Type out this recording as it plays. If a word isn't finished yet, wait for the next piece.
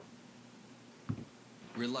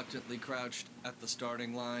reluctantly crouched at the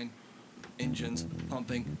starting line. Engines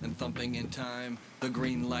pumping and thumping in time. The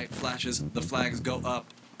green light flashes, the flags go up.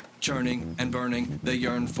 Churning and burning, they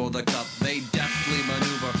yearn for the cup. They deftly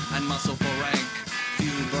maneuver and muscle for rank.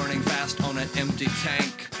 Fuel burning fast on an empty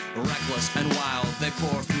tank. Reckless and wild, they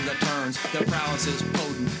pour through the turns. Their prowess is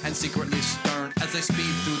potent and secretly stern. As they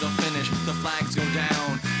speed through the finish, the flags go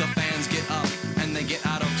down. The fans get up and they get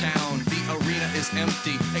out of town. The arena is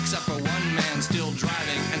empty, except for one man still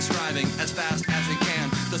driving and striving as fast as he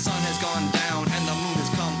can. The sun has gone down and the moon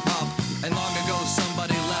has come up. And long ago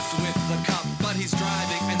somebody left with the cup. But he's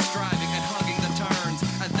driving and striving and hugging the turns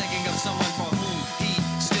and thinking of someone for whom he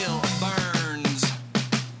still burns.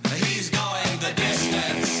 He's going the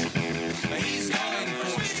distance. He's going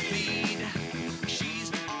full speed.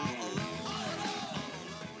 She's all alone.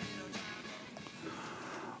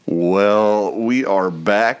 Well, we are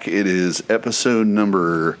back. It is episode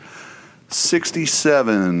number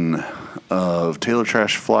 67 of Taylor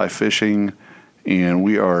Trash Fly Fishing, and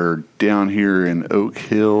we are down here in Oak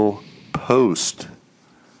Hill post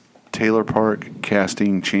Taylor Park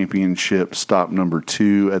Casting Championship, stop number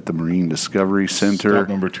 2 at the Marine Discovery Center. Stop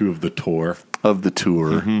number 2 of the tour.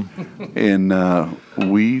 Mm-hmm. And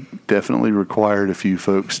we definitely required a few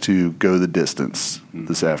folks to go the distance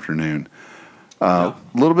this afternoon. A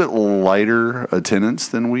little bit lighter attendance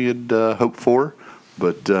than we had hoped for,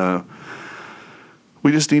 but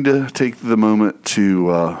we just need to take the moment to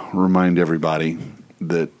remind everybody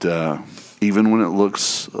that even when it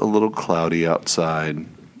looks a little cloudy outside,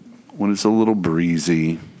 when it's a little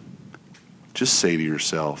breezy, just say to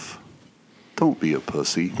yourself, don't be a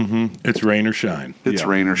pussy. Mm-hmm. It's rain or shine. It's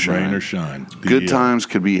rain or shine. Rain or shine. Good times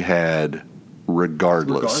could be had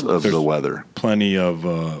regardless of the weather. Plenty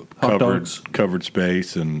of covered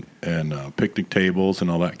space and picnic tables and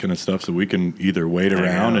all that kind of stuff, so we can either wait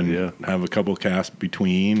around and have a couple casts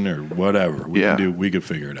between or whatever. We could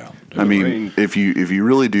figure it out. I mean, if you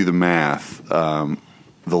really do the math,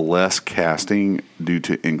 the less casting due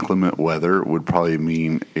to inclement weather would probably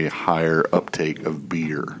mean a higher uptake of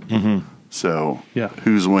beer. Mm-hmm. So,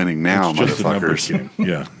 who's winning now, it's motherfuckers?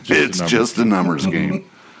 It's just a numbers game.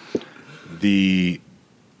 I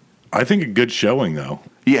think a good showing, though.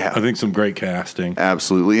 Yeah. I think some great casting.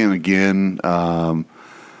 Absolutely. And again,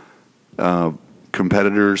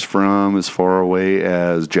 competitors from as far away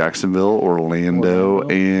as Jacksonville, Orlando,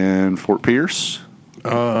 and Fort Pierce.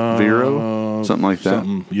 Vero, something like that.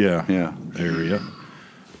 Area.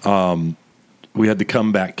 We had the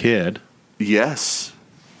comeback kid. Yes.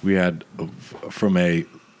 We had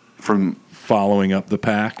from following up the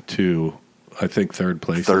pack to, I think, third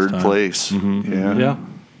place. Third place. Mm-hmm. Yeah.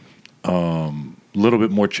 A little bit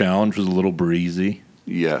more challenge, was a little breezy.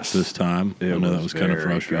 Yes. This time. I know that was kind of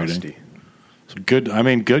frustrating. Gusty. So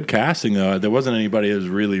good casting, though. There wasn't anybody that was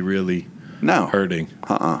really, really hurting.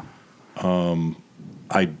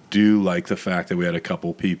 I do like the fact that we had a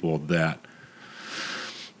couple people that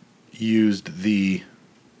used the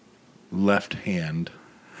left hand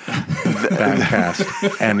back cast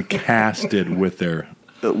and casted with their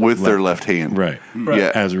left hand, right?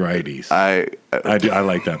 Yeah, as righties. I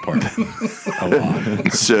like that part a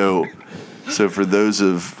lot. So for those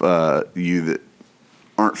of you that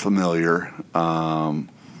aren't familiar,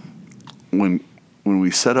 when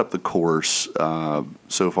we set up the course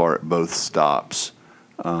so far at both stops,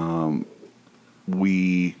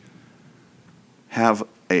 we have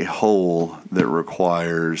a hole that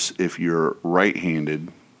requires, if you're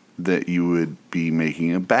right-handed, that you would be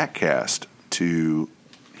making a back cast to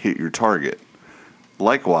hit your target.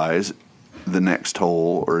 Likewise, the next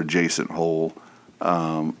hole or adjacent hole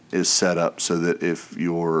is set up so that if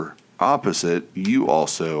you're opposite, you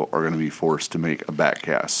also are going to be forced to make a back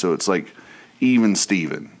cast. So it's like even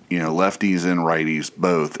Steven. Lefties and righties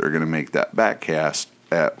both are going to make that back cast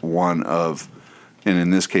at one of, and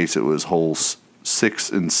in this case it was holes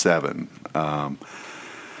 6 and 7.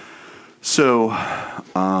 So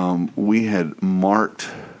we had marked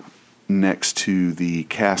next to the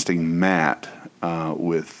casting mat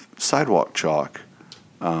with sidewalk chalk,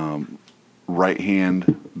 right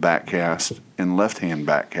hand back cast and left hand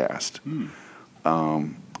back cast.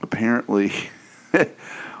 Apparently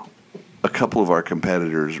a couple of our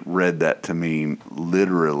competitors read that to mean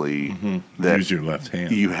literally that use your left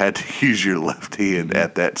hand. You had to use your left hand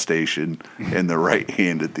at that station and the right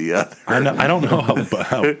hand at the other. I don't know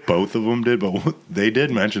how both of them did, but they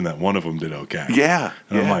did mention that one of them did okay. Yeah.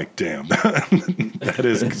 And I'm like, damn, that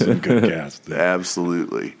is some good casting.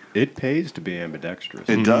 Absolutely. It pays to be ambidextrous.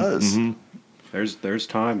 It does. Mm-hmm. There's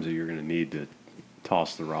times that you're going to need to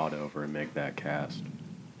toss the rod over and make that cast.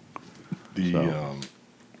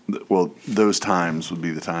 Well, those times would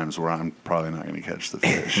be the times where I'm probably not going to catch the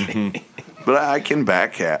fish. But I can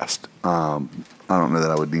backcast. I don't know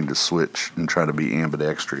that I would need to switch and try to be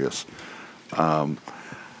ambidextrous.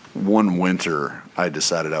 One winter, I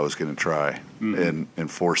decided I was going to try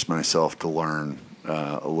and force myself to learn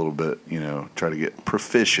a little bit, try to get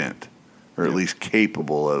proficient or at least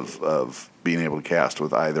capable of being able to cast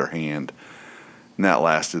with either hand. And that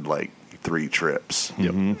lasted like 3 trips.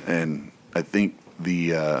 Yep. And I think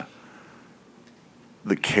the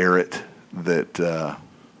carrot that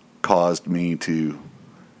caused me to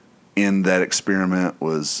end that experiment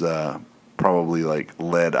was probably like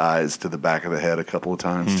lead eyes to the back of the head a couple of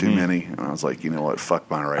times too many. And I was like, you know what, fuck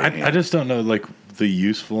my right hand. I just don't know like the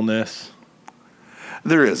usefulness.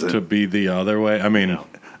 There isn't. To be the other way. I mean,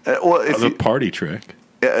 well, if the party trick.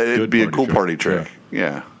 It'd be a cool party trick.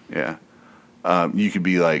 Yeah. You could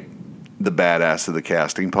be like the badass of the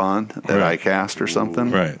casting pond that I cast or something.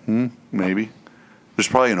 Right. Maybe. There's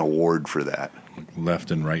probably an award for that.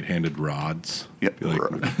 Left and right-handed rods. Yep. Be like,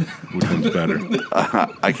 which one's better?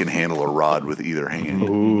 I can handle a rod with either hand.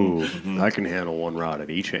 Ooh, I can handle one rod at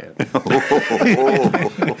each hand.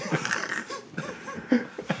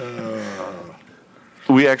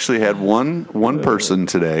 We actually had one person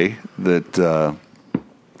today that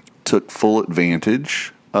took full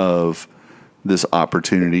advantage of this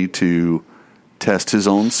opportunity to test his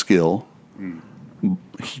own skill.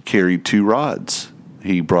 He carried 2 rods.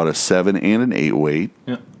 He brought a 7 and an 8 weight.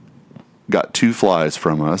 Yeah. Got 2 flies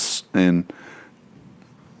from us and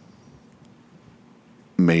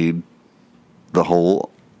made the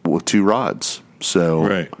hole with 2 rods.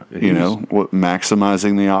 So,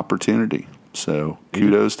 maximizing the opportunity. So,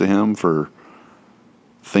 kudos to him for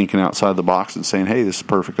thinking outside the box and saying, hey, this is a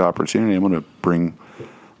perfect opportunity. I'm going to bring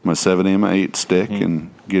my 7 and my 8 stick and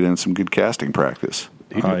get in some good casting practice.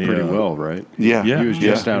 He did pretty well, right? Yeah. He was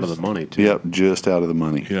just out of the money, too. Yep, just out of the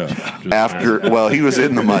money. Yeah. He was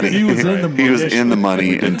in the money. He was in the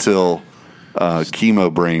money until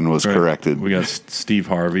chemo brain was corrected. We got Steve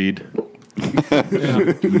Harvey'd.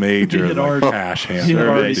 Major cash hand. He had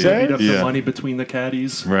already beat up the money between the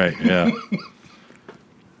caddies. Right, yeah.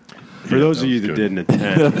 For those of you that didn't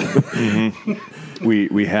attend,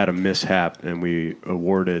 we had a mishap and we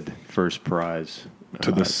awarded first prize to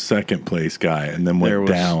the second place guy and then went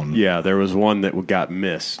down. Yeah, there was one that got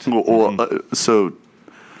missed. So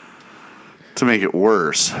to make it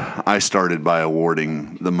worse, I started by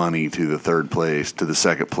awarding the money to the third place, to the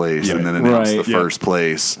second place, and then announced the first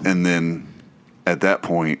place. And then at that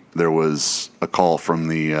point, there was a call from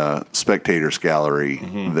the spectators gallery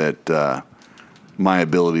that my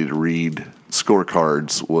ability to read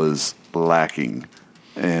scorecards was lacking.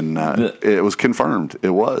 And it was confirmed. It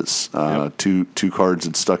was. Two cards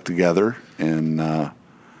had stuck together, and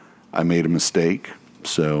I made a mistake.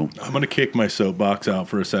 So I'm going to kick my soapbox out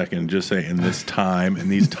for a second and just say in these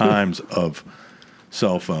times of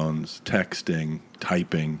cell phones, texting,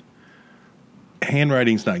 typing,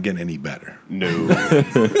 handwriting's not getting any better. No.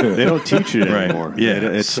 They don't teach it anymore.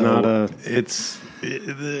 Yeah.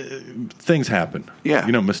 Things happen. Yeah.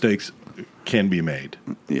 Mistakes can be made.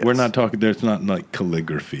 Yes. We're not talking, there's not like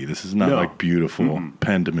calligraphy. This is not like beautiful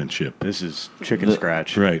penmanship. This is chicken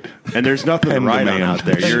scratch. Right. And there's nothing to write on out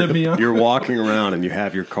there. Pen-to-man. You're walking around and you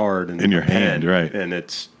have your card in your hand, right. And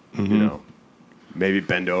it's, maybe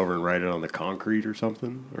bend over and write it on the concrete or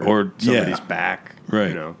something. Or somebody's back.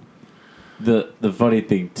 Right. The funny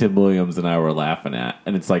thing Tim Williams and I were laughing at,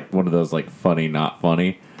 and it's like one of those like funny, not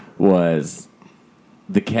funny, was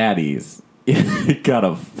the caddies got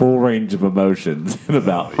a full range of emotions in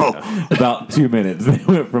about 2 minutes. They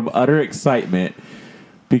went from utter excitement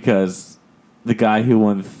because the guy who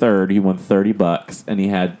won third, he won $30, and he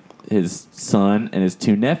had his son and his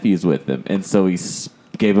 2 nephews with him, and so he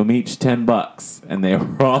gave them each $10, and they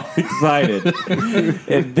were all excited.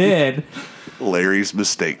 And then Larry's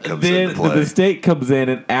mistake comes into play. The mistake comes in,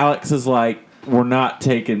 and Alex is like, we're not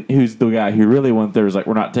taking, who's the guy who really won third, was like,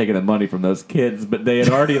 we're not taking the money from those kids. But they had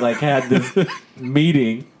already like had this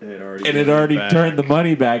meeting and had already turned the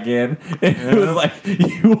money back in. And it was like,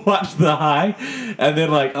 you watch the high, and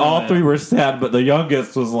then like all 3 were sad, but the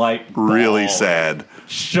youngest was like really sad.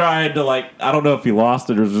 Trying to like, I don't know if he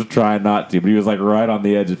lost it or was just trying not to, but he was like right on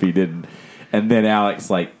the edge if he didn't. And then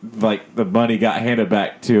Alex, like the money got handed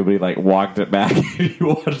back to him, but he like walked it back, and you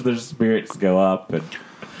watched their spirits go up.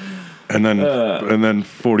 And then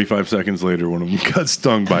 45 seconds later, one of them got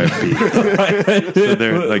stung by a bee. So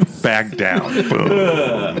they're like back down.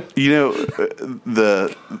 Boom.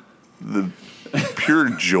 The pure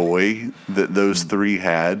joy that those 3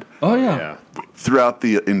 had. Oh yeah. Throughout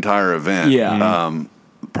the entire event. Yeah.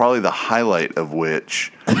 probably the highlight of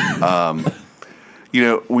which,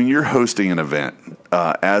 when you're hosting an event,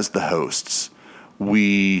 as the hosts,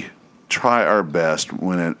 we try our best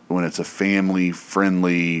when it's a family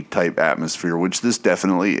friendly type atmosphere, which this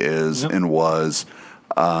definitely is and was.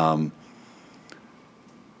 On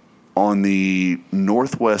the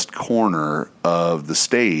northwest corner of the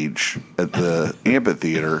stage at the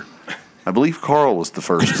amphitheater, I believe Carl was the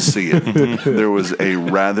first to see it. There was a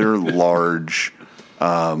rather large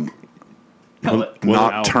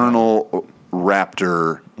nocturnal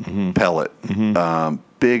raptor pellet,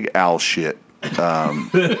 big owl shit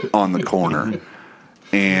on the corner.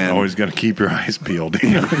 And always got to keep your eyes peeled.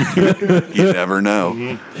 You never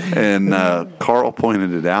know. And Carl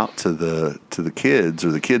pointed it out to the kids,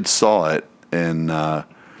 or the kids saw it, and I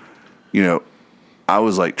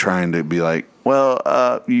was like trying to be like,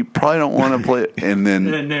 well, you probably don't want to play it. And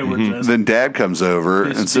then then Dad comes over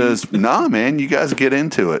and says, "Nah, man, you guys get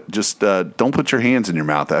into it. Just don't put your hands in your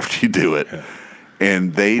mouth after you do it."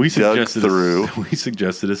 And they dug through. We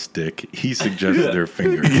suggested a stick. He suggested their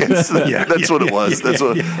fingers. Yes, that's what it was. That's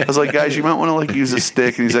what I was like, guys. You might want to use a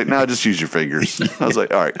stick. And he's like, no, just use your fingers. I was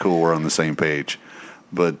like, all right, cool. We're on the same page.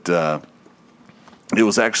 But it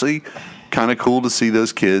was actually kind of cool to see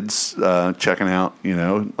those kids checking out.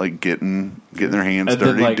 Getting their hands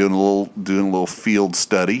dirty, doing a little field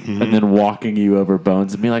study, and then walking you over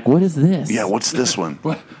bones and be like, "What is this? Yeah, what's this one?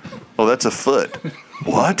 Oh, that's a foot."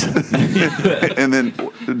 What? And then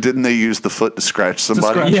didn't they use the foot to scratch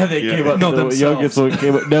somebody? Yeah, they came up. No, the youngest one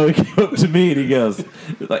came up. No, he came up to me and he goes,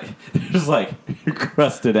 there's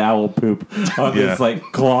crusted owl poop on this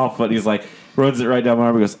claw foot. He's like, runs it right down my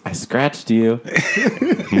arm and goes, "I scratched you."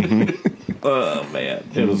 Oh man,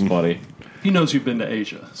 it was funny. He knows you've been to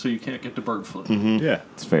Asia, so you can't get to bird flu. Yeah,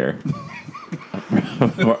 it's fair.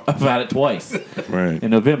 I've had it twice. Right. In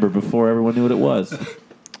November, before everyone knew what it was.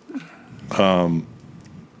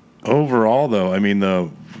 Overall, though, I mean,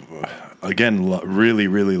 really,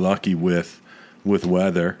 really lucky with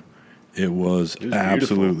weather. It was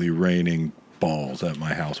absolutely raining balls at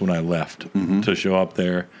my house when I left to show up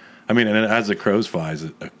there. I mean, and as a crow's flight,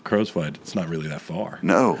 it's not really that far.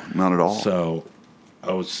 No, not at all. So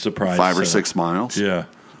I was surprised. 5 or 6 miles. Yeah.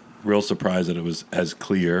 Real surprised that it was as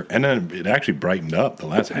clear. And then it actually brightened up the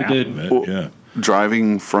last half of it. Well, yeah.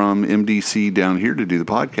 Driving from MDC down here to do the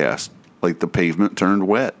podcast, the pavement turned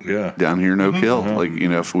wet down here in Oak Hill.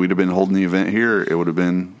 If we'd have been holding the event here, it would have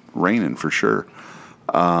been raining for sure.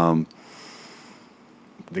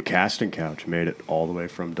 The casting couch made it all the way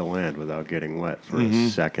from DeLand without getting wet for a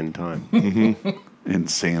second time.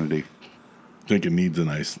 Insanity. I think it needs a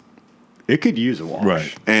nice... It could use a wash.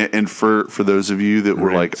 Right. And for those of you that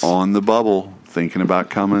were on the bubble thinking about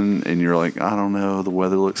coming and you're like, I don't know, the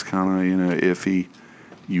weather looks kind of, iffy,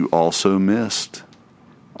 you also missed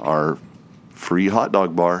our free hot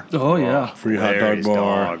dog bar. Oh, yeah. Free Larry's hot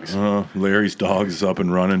dog bar. Larry's Dogs is up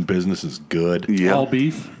and running. Business is good. Yeah. All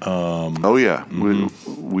beef. Oh, yeah.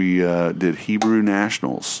 We did Hebrew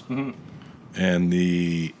Nationals. And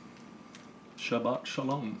the... Shabbat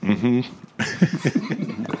Shalom.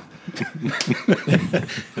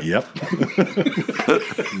 Yep.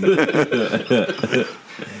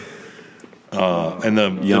 And the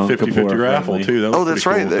 50-50 raffle, too. That that's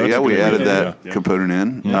right. Cool. We added that component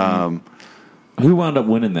in. Who wound up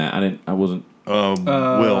winning that? I wasn't.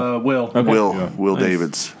 Will. Okay. Will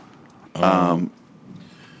Davids.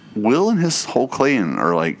 Will and his whole clan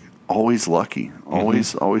are always lucky,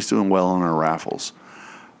 always doing well on our raffles.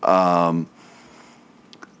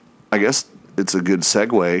 I guess it's a good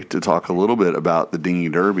segue to talk a little bit about the Dinghy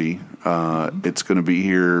Derby. It's going to be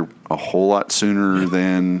here a whole lot sooner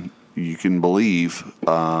than you can believe.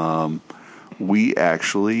 We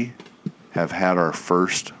actually have had our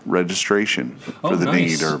first registration for the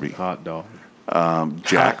Dinghy Derby. Hot dog.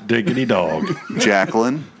 Hot diggity dog.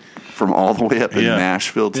 Jacqueline from all the way up in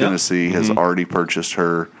Nashville, Tennessee, has already purchased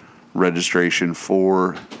her registration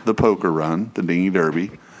for the poker run, the Dinghy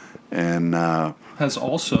Derby, and has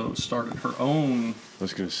also started her own. I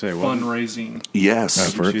was going to say fundraising.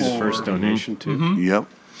 Yes, she's the first donation too. Yep.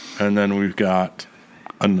 And then we've got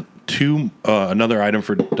another item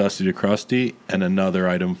for Dusty to Krusty and another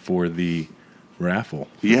item for the raffle.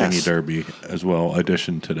 Dinghy Derby as well.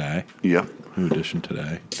 Addition today. Yep. New addition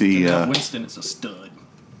today. The Winston is a stud.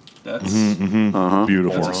 That's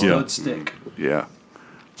beautiful. That's a stud stick. Yeah.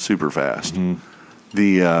 Super fast.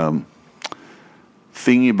 The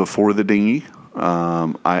thingy before the dinghy,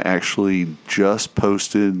 I actually just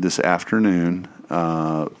posted this afternoon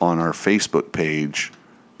on our Facebook page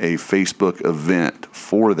a Facebook event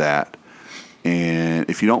for that. And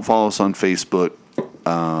if you don't follow us on Facebook,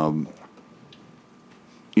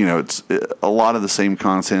 it's a lot of the same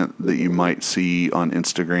content that you might see on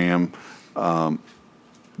Instagram.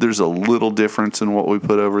 There's a little difference in what we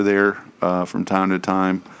put over there from time to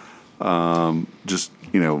time. Just,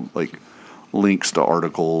 like links to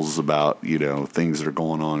articles about, things that are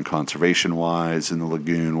going on conservation-wise in the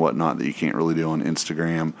lagoon, whatnot, that you can't really do on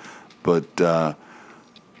Instagram. But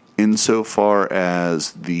insofar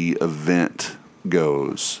as the event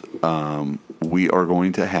goes, we are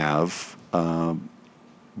going to have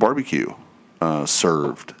barbecue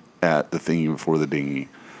served at the Thingy Before the Dinghy.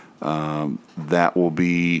 That will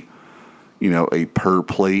be, a per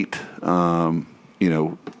plate,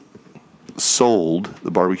 sold.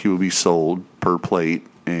 The barbecue will be sold per plate,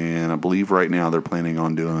 and I believe right now they're planning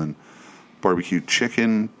on doing barbecue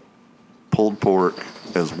chicken, pulled pork,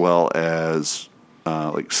 as well as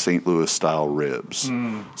like St. Louis style ribs.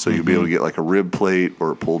 So you'll be able to get like a rib plate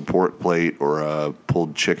or a pulled pork plate or a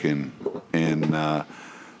pulled chicken. And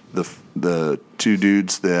the two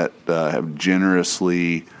dudes that have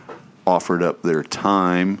generously offered up their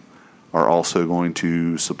time are also going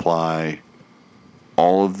to supply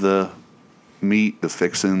all of the meat, the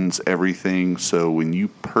fixins, everything. So when you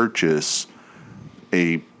purchase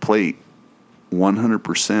a plate,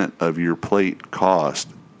 100% of your plate cost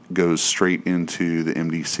goes straight into the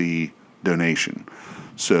MDC donation.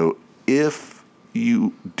 So if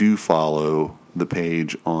you do follow the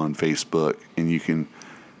page on Facebook and you can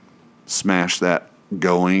smash that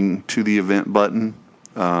going to the event button,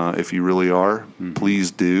 if you really are,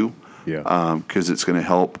 please do. Yeah. Because it's going to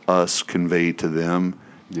help us convey to them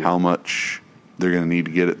how much they're going to need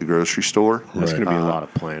to get at the grocery store. That's going to be a lot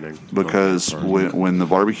of planning. Because when the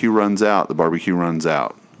barbecue runs out, the barbecue runs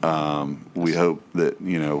out. We hope that,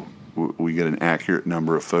 we get an accurate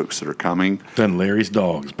number of folks that are coming. Then Larry's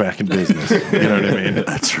Dogs back in business. You know what I mean?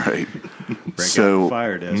 That's right. Break out the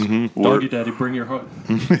fire desk. Doggy Daddy, bring your heart.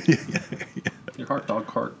 Your hot dog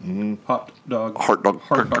cart. Hot dog. Heart dog.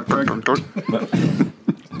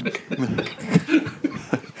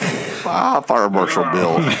 Fire Marshal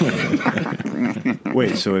Bill.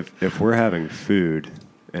 Wait, so if we're having food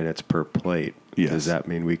and it's per plate, Yes. does that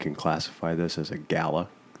mean we can classify this as a gala?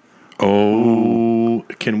 Oh,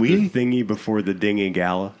 can The we? Thingy Before the Dinghy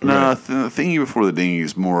gala? No, the Thingy Before the Dinghy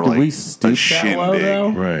is more Do like we a stoop that low, though?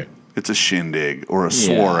 shindig. Right. It's a shindig or a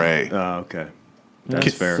soiree. Oh, okay.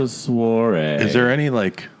 That's fair. It's a soiree. Is there any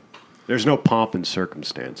There's no pomp and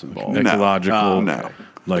circumstance involved. No. ecological No. situation?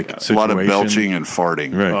 A lot of belching and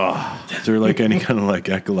farting. Right. Is there any kind of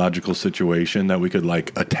ecological situation that we could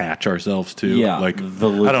attach ourselves to? Yeah, Like the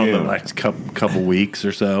I don't know, lagoon. the next couple weeks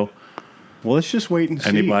or so. Well, let's just wait and see.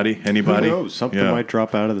 Anybody? Who knows? Something Yeah. might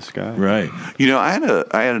drop out of the sky. Right. I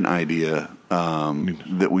had an idea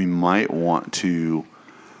that we might want to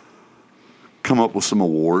come up with some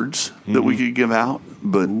awards that we could give out,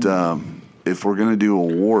 but if we're going to do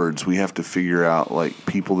awards, we have to figure out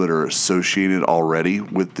people that are associated already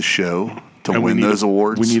with the show to And win we need those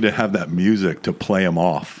awards. We need to have that music to play them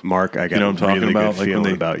off. Mark, I got You know what I'm a talking really about? good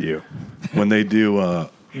feeling about you. When they do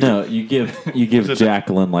No, you give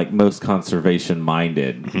Jacqueline most conservation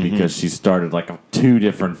minded because she started 2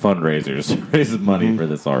 different fundraisers raising money for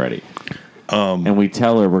this already. And we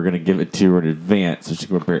tell her we're going to give it to her in advance so she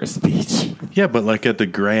can prepare a speech. yeah, but at the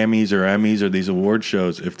Grammys or Emmys or these award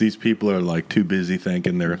shows, if these people are too busy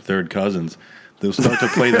thinking they're third cousins, they'll start to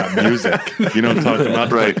play that music. You know what I'm talking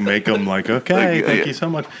about? Right. Make them okay, thank you so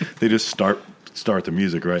much. They just start the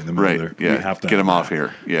music right in the middle right? there. Yeah, We have to get have them off that.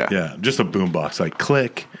 here. Yeah, Yeah, just a boombox,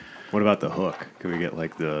 click. What about the hook? Can we get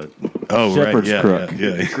the Oh, Shepherd's right, crook.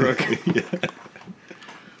 yeah. crook?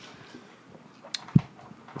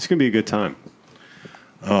 It's going to be a good time.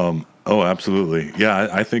 Oh, absolutely. Yeah,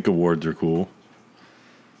 I think awards are cool.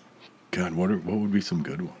 God, what would be some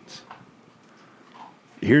good ones?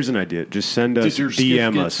 Here's an idea. Just send us, Did your skiff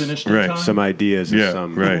DM get us finished in Right. time? some ideas Yeah, of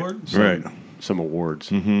some right, awards? right. some awards.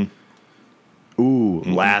 Mm-hmm. Ooh,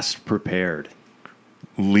 last prepared.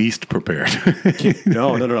 Least prepared.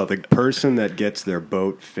 No. The person that gets their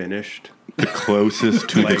boat finished. The closest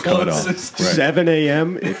to the cutoff. Closest. Right. 7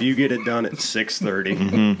 a.m. if you get it done at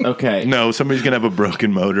 6:30. Okay. No, somebody's gonna have a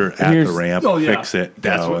broken motor at Here's- the ramp. Oh, yeah. Fix it.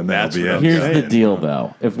 That's go, what- and that's that'll what be I'm it. Here's the deal,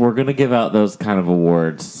 though. If we're going to give out those kind of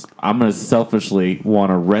awards, I'm going to selfishly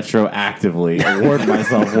want to retroactively award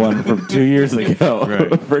myself one from 2 years ago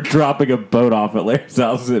Right. for dropping a boat off at Larry's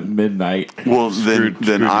house at midnight. Well, then Screwed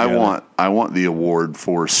I together. want the award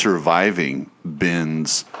for surviving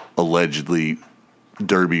Ben's allegedly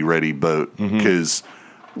derby ready boat because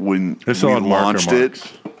when They still we had marker launched it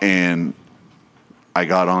marks. and I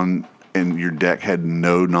got on and your deck had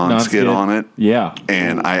no non-skid on it. Yeah.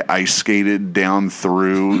 And I ice skated down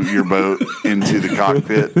through your boat into the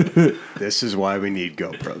cockpit. This is why we need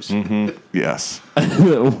GoPros. Yes. I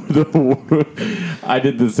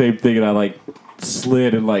did the same thing, and I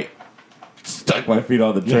slid and stuck my feet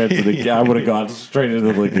on the treads, and I would have gone straight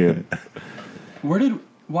into the lagoon.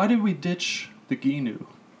 Why did we ditch the Gnu?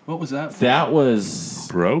 What was that for? That was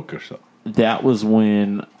Broke or something. That was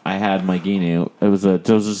when I had my Gnu. It was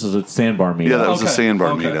just a sandbar meetup. Yeah, that was a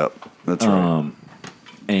sandbar meetup. That's right.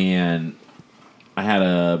 And I had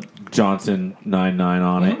a Johnson 99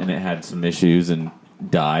 on it, and it had some issues and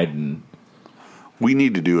died. And we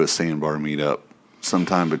need to do a sandbar meetup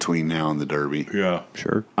sometime between now and the Derby. Yeah,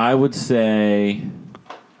 sure. I would say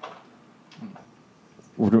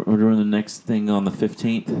we're doing the next thing on the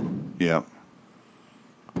 15th. Yeah.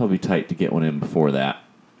 Probably tight to get one in before that.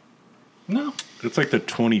 No. It's like the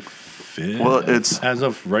 25th. Well, it's as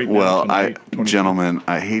of right now. Well, tonight, gentlemen,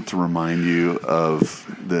 I hate to remind you of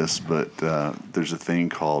this, but there's a thing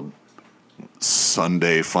called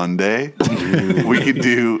Sunday Fun Day. We could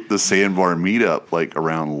do the sandbar meetup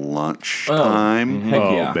around lunchtime. Heck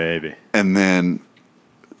yeah. Baby. And then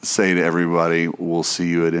say to everybody, we'll see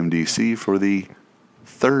you at MDC for the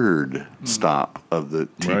third stop of the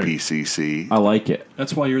TPCC. I like it.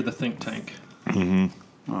 That's why you're the think tank.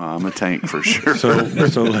 I'm a tank for sure. So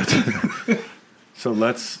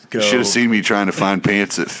let's go. You should have seen me trying to find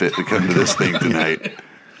pants that fit to come to this thing tonight.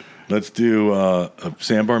 Let's do a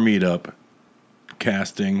sandbar meetup,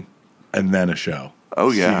 casting, and then a show.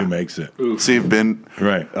 Oh, yeah. See who makes it. See if Ben...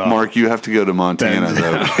 Right. Mark, you have to go to Montana,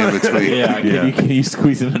 though, in between. Yeah, can you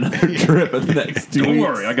squeeze in another trip in the next 2 Don't weeks?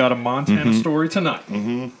 worry, I got a Montana story tonight.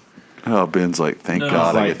 Oh, Ben's like, thank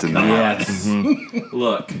God I get to know. Yes.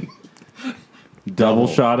 Look. Double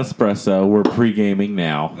shot espresso. We're pre-gaming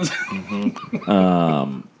now.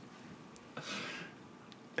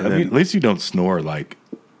 At least you don't snore quick,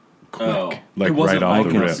 It right wasn't off I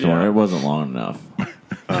the can rip. snore. It wasn't long enough.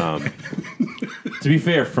 To be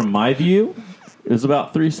fair, from my view, it was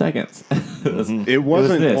about 3 seconds. It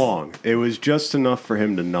wasn't this. long. It was just enough for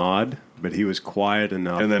him to nod, but he was quiet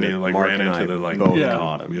enough. And then he that ran Mark and into I the both Yeah.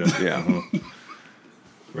 caught him. Yeah.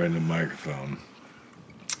 Right in the microphone.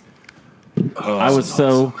 I was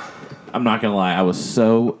I'm not going to lie, I was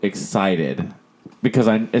so excited because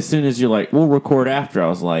as soon as you're like, we'll record after, I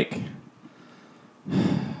was like,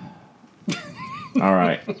 all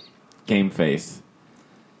right, game face.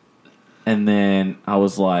 And then I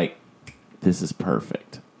was like, this is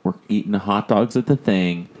perfect. We're eating the hot dogs at the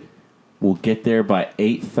thing. We'll get there by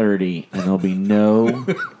 8:30, and there'll be no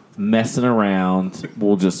messing around.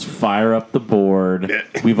 We'll just fire up the board.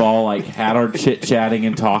 We've all had our chit-chatting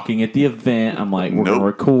and talking at the event. I'm like, we're going to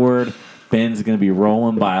record. Ben's going to be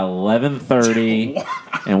rolling by 11:30.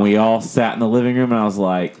 And we all sat in the living room, and I was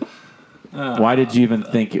like, why did you even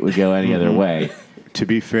think it would go any other way? To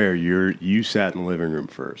be fair, you sat in the living room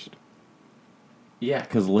first. Yeah,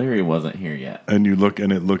 because Larry wasn't here yet. And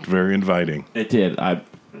it looked very inviting. It did. And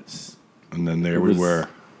then there we were.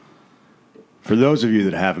 For those of you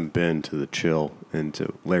that haven't been to the Chill and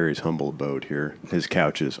to Larry's humble abode here, his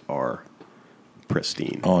couches are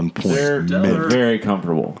pristine. On point. They're very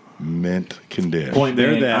comfortable. Mint condition. Point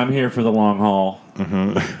being, I'm here for the long haul.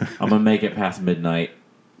 I'm going to make it past midnight.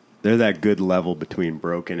 They're that good level between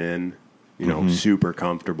broken in, super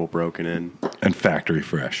comfortable broken in. And factory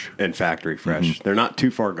fresh. They're not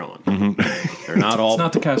too far gone. They're not all... It's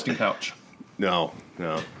not the casting couch. No.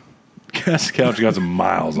 Casting couch got some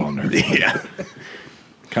miles on there. Yeah.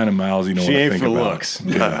 Kind of miles you don't want to think about. She ain't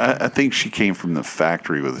for looks. I think she came from the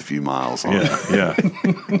factory with a few miles on it. Yeah.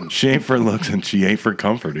 She ain't for looks and she ain't for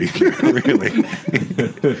comfort either, really.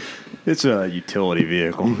 It's a utility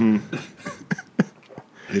vehicle.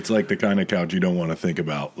 It's like the kind of couch you don't want to think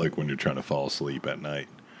about when you're trying to fall asleep at night.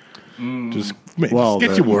 Just get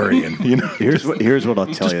you worrying. Here's what I'll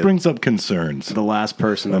tell just you. brings up concerns. The last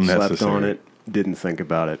person that slept Unnecessary. on it didn't think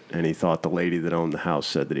about it, and he thought the lady that owned the house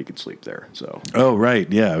said that he could sleep there. So Oh, right.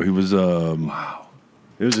 Yeah. He was Wow.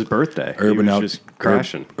 it was his birthday. urban he was just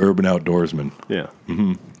crashing. urban outdoorsman. Yeah.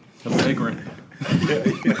 The vagrant.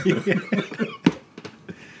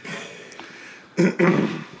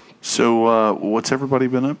 So, what's everybody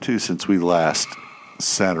been up to since we last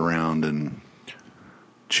sat around and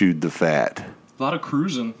chewed the fat? A lot of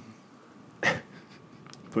cruising.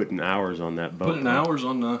 Putting hours on that boat. Putting hours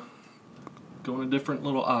on going to different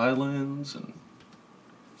little islands and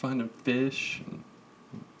finding fish.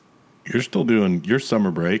 You're still doing your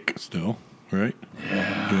summer break still, right?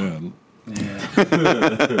 Yeah.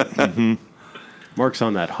 Mark's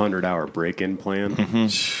on that 100-hour break-in plan.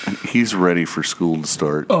 Mm-hmm. He's ready for school to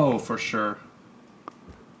start. Oh, for sure.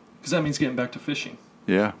 Because that means getting back to fishing.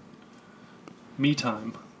 Yeah. Me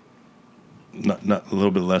time. Not a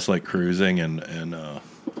little bit less like cruising and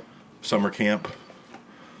summer camp.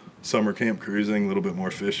 Summer camp cruising, a little bit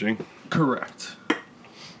more fishing. Correct.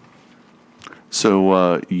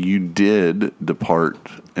 So you did depart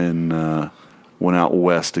and went out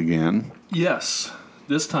west again. Yes.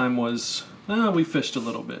 This time was, we fished a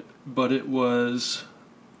little bit, but it was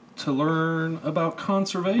to learn about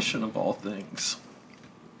conservation of all things.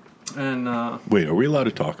 And wait, are we allowed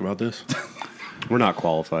to talk about this? We're not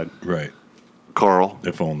qualified. Right. Carl,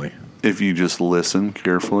 If only. if you just listen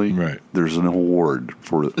carefully, Right. there's an award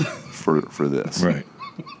for this. Right.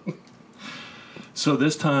 so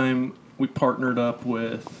this time we partnered up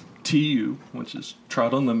with TU, which is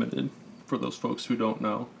Trout Unlimited, for those folks who don't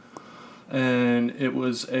know. And it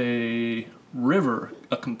was a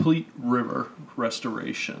complete river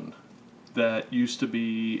restoration that used to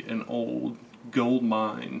be an old gold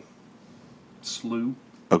mine slough.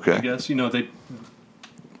 Okay. I guess, they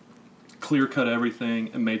clear cut everything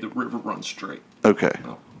and made the river run straight. Okay.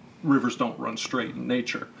 Well, rivers don't run straight in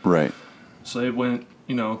nature. Right. So they went,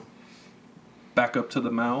 back up to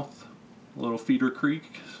the mouth, a little feeder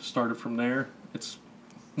creek, started from there. It's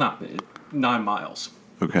not big, 9 miles.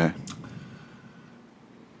 Okay.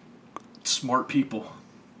 Smart people.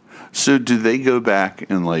 So do they go back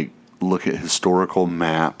and look at historical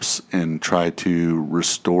maps and try to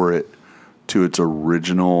restore it to its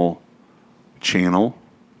original channel?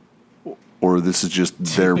 Or this is just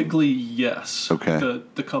Typically, yes. Okay.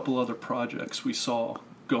 The couple other projects we saw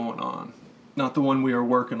going on. Not the one we were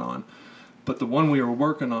working on, but the one we were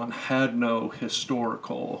working on had no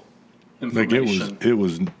historical information. It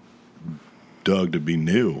was dug to be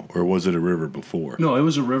new, or was it a river before? No, it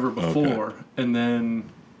was a river before, and then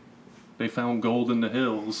they found gold in the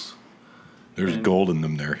hills. There's gold in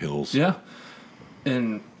them there hills. Yeah.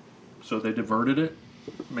 And so they diverted it,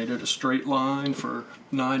 made it a straight line for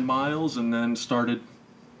 9 miles, and then started,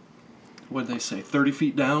 what did they say, 30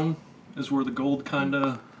 feet down is where the gold kind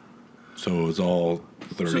of... So it was all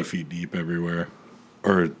 30 feet deep everywhere?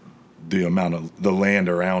 Or the amount of... The land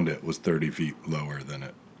around it was 30 feet lower than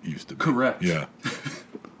it used to be? Correct. Yeah.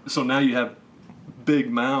 So now you have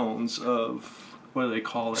big mounds of, what do they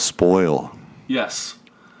call it? spoil, Yes.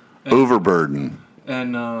 overburden.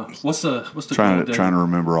 And what's the Trying gold to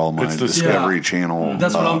remember all my It's the- Discovery Yeah. Channel.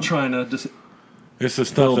 That's what I'm trying to... It's the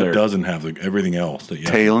stuff that Filter. doesn't have everything else. That you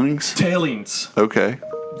have. Tailings. tailings. Okay.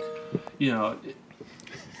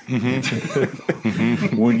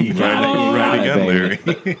 When you got it, you got Right it, again, baby.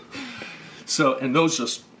 Larry. So, and those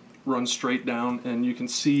just run straight down, and you can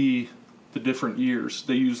see the different years.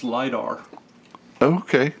 They use LiDAR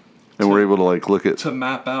Okay. And we're able to look at. to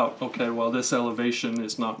map out, okay, well, this elevation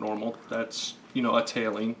is not normal. That's, a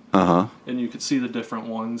tailing. Uh-huh. And you could see the different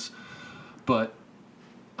ones. But,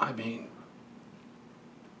 I mean,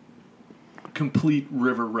 complete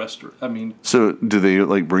river restoration. So do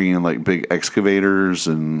they bring in big excavators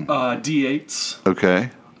and? D8s. Okay.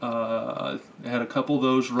 They had a couple of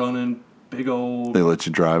those running, big old... They let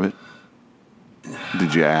you drive it.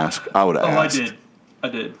 Did you ask? I would have asked. I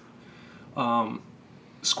did.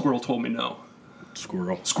 Squirrel told me no.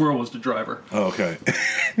 Squirrel. Squirrel was the driver. Oh, okay.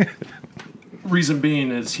 Reason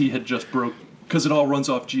being is he had just broke, because it all runs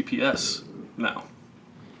off GPS now.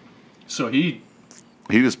 So he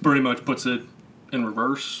He just pretty much puts it in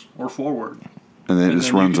reverse or forward. and then it just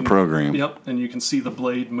then you runs the can- program. Yep, and you can see the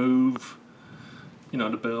blade move,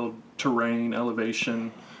 to build terrain,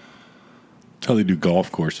 elevation. That's how they do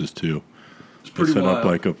golf courses too. It's They pretty set wild.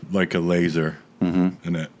 up like a laser,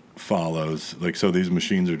 and it follows. So these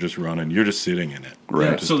machines are just running. You're just sitting in it. Right.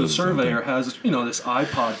 Yeah, It just so the does its own surveyor thing. has, this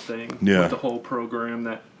iPod thing Yeah. with the whole program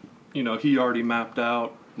that, he already mapped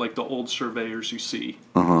out, like the old surveyors you see.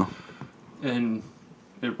 Uh-huh. And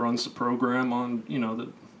it runs the program on, the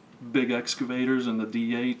big excavators and the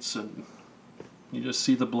D8s, and you just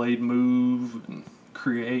see the blade move and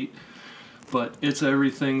create. But it's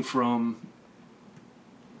everything from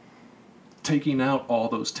taking out all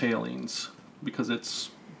those tailings because it's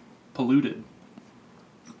polluted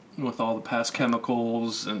with all the past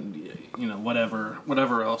chemicals and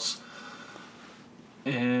whatever else,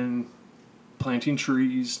 and planting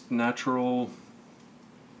trees, natural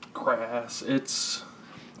grass.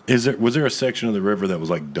 Was there a section of the river that was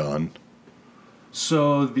done?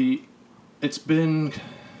 So it's been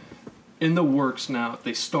in the works now.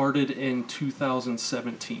 They started in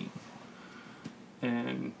 2017,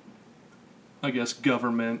 and I guess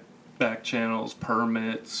government back channels,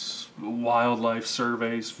 permits, wildlife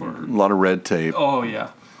surveys for... A lot of red tape. Oh, yeah.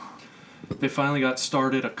 They finally got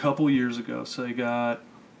started a couple years ago, so they got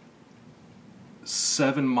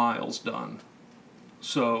 7 miles done.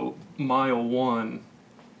 So mile 1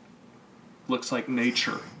 looks like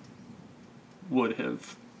nature would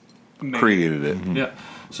have made Created it. Yeah.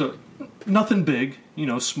 So nothing big,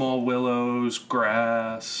 small willows,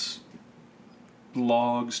 grass,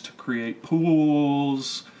 logs to create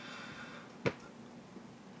pools.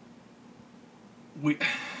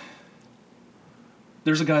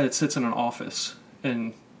 There's a guy that sits in an office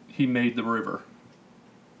and he made the river.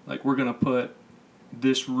 Like, we're going to put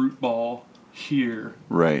this root ball here.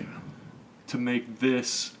 Right. To make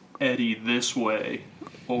this eddy this way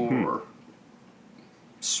or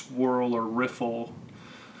swirl or riffle.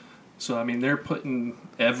 So, I mean, they're putting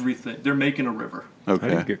everything. They're making a river. Okay.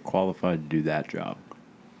 How do you get qualified to do that job?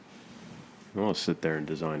 I want to sit there and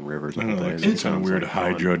design rivers all day. It's kind of weird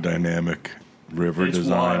hydrodynamic river It's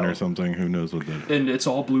design wild. or something. Who knows what that is? And it's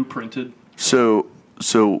all blueprinted. So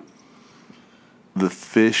the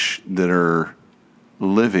fish that are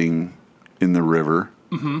living in the river,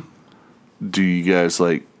 do you guys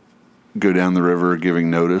like go down the river giving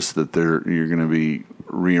notice that you're going to be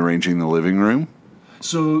rearranging the living room?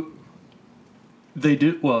 So they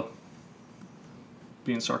did, well,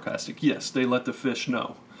 being sarcastic, yes, they let the fish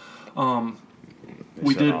know.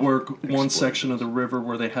 We did work one section of the river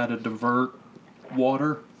where they had to divert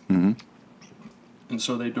water. And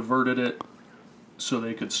so they diverted it so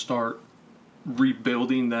they could start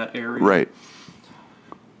rebuilding that area. Right.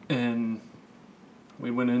 And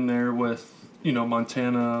we went in there with,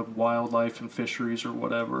 Montana Wildlife and Fisheries or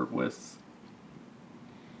whatever with,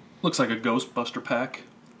 looks like a Ghostbuster pack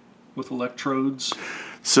with electrodes.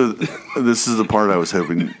 So this is the part I was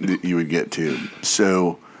hoping that you would get to.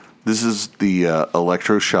 So this is the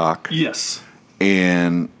electroshock. Yes.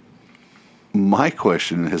 And my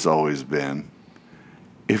question has always been,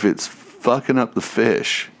 if it's fucking up the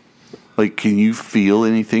fish, like, can you feel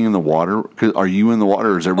anything in the water? 'Cause are you in the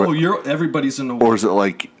water, or is everybody? Everybody's in the water. Or is it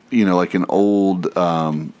like like an old,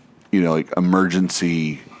 like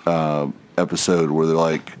emergency episode where they're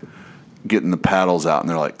like getting the paddles out and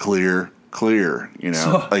they're like clear,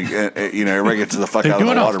 everybody gets the fuck out of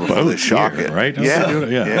the water before they shock it, right? Yeah.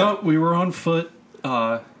 Yeah. No, we were on foot.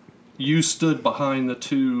 You stood behind the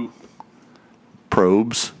 2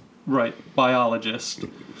 Probes. biologists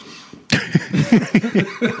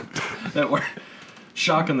that were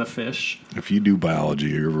shocking the fish. If you do biology,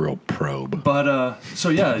 you're a real probe. But so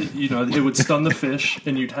yeah, it would stun the fish,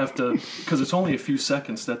 and you'd have to, because it's only a few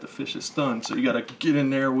seconds that the fish is stunned, so you got to get in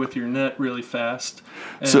there with your net really fast.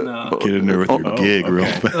 And, Get in there with your gig real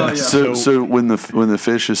fast. yeah. So when the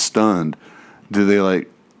fish is stunned, do they like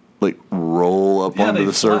roll up onto they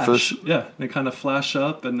the flash. surface? Yeah, they kind of flash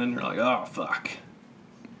up, and then you're like, oh fuck.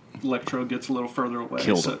 Electrode gets a little further away.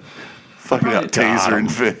 Killed it. Fucking out taser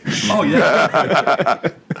and fish. Oh yeah.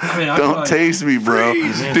 I mean, Don't tase me, bro.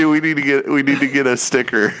 Dude, we need to get a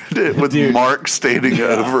sticker with Mark standing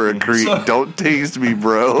over a creek. Don't tase me,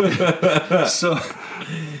 bro. So,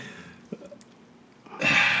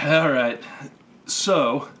 all right.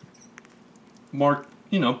 So, Mark,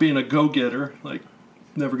 being a go-getter, like,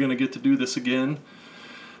 never going to get to do this again.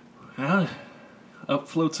 Up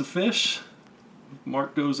floats a fish.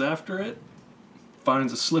 Mark goes after it.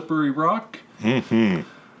 Finds a slippery rock.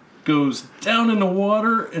 Goes down in the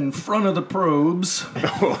water in front of the probes.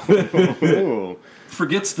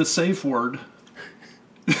 Forgets the safe word.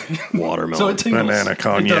 Watermelon. So it tingles. Banana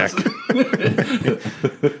cognac.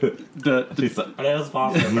 Bananas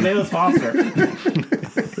Foster.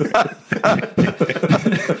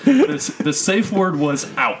 The safe word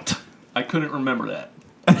was out. I couldn't remember that.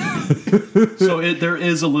 So there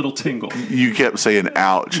is a little tingle. You kept saying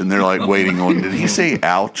ouch, and they're like waiting on, did he say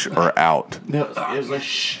ouch or out? No, it was a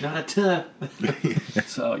shh, not a tuh.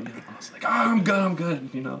 So I was like, I'm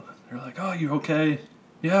good. They're like, oh, you okay?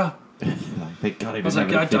 Yeah. Thank God I was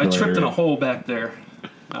like, I tripped in a hole back there.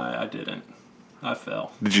 I didn't. I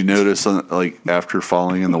fell. Did you notice, after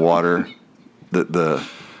falling in the water, that the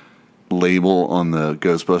label on the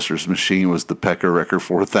Ghostbusters machine was the Pekka Wrecker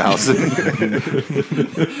 4000?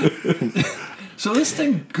 So this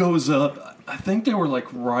thing goes up. I think they were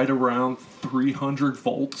right around 300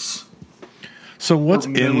 volts. So what's Or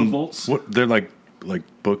in millivolts. what? They're like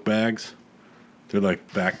book bags. They're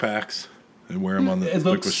like backpacks. They wear them on the It with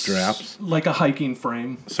looks straps. like a hiking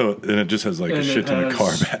frame. So and it just has like a And shit it ton of car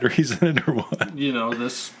has- batteries in it, or what?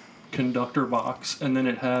 This conductor box, and then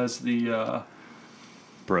it has the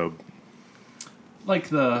Probe. like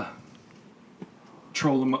the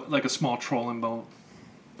trolling, like a small trolling boat.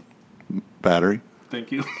 battery.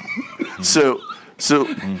 Thank you. So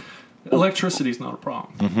Electricity's not a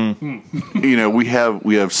problem. you know, we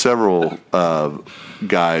have several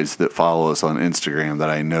guys that follow us on Instagram that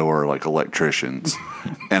I know are like electricians,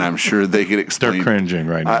 and I'm sure they could explain. They're cringing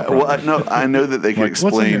right now. I know that they can Like, what's in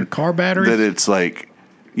explain your car battery? that it's like,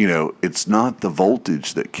 you know, it's not the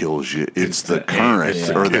voltage that kills you; it's the current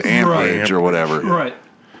or the amperage or whatever. Right.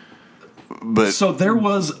 But So there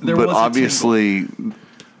was but a obviously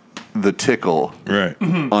the tickle Right.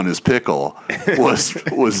 on his pickle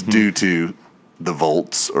was due to the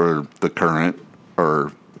volts or the current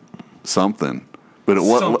or something. But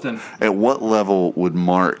at what level would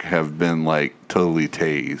Mark have been like totally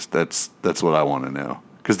tased? That's what I want to know,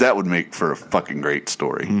 because that would make for a fucking great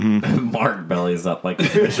story. Mark bellies up like a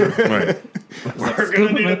fisher. Right. We're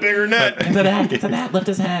gonna need a bigger net. Get to that. Lift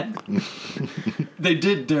his head. They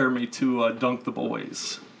did dare me to dunk the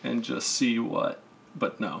boys and just see what,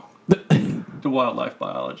 but no. The wildlife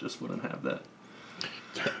biologist wouldn't have that.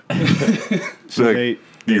 So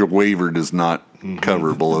your waiver does not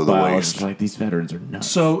cover below the Biologists waist. are like, these veterans are nuts.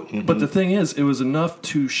 So, but the thing is, it was enough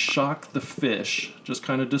to shock the fish, just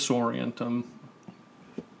kind of disorient them.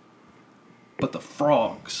 But the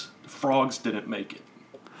frogs didn't make it.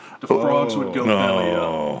 The frogs would go belly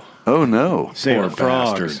up. Oh no! Poor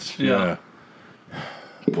frogs. Bastards. Yeah.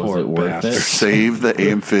 Was it worth it? Save the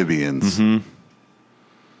amphibians.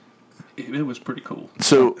 It was pretty cool.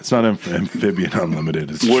 So It's not amphibian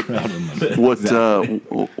unlimited. It's What- trout unlimited. what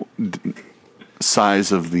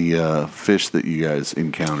size of the fish that you guys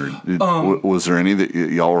encountered? Was there any that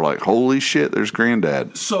y'all were like, holy shit, there's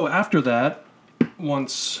Granddad? So after that,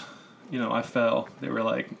 once I fell, they were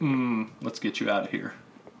like, let's get you out of here,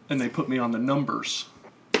 and they put me on the numbers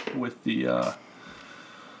with the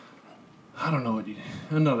I don't know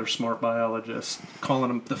another smart biologist calling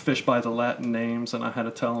them the fish by the Latin names, and I had to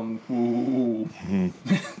tell them, ooh,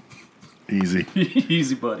 Easy.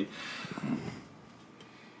 easy, buddy.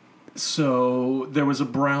 So there was a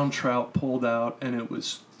brown trout pulled out, and it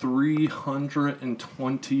was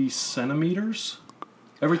 320 centimeters.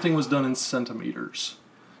 Everything was done in centimeters.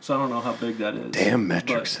 So I don't know how big that is. Damn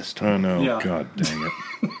metric but- system. Oh, no. Yeah. God dang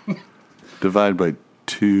it. Divide by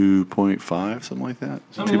 2.5, something like that?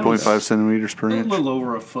 I mean, it was 2.5 centimeters per A inch? little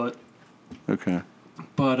over a foot. Okay.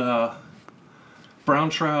 But brown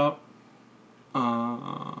trout,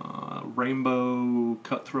 rainbow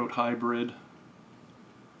cutthroat hybrid,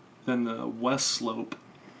 then the West Slope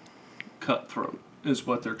cutthroat is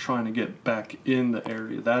what they're trying to get back in the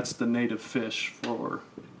area. That's the native fish for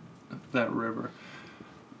that river.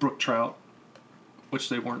 Brook trout, which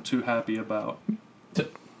they weren't too happy about.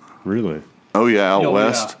 Really? Oh, yeah, out Oh,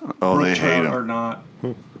 west? yeah. Oh, Brook they hate trout are them. not.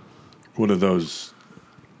 What are those?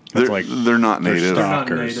 They're, like they're not they're native. not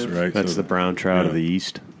stalkers, native. right? That's So- the brown trout of yeah. the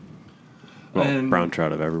east. Well, And- brown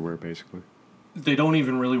trout of everywhere, basically. They don't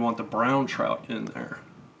even really want the brown trout in there,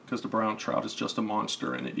 because the brown trout is just a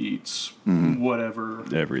monster and it eats whatever.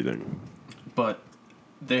 Everything. But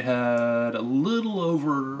they had a little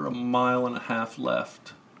over a mile and a half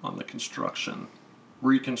left on the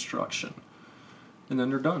reconstruction, and then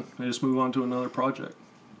they're done. They just move on to another project.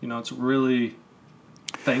 It's a really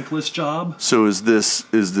thankless job. So is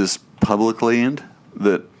this public land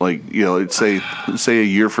that, like, let's say a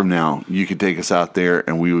year from now you could take us out there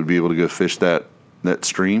and we would be able to go fish that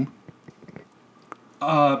stream?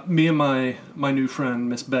 Me and my new friend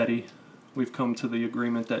Miss Betty, we've come to the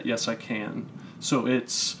agreement that yes, I can. So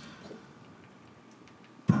it's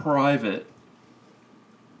private,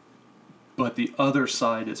 but the other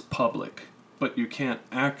side is public. But you can't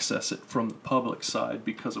access it from the public side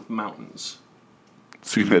because of mountains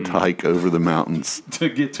So you had to hike over the mountains. to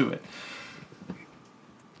get to it.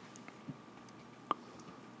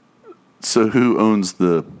 So who owns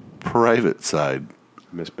the private side?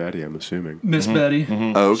 Miss Betty, I'm assuming. Miss Betty.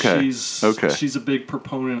 Oh, okay. Okay. She's a big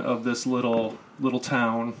proponent of this little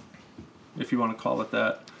town, if you want to call it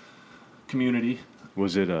that, community.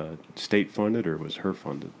 Was it state funded or was her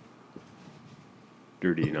funded?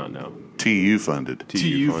 Or do you not know? TU funded.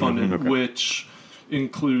 TU funded, Okay. which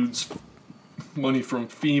includes money from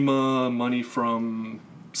FEMA, money from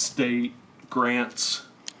state grants.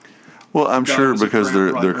 Well, I'm Guy sure was a because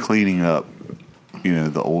grant they're writer. cleaning up,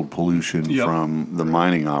 the old pollution Yep. from the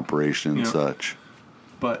mining operation and Yep. such.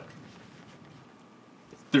 But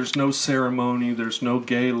there's no ceremony, there's no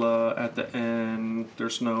gala at the end,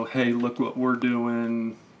 there's no, hey, look what we're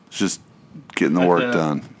doing. It's just getting the At work the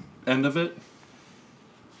done. End of it,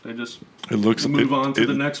 they just It looks move on to it-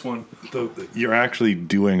 the next one. You're actually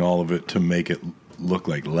doing all of it to make it look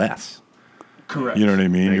like less. Correct. You know what I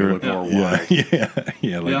mean? Make it You're look more yeah, wide.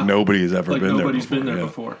 yeah. Like Yeah. nobody's ever Like been nobody's there before. been there yeah.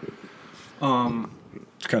 before.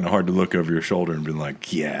 It's kind of hard to look over your shoulder and be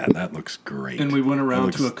like, yeah, that looks great. And we went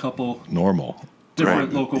around to a couple normal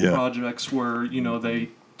different local projects where, they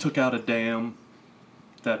took out a dam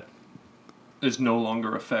that is no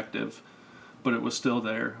longer effective, but it was still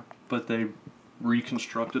there. But they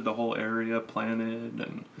reconstructed the whole area, planted,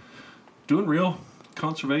 and doing real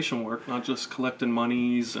conservation work, not just collecting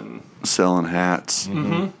monies and selling hats.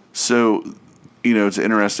 So, it's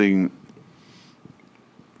interesting.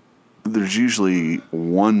 There's usually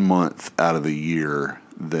 1 month out of the year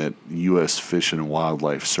that U.S. Fish and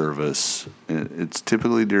Wildlife Service, it's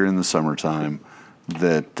typically during the summertime,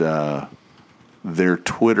 that their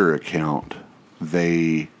Twitter account,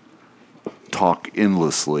 they talk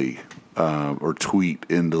endlessly or tweet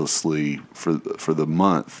endlessly for the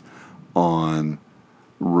month on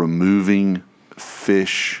removing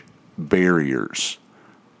fish barriers.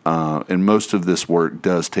 And most of this work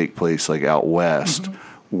does take place like out west,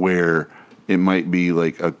 where it might be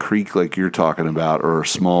like a creek like you're talking about, or a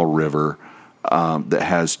small river that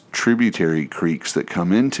has tributary creeks that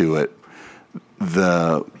come into it.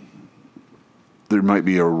 There might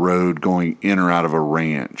be a road going in or out of a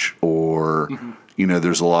ranch, or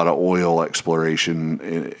there's a lot of oil exploration,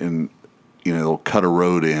 and they'll cut a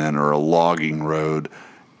road in, or a logging road,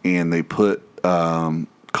 and they put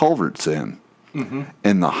culverts in.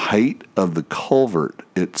 And the height of the culvert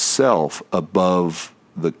itself above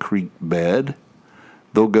the creek bed,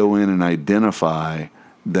 they'll go in and identify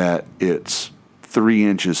that it's 3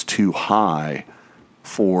 inches too high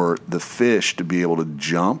for the fish to be able to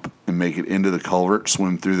jump and make it into the culvert,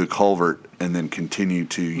 swim through the culvert, and then continue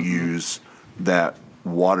to use that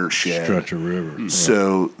watershed. Stretch a river.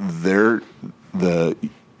 So the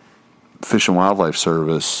Fish and Wildlife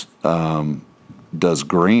Service does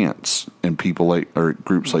grants, and people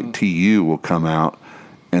groups like TU will come out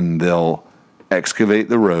and they'll excavate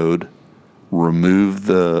the road, remove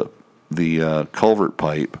the culvert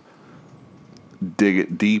pipe, dig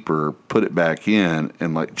it deeper, put it back in,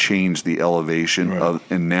 and change the elevation of,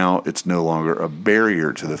 and now it's no longer a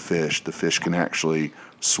barrier to the fish. The fish can actually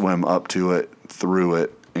swim up to it, through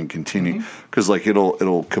it, and continue. Because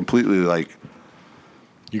it'll completely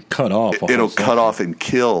you cut off. It'll cut off and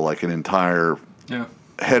kill an entire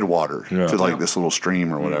headwater to this little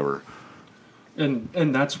stream or whatever.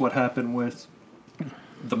 And that's what happened with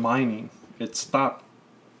the mining. It stopped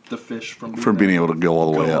the fish from being able to go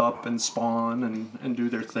all the way up and spawn and do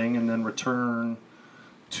their thing, and then return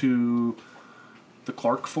to the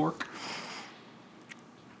Clark Fork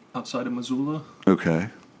outside of Missoula. Okay.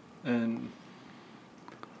 And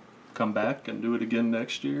come back and do it again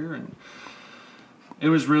next year. And it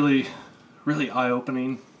was really, really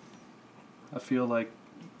eye-opening. I feel like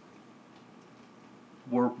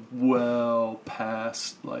we're well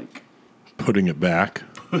past putting it back.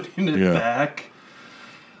 Back.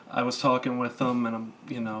 I was talking with them, and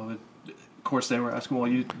of course they were asking,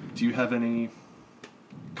 well, do you have any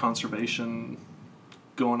conservation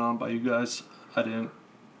going on by you guys? I didn't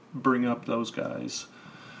bring up those guys,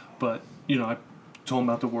 but I told them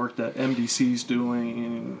about the work that MDC's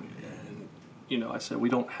doing, and I said we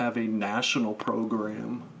don't have a national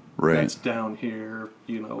program that's down here,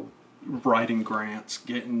 writing grants,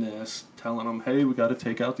 getting this, telling them, hey, we got to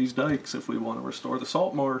take out these dikes if we want to restore the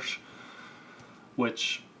salt marsh,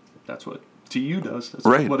 which that's what TU does. That's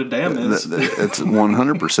what a dam is. It's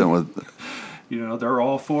 100% what... they're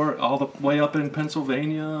all for it, all the way up in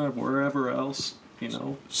Pennsylvania or wherever else,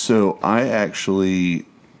 So I actually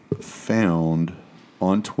found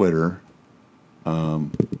on Twitter, let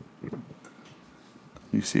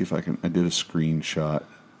me see if I did a screenshot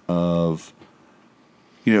of...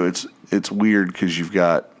 it's weird because you've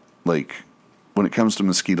got, when it comes to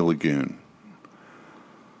Mosquito Lagoon,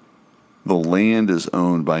 the land is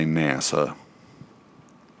owned by NASA.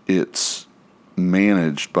 It's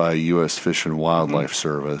managed by U.S. Fish and Wildlife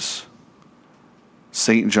Service.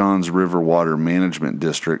 St. John's River Water Management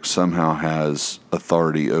District somehow has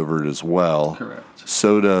authority over it as well. Correct.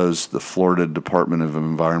 So does the Florida Department of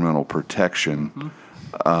Environmental Protection.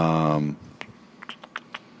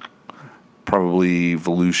 Probably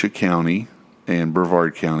Volusia County and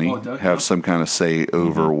Brevard County have some kind of say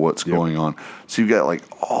over what's going on. So you've got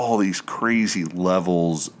all these crazy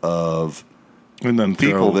levels of and then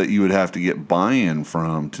people that you would have to get buy-in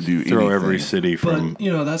from to do throw anything. Every city from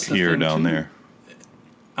that's the here thing down too. there.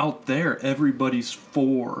 Out there, everybody's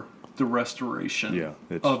for the restoration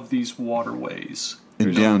of these waterways.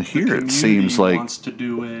 And down here, it seems like wants to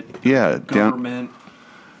do it. Yeah, government.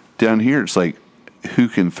 Down here, it's like who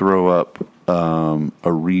can throw up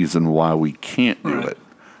a reason why we can't do it,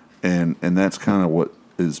 and that's kind of what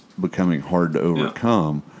is becoming hard to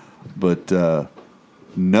overcome. But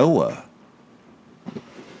NOAA,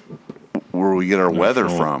 where we get our weather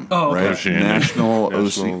from, right? Oceanic. National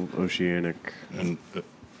Oceanic. And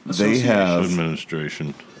they have.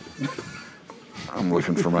 administration. I'm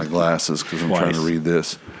looking for my glasses because I'm trying to read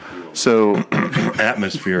this. So,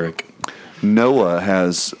 Atmospheric. NOAA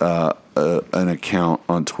has an account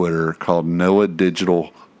on Twitter called NOAA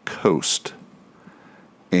Digital Coast.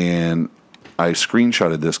 And I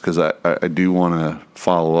screenshotted this because I do want to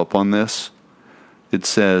follow up on this. It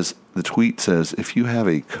says, the tweet says, if you have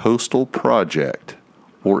a coastal project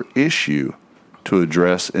or issue to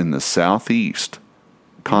address in the Southeast,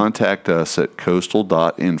 contact us at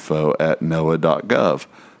coastal.info@noaa.gov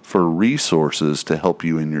for resources to help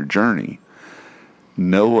you in your journey.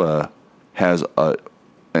 NOAA has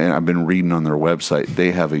and I've been reading on their website,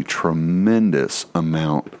 they have a tremendous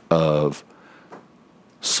amount of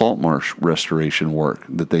salt marsh restoration work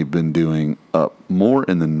that they've been doing up more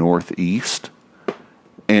in the Northeast.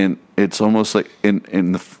 And it's almost like,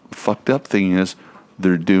 and the fucked up thing is,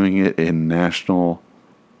 they're doing it in national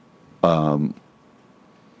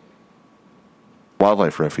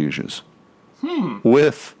wildlife refuges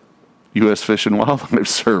with U.S. Fish and Wildlife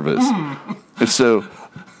Service. And so,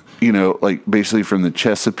 you know, like basically from the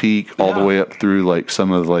Chesapeake all the way up through like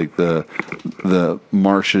some of like the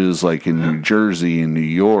marshes like in New Jersey and New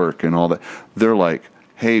York and all that, they're like,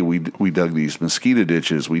 hey, we dug these mosquito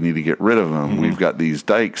ditches, we need to get rid of them. We've got these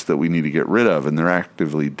dikes that we need to get rid of, and they're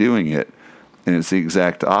actively doing it. And it's the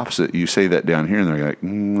exact opposite. You say that down here, and they're like,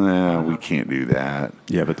 nah, we can't do that.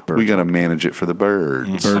 Yeah, but the birds we got to manage it for the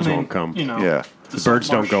birds. birds won't come. You know, Yeah. The birds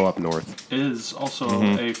don't go up north. Is also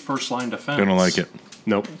a first line defense. Don't like it.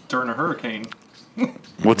 Nope. During a hurricane.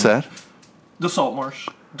 What's that? The salt marsh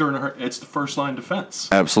during a hurricane, it's the first line defense.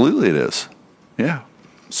 Absolutely, it is. Yeah.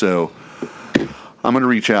 So I'm going to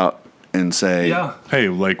reach out and say, Yeah. Hey,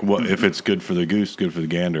 like, what if it's good for the goose, good for the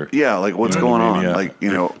gander? yeah, like what's You know what going I mean? on? Yeah. Like,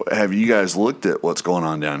 you know, have you guys looked at what's going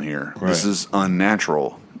on down here? This Right. is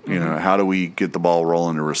unnatural. You know, how do we get the ball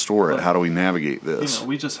rolling to restore it? How do we navigate this? You know,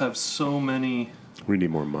 we just have so many, We need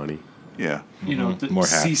more money. Yeah. you know, the More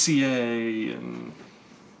hats. CCA and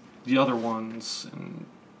the other ones and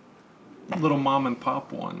little mom and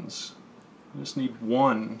pop ones. We just need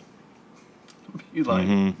one. Be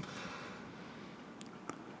like,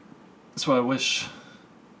 that's why I wish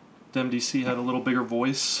the MDC had a little bigger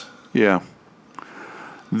voice. Yeah.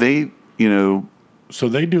 They, you know, So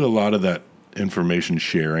they do a lot of that information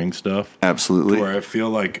sharing stuff. absolutely. Where I feel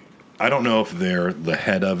like I don't know if they're the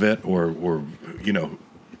head of it or you know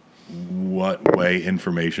what way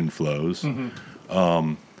information flows.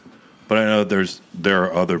 But I know there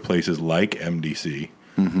are other places like MDC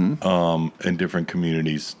in different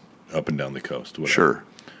communities up and down the coast. Whatever. Sure.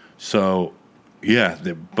 So yeah,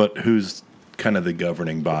 but who's kind of the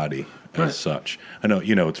governing body as such? I know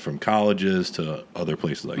it's from colleges to other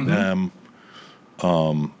places like them.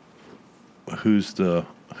 Who's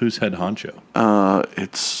head honcho?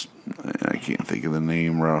 It's, I can't think of the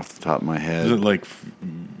name right off the top of my head. Is it like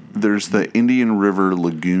There's the Indian River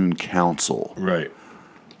Lagoon Council, right?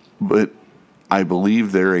 but I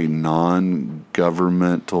believe they're a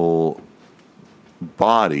non-governmental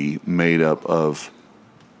body made up of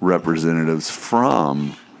representatives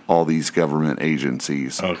from all these government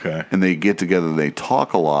agencies. Okay. And they get together, they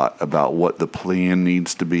talk a lot about what the plan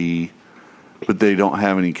needs to be, but they don't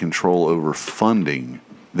have any control over funding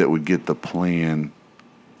that would get the plan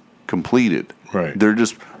completed. Right.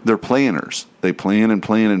 They're planners. They plan and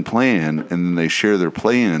plan and plan, and then they share their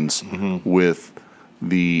plans with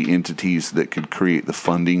the entities that could create the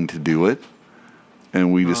funding to do it.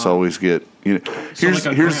 And we just always get, here's like a here's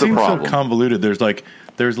grant- the Seems problem. so convoluted. There's like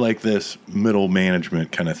this middle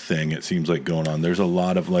management kind of thing. It seems like going on. There's a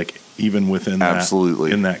lot of like even within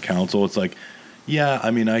Absolutely. in that council. It's like, yeah, I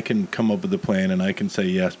mean, I can come up with a plan and I can say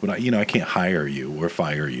yes, but I can't hire you or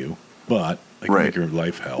fire you, but I can Right. make your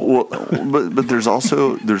life hell. Well, but there's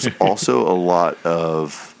also a lot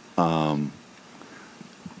of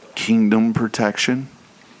kingdom protection.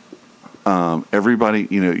 Everybody,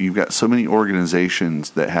 you've got so many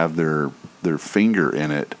organizations that have their finger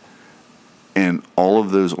in it, and all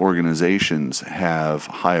of those organizations have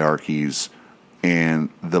hierarchies, and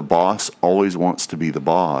the boss always wants to be the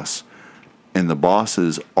boss, and the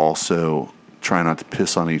bosses also try not to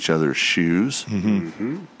piss on each other's shoes.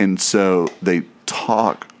 And so they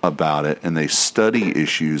talk about it and they study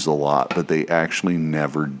issues a lot, but they actually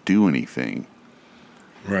never do anything.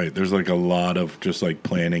 Right. There's like a lot of just like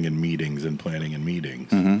planning and meetings, and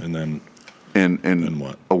then And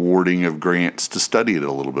what? awarding of grants to study it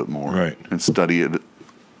a little bit more. Right. And study it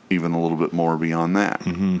even a little bit more beyond that.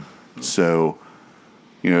 So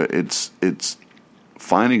it's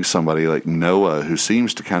finding somebody like NOAA who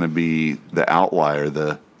seems to kind of be the outlier,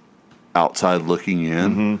 the outside looking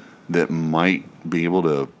in, that might be able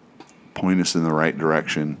to point us in the right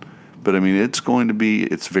direction. But I mean, it's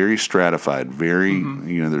very stratified,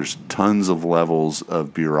 there's tons of levels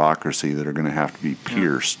of bureaucracy that are going to have to be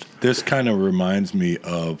pierced. This kind of reminds me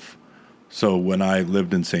of, so when I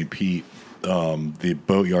lived in St. Pete, the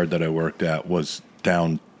boatyard that I worked at was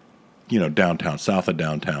downtown, south of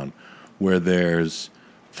downtown, where there's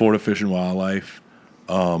Florida Fish and Wildlife,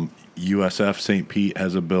 USF St. Pete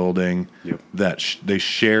has a building that they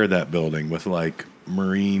share that building with like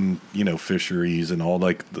marine, fisheries and all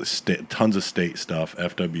like the tons of state stuff,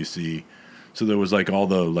 FWC. So there was like all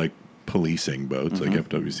the like policing boats, like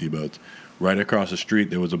FWC boats. Right across the street,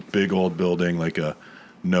 there was a big old building, like a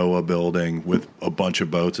NOAA building with a bunch of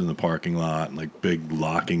boats in the parking lot and like big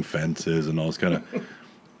locking fences and all this kind of.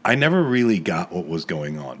 I never really got what was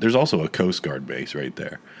going on. There's also a Coast Guard base right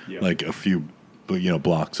there, like a few,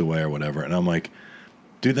 blocks away or whatever. And I'm like,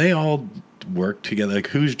 do they all work together? Like,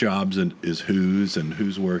 whose jobs is whose, and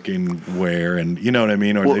who's working where, and you know what I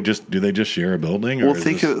mean? Or do they just share a building? Or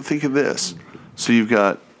think of this. So you've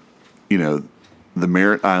got, the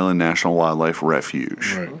Merritt Island National Wildlife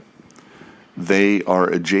Refuge. Right. They are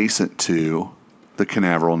adjacent to the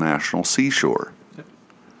Canaveral National Seashore.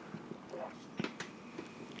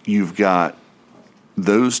 You've got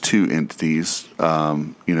those two entities,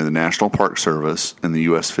 the National Park Service and the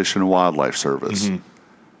U.S. Fish and Wildlife Service.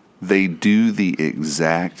 They do the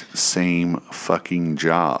exact same fucking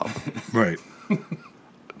job. Right.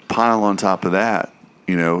 Pile on top of that,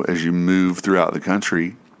 as you move throughout the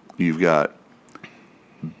country, you've got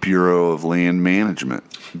Bureau of Land Management,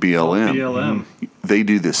 BLM. They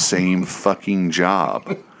do the same fucking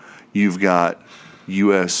job. You've got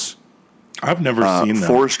U.S. I've never seen that.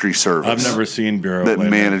 Forestry Service. I've never seen Bureau that of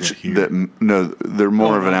Land manage here. that. No, they're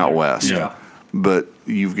more of an out west. Yeah. But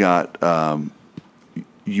you've got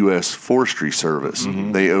U.S. Forestry Service.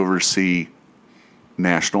 They oversee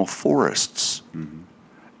national forests, and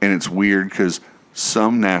it's weird because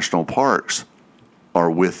some national parks are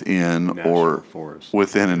within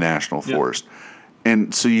within a national forest,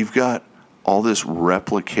 and so you've got all this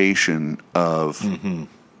replication of,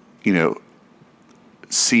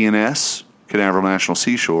 CNS, Canaveral National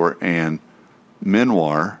Seashore, and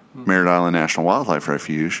MNWAR, Merritt Island National Wildlife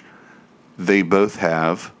Refuge. They both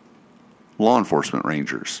have law enforcement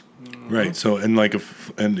rangers. Right. So,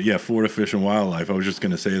 Florida Fish and Wildlife. I was just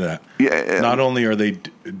going to say that. Yeah. Not only are they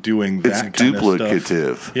doing that It's kind of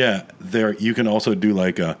duplicative. stuff, you can also do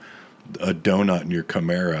like a donut in your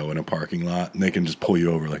Camaro in a parking lot, and they can just pull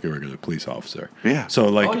you over like a regular police officer. Yeah. So,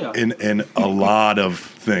 in a lot of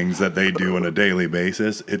things that they do on a daily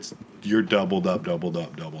basis, you're doubled up. I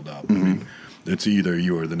mean, it's either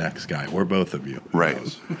you or the next guy, or both of you.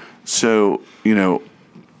 Right. So,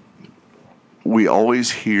 we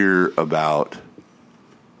always hear about,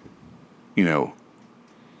 the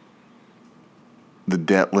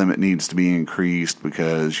debt limit needs to be increased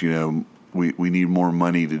because, we need more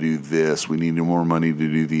money to do this, we need more money to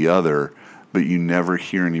do the other, but you never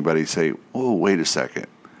hear anybody say, oh, wait a second.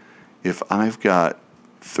 If I've got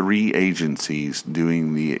 3 agencies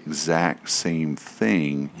doing the exact same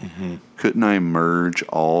thing, couldn't I merge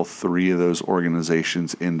all 3 of those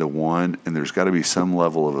organizations into one? And there's got to be some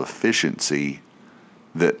level of efficiency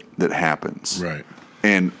that happens, Right.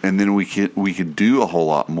 And then we could do a whole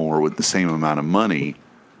lot more with the same amount of money.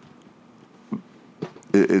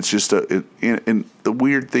 It's just and the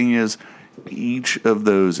weird thing is, each of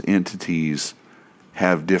those entities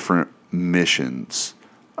have different missions.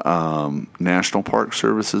 National Park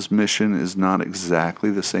Service's mission is not exactly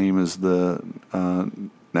the same as the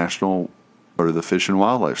National or the Fish and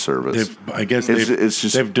Wildlife Service.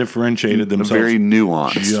 They've differentiated themselves very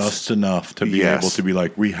nuanced, just enough to be able to be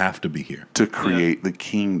like, we have to be here to create the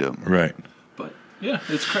kingdom, right? But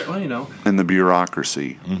it's crazy, and the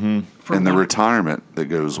bureaucracy, and the retirement that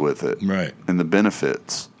goes with it, right? And the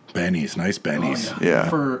benefits. Bennies, nice bennies. Oh, yeah.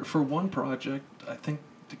 For one project, I think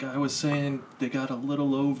the guy was saying they got a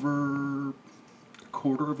little over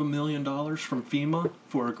 $250,000 from FEMA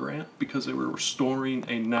for a grant because they were restoring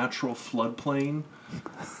a natural floodplain.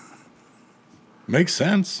 Makes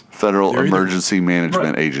sense. Federal Emergency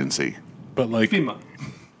Management Agency. But like FEMA.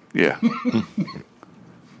 Yeah.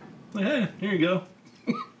 Hey, here you go.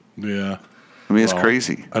 Yeah. I mean, it's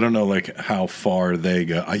crazy. I don't know, like, how far they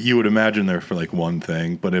go. You would imagine they're for, like, one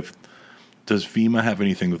thing, but does FEMA have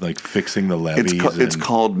anything with, like, fixing the levees? It's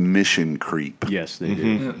called mission creep. Yes, they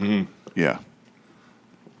do. Yeah.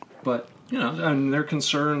 But And they're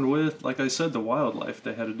concerned with, like I said, the wildlife.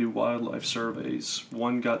 They had to do wildlife surveys.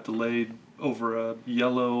 One got delayed over a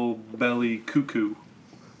yellow belly cuckoo.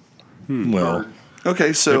 Well,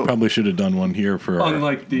 okay, so they probably should have done one here for our,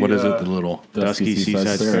 Unlike the, what is it, the little Dusky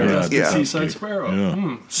seaside sparrow. Seaside sparrow.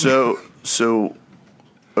 Yeah. So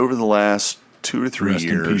over the last 2 or 3 Rest in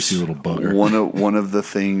years, peace, you little bugger. one of the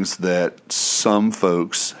things that some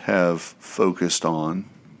folks have focused on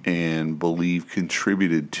and believe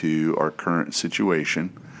contributed to our current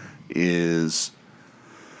situation is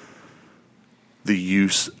the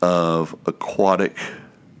use of aquatic,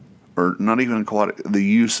 or not even aquatic, the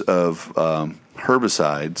use of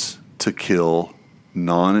herbicides to kill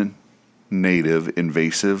non-native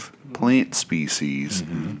invasive plant species.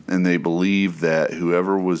 And they believe that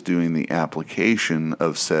whoever was doing the application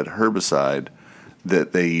of said herbicide,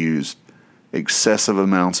 that they used excessive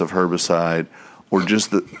amounts of herbicide, or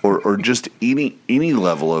just just any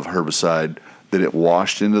level of herbicide, that it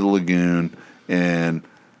washed into the lagoon, and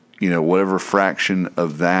whatever fraction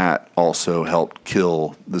of that also helped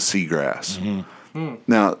kill the seagrass.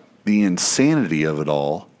 Now, the insanity of it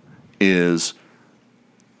all is,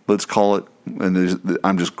 let's call it, and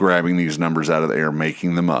I'm just grabbing these numbers out of the air,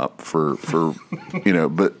 making them up for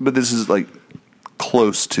but this is like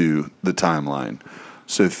close to the timeline.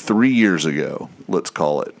 So 3 years ago, let's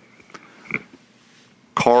call it,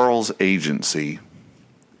 Carl's agency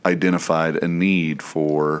identified a need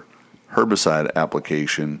for herbicide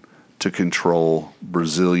application to control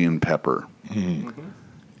Brazilian pepper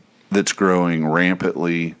that's growing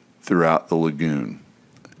rampantly throughout the lagoon.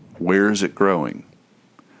 Where is it growing?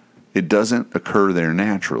 It doesn't occur there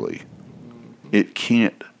naturally. It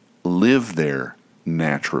can't live there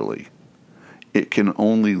naturally. It can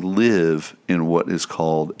only live in what is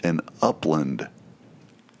called an upland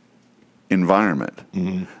environment.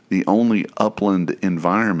 The only upland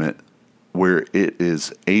environment where it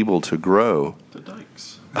is able to grow The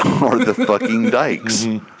dikes. are the fucking dikes.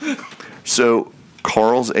 So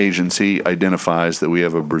Carl's agency identifies that we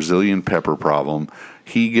have a Brazilian pepper problem.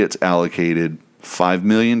 He gets allocated $5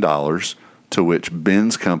 million, to which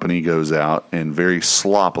Ben's company goes out and very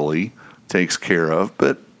sloppily takes care of,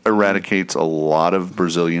 but eradicates a lot of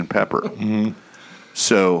Brazilian pepper.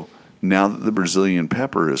 So now that the Brazilian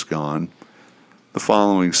pepper is gone, the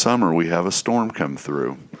following summer we have a storm come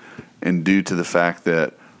through. And due to the fact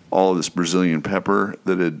that all of this Brazilian pepper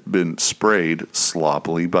that had been sprayed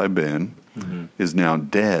sloppily by Ben is now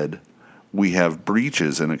dead, we have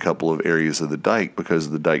breaches in a couple of areas of the dike because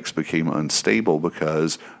the dikes became unstable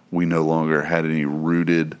because we no longer had any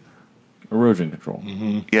rooted Erosion control.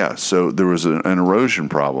 Yeah, so there was an erosion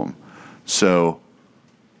problem. So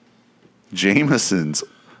Jameson's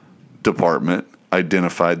department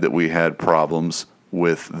identified that we had problems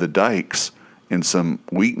with the dikes and some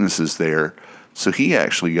weaknesses there. So he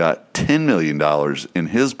actually got $10 million in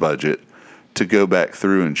his budget to go back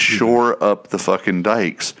through and shore up the fucking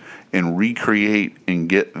dikes and recreate and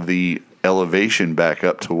get the elevation back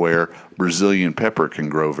up to where Brazilian pepper can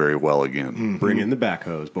grow very well again. Bring in the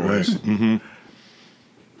backhoes, boys. Right.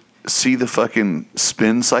 See the fucking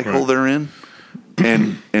spin cycle they're in?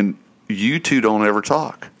 And you two don't ever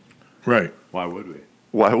talk. Right. Why would we?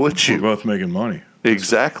 Why would you? We're both making money.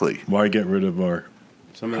 Exactly. Why get rid of our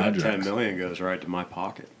Some of that Contracts. $10 million goes right to my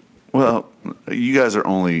pocket. Well, you guys are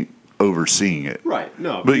only overseeing it. Right.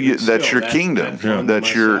 No, But even that's still, your kingdom. funds That's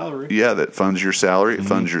my your salary. that funds your salary. It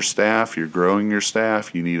funds your staff. You're growing your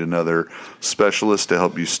staff. You need another specialist to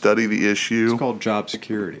help you study the issue. It's called job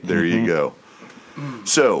security. There you go.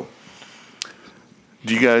 So,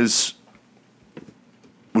 do you guys,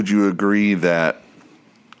 would you agree that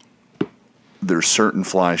there's certain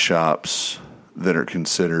fly shops that are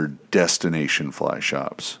considered destination fly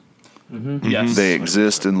shops? Yes. They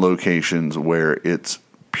exist in locations where it's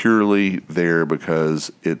purely there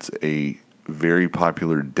because it's a very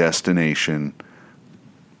popular destination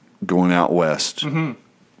going out west.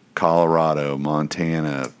 Colorado,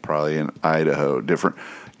 Montana, probably in Idaho, different.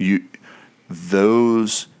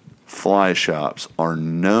 Those fly shops are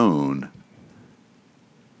known,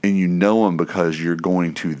 and you know them because you're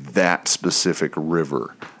going to that specific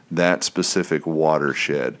river, that specific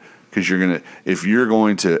watershed. Because if you're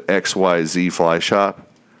going to XYZ fly shop,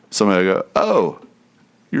 somebody will go, oh,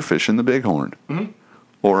 you're fishing the Bighorn.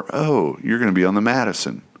 Or, oh, you're going to be on the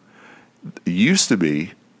Madison. It used to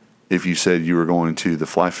be, if you said you were going to the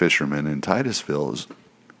Fly Fisherman in Titusville, it was,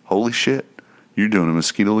 holy shit, you're doing a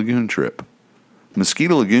Mosquito Lagoon trip.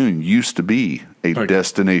 Mosquito Lagoon used to be a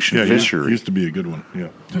destination fishery. Used to be a good one. Yeah,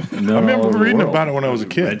 No, I remember all over the reading world. about it when I was a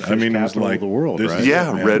kid. Redfish I mean, it was capital of like the world, this right? is-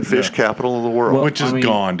 Yeah, redfish capital of the world. Well, which is I mean-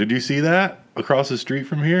 gone. Did you see that across the street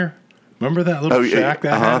from here? Remember that little shack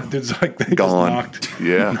that had? It's like they gone. Just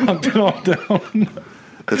knocked it all down.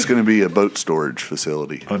 That's going to be a boat storage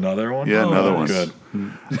facility. Another one? Yeah, another one. Good.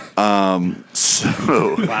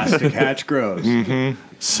 So Plastic hatch grows. Mm-hmm.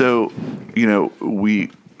 So,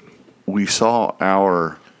 we saw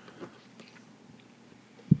our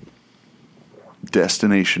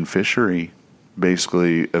destination fishery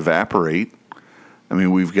basically evaporate. I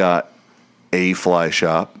mean, we've got a fly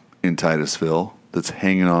shop in Titusville that's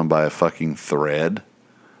hanging on by a fucking thread.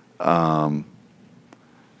 And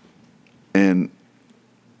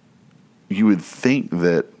you would think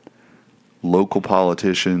that local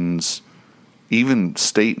politicians, even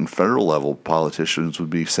state and federal level politicians, would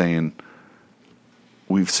be saying,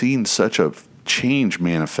 we've seen such a change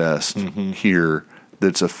manifest here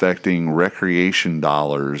that's affecting recreation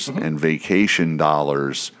dollars and vacation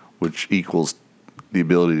dollars, which equals the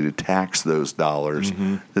ability to tax those dollars,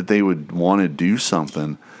 that they would want to do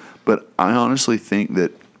something. But I honestly think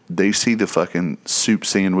that they see the fucking soup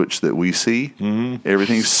sandwich that we see.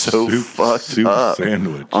 Everything's so fucked up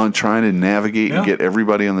on trying to navigate and get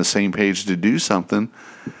everybody on the same page to do something.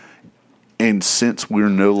 And since we're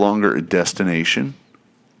no longer a destination,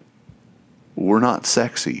 we're not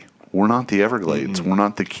sexy. We're not the Everglades. We're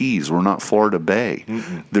not the Keys. We're not Florida Bay.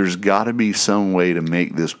 There's got to be some way to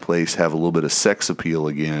make this place have a little bit of sex appeal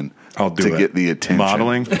again to get the attention.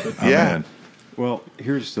 Modeling? Yeah. Well,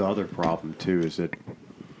 here's the other problem, too, is that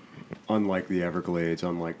unlike the Everglades,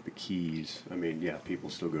 unlike the Keys, I mean, yeah, people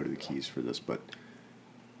still go to the Keys for this, but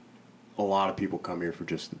a lot of people come here for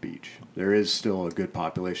just the beach. There is still a good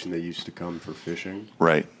population that used to come for fishing.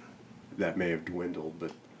 Right. That may have dwindled,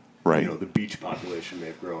 but right. The beach population may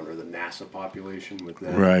have grown, or the NASA population with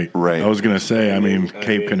that. Right. I was going to say,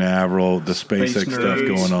 Cape Canaveral, the SpaceX stuff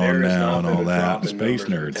going on now and all that. Space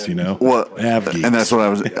nerds, Well, and that's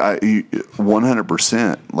what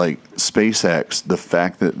 100%, like SpaceX, the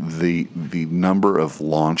fact that the number of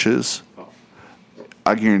launches,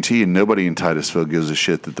 I guarantee you nobody in Titusville gives a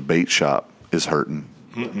shit that the bait shop is hurting.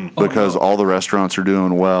 Because all the restaurants are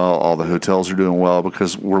doing well, all the hotels are doing well,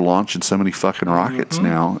 because we're launching so many fucking rockets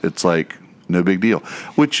now. It's like no big deal.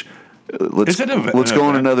 Which let's go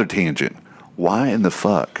on another tangent. Why in the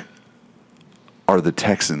fuck are the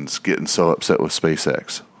Texans getting so upset with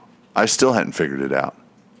SpaceX? I still hadn't figured it out.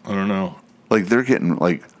 I don't know. Like they're getting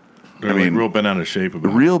they're real bent out of shape.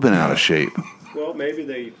 Out of shape. Well, maybe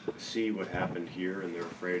they see what happened here and they're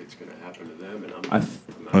afraid it's going to happen to them. And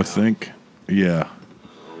I think, yeah.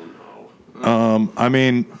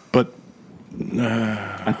 But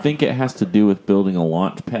I think it has to do with building a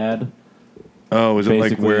launch pad. Oh, is it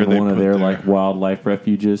like where they one of their like wildlife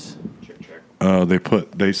refuges? Check. Oh, they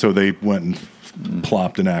went and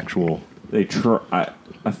plopped an actual. I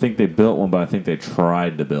think they built one, but I think they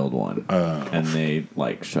tried to build one, and they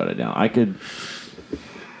shut it down.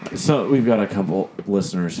 So we've got a couple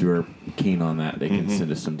listeners who are keen on that. They can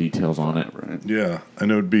send us some details on it. Right. Yeah,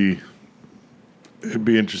 and it'd be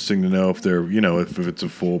interesting to know if they're if it's a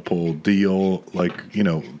full pull deal here.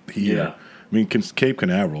 Yeah. I mean, Cape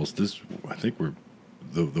Canaveral's I think we're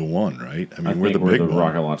the one, right? I mean, we're the big one.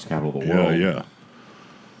 rocket launch capital of the world. Yeah.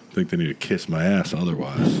 I think they need to kiss my ass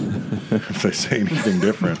otherwise. If they say anything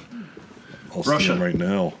different, I'll see them right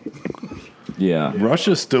now. Yeah.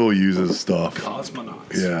 Russia still uses stuff.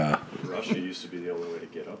 Cosmonauts. Yeah. Russia used to be the only way to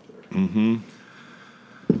get up there.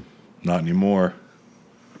 Not anymore.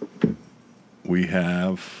 We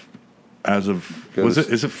have, as of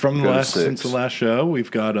is it from since the last show?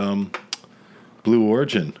 We've got Blue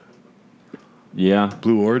Origin. Yeah.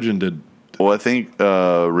 Blue Origin did. Well, I think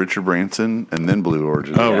Richard Branson and then Blue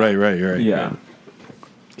Origin. Oh, right. Yeah.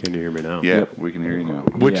 Can you hear me now? Yeah, we can hear you now.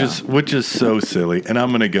 Which is so silly, and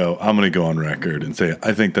I'm gonna go on record and say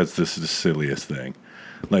I think that's the silliest thing.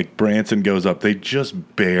 Like Branson goes up, they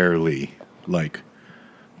just barely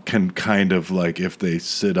can kind of if they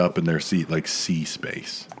sit up in their seat see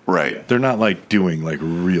space. Right. They're not doing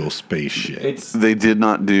real space shit. They did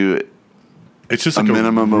not do it. It's just a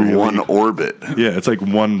minimum of one orbit. Yeah, it's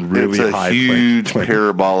one really high. It's a huge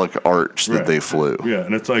parabolic arch that they flew. Yeah,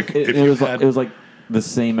 and it's it was the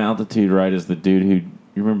same altitude, right, as the dude who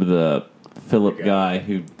you remember the Philip guy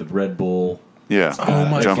who the Red Bull. Yeah,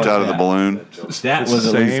 jumped out of the balloon. That was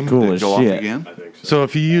at least cool as go shit. Off again? So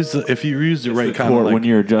if you use the right kind of when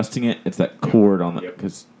you're adjusting it, it's that cord on the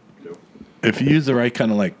because if you use the right kind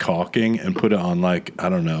of caulking and put it on I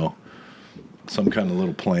don't know, some kind of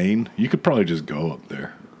little plane, you could probably just go up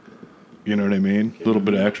there. You know what I mean? A little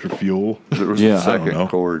bit of extra fuel. There was a second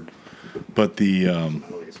cord. But the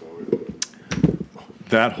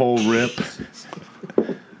that whole rip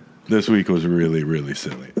This week was really, really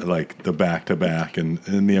silly. Like the back-to-back and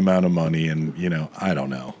the amount of money and, I don't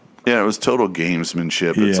know. Yeah, it was total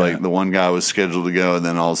gamesmanship. It's like the one guy was scheduled to go, and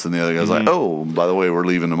then all of a sudden the other guy's like, "Oh, by the way, we're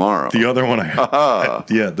leaving tomorrow." The other one I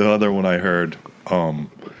heard,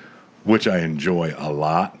 which I enjoy a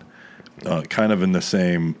lot, kind of in the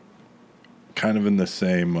same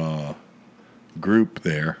group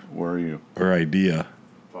there. Where are you? Or idea.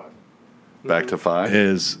 Back to 5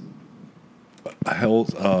 is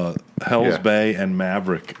Hell's Bay and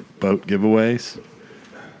Maverick boat giveaways.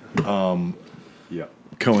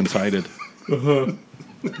 Coincided.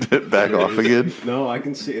 Back off again. No, I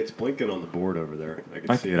can see it's blinking on the board over there. I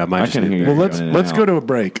can see it. I might just hear Well, let's go to a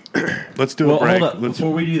break. Let's do a break. Hold up.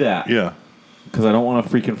 Before we do that, because I don't want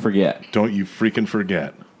to freaking forget. Don't you freaking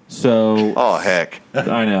forget. So. Oh heck!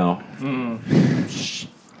 I know.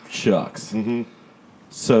 Shucks.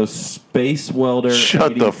 So Space Welder.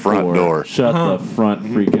 Shut 84, the front door. Shut the front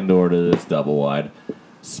freaking door to this double wide.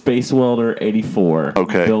 Space Welder 84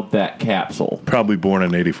 built that capsule. Probably born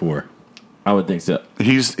in 84. I would think so.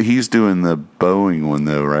 He's doing the Boeing one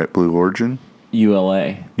though, right? Blue Origin?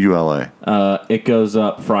 ULA. It goes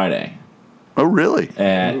up Friday. Oh, really?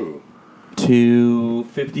 At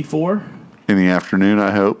 2:54 in the afternoon,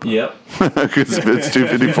 I hope. Yep. Because if it's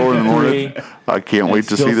 2:54 in the morning, I can't wait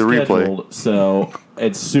to see the replay. So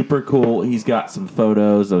it's super cool. He's got some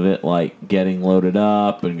photos of it, like getting loaded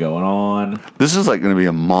up and going on. This is like going to be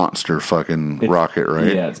a monster fucking rocket,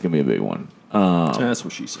 right? Yeah, it's going to be a big one. That's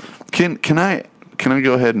what she said. Can I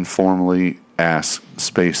go ahead and formally ask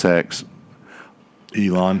SpaceX,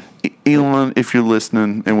 Elon, if you're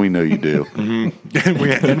listening, and we know you do, and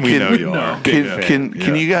we know you are.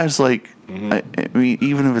 Can you guys I mean,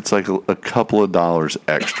 even if it's like a couple of dollars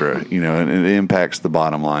extra, and it impacts the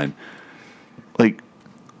bottom line, like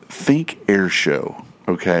think air show,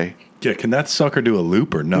 okay? Yeah, can that sucker do a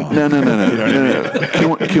loop or no? No.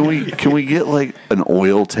 Can we get like an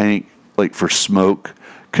oil tank like for smoke?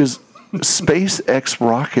 Because SpaceX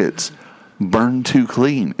rockets burn too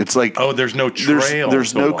clean. It's like there's no trail.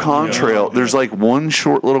 There's no contrail. Yeah. There's like one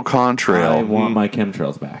short little contrail. I want my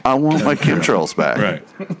chemtrails back. I want my chemtrails back. Right.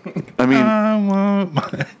 I mean, I want my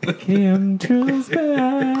chemtrails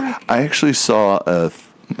back. I actually saw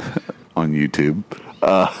on YouTube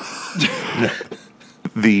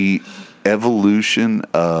the evolution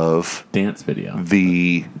of dance video.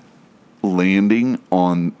 The landing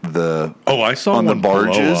on the I saw on one the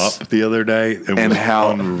barges blow up the other day. It was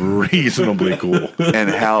how unreasonably cool, and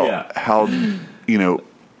how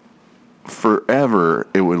forever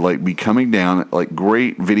it would like be coming down like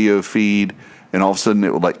great video feed, and all of a sudden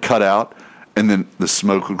it would like cut out, and then the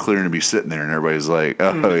smoke would clear and it'd be sitting there, and everybody's like,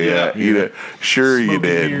 "Oh yeah, sure you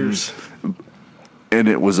did." Ears. And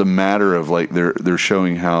it was a matter of like they're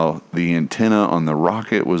showing how the antenna on the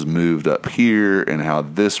rocket was moved up here and how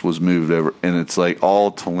this was moved over, and it's like all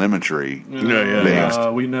telemetry. We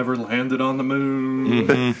never landed on the moon.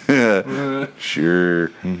 Sure.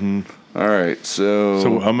 Mm-hmm. All right,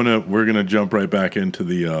 so we're gonna jump right back into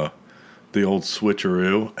the old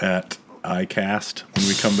switcheroo at iCast when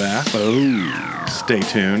we come back. Stay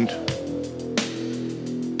tuned.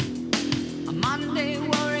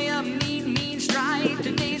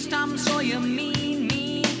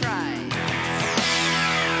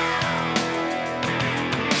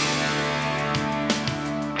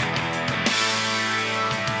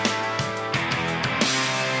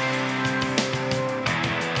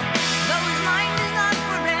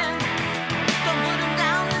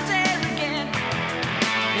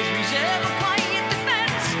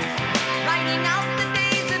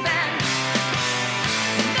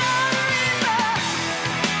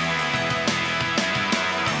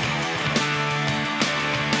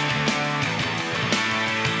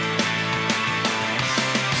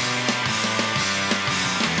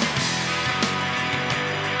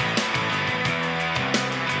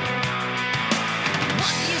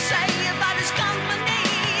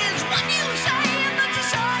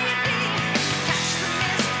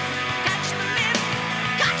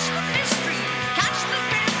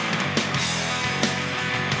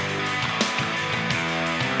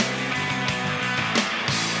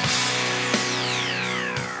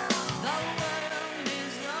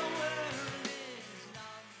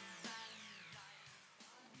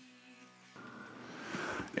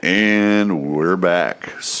 And we're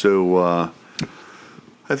back. So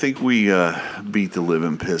I think we beat the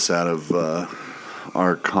living piss out of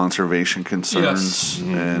our conservation concerns.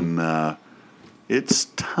 Yes. And it's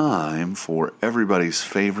time for everybody's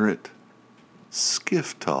favorite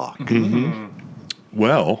skiff talk. Mm-hmm.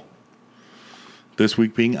 Well, this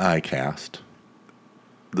week being iCast.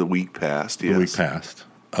 The week past, yes. The week past.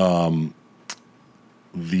 the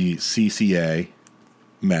CCA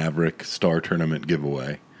Maverick Star Tournament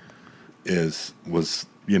giveaway was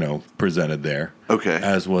presented there. Okay.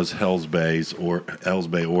 As was Hells Bay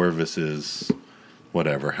Orvis's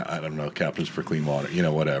whatever, I don't know, Captains for Clean Water,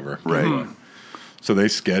 whatever. Right. So they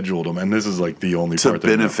scheduled them, and this is like the only to part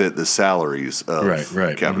benefit the salaries of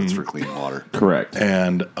right. Captains for Clean Water. Correct.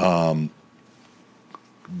 And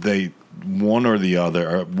they one or the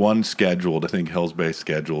other, or one scheduled. I think Hells Bay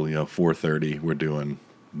scheduled. 4:30. We're doing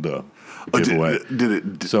the giveaway.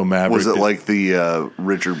 So Maverick was it like the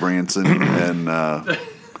Richard Branson and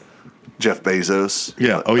Jeff Bezos?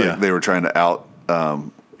 Yeah. Oh yeah. They were trying to out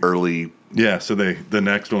early. Yeah. So the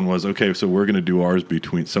next one was okay. So we're going to do ours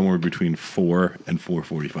somewhere between 4 and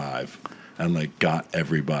 4:45, and like got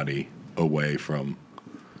everybody away from.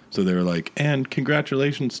 So they were like, and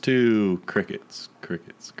congratulations to crickets.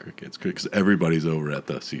 Because everybody's over at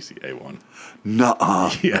the CCA one.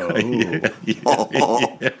 Nuh-uh. Yeah.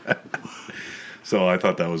 So I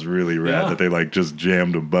thought that was really rad that they like just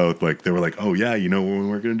jammed them both. Like they were like, oh yeah, when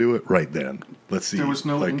we're going to do it? Right then. Let's see. There was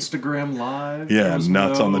no Instagram Live. Yeah,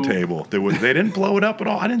 nuts on the table. They didn't blow it up at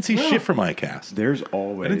all. I didn't see shit from iCast. There's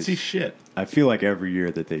always... I didn't see shit. I feel like every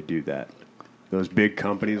year that they do that, those big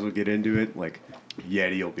companies will get into it. Like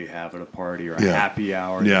Yeti will be having a party or a happy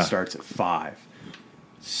hour that starts at 5.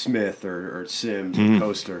 Smith or Sims or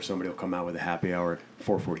Costa or somebody will come out with a happy hour at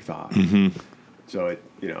 4:45. Mm-hmm. So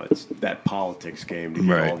it's that politics game to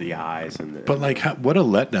get all the eyes and. But like, what a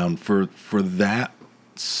letdown for that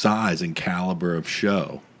size and caliber of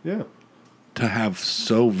show. Yeah. To have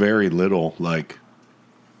so very little like.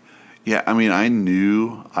 Yeah, I mean, I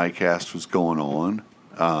knew iCast was going on,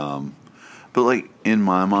 but like in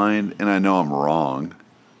my mind, and I know I'm wrong,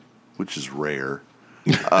 which is rare.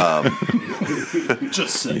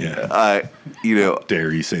 Just saying. Yeah.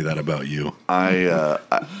 Dare you say that about you? I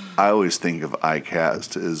always think of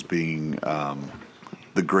iCast as being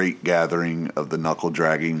the great gathering of the knuckle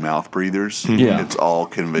dragging mouth breathers. Yeah. It's all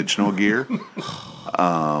conventional gear.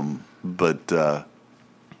 But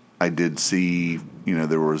I did see,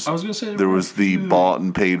 there was the bought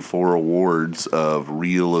and paid for awards of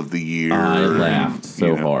Reel of the Year. I laughed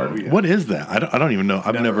so hard. Yeah. What is that? I don't even know.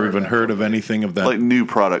 I've never even heard of anything of that. Like new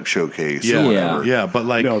product showcase. Yeah, but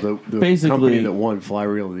like the basically company that won Fly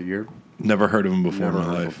Reel of the Year. Never heard of them before in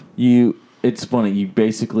my life. It's funny. You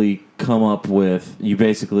basically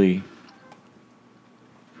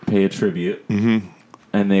pay a tribute, and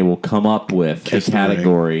they will come up with a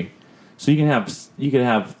category. So you can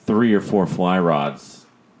have 3 or 4 fly rods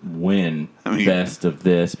win best of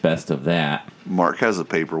this, best of that. Mark has a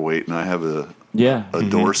paperweight, and I have a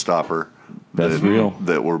door stopper. Best reel.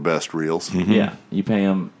 That were best reels. Mm-hmm. Yeah, you pay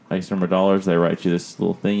them X number of dollars. They write you this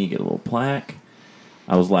little thing. You get a little plaque.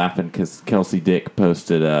 I was laughing because Kelsey Dick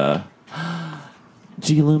posted,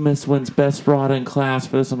 G. Loomis wins best rod in class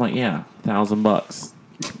for this. I'm like, yeah, $1,000.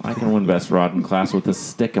 I can win best rod in class with a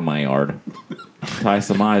stick in my yard. Tie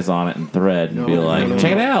some eyes on it and thread and be like,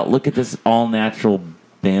 check it out. Look at this all-natural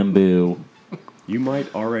bamboo. You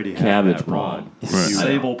might already have cabbage that palm. rod.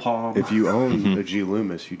 Sable palm. If you own a G.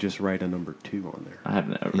 Loomis, you just write a number 2 on there. I have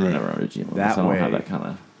never owned a G. Loomis. That I don't way, have that kind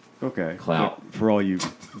of clout. But for all you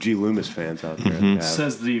G. Loomis fans out there,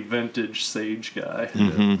 says the vintage sage guy.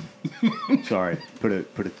 Sorry, put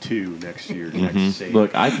a 2 next to your next sage.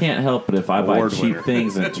 Look, I can't help it if I buy Award cheap winner.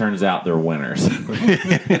 things and it turns out they're winners.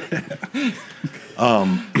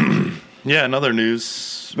 Yeah, another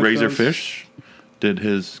news. Razorfish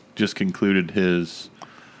just concluded his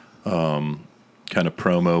kind of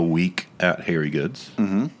promo week at Harry Goods.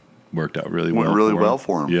 Mm-hmm. Worked out really well. Went really well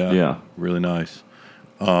for him. Yeah, really nice.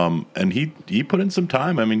 And he put in some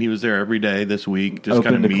time. I mean, he was there every day this week, just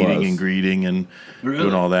Open kind of to meeting close. and greeting and Really?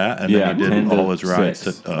 doing all that. And then he 10 did all to his rides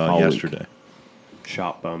 6 all yesterday.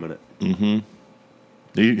 Shop bumming it. Mm-hmm.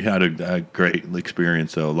 He had a great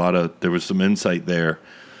experience, though. There was some insight there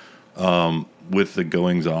with the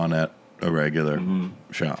goings on at a regular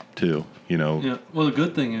shop too. Yeah. Well, the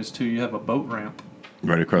good thing is too, you have a boat ramp.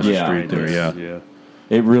 Right across the street there. Yeah.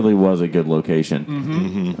 It really was a good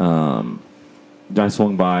location. I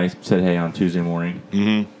swung by, said hey on Tuesday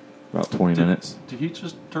morning. About 20 minutes. Did he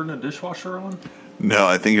just turn the dishwasher on? No,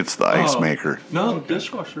 I think it's the ice maker. No,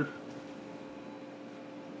 dishwasher.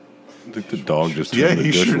 I think the dog just Yeah, turned the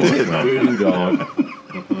he sure dishwasher did. on. Dog.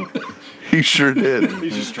 He sure did.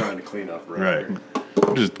 He's just trying to clean up Right.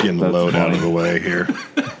 I'm just getting the load out of the way here.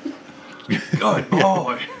 Good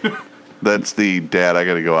boy. That's the dad, I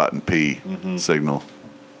got to go out and pee signal.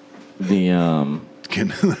 He's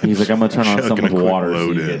like, I'm gonna turn on some of the water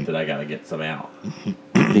so you get that I gotta get some out.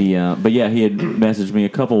 But yeah, he had messaged me a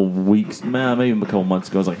couple weeks, maybe a couple months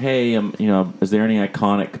ago. I was like, "Hey, is there any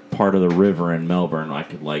iconic part of the river in Melbourne I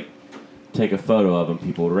could take a photo of and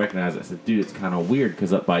people would recognize it?" I said, "Dude, it's kind of weird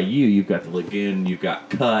because up by you've got the lagoon, you've got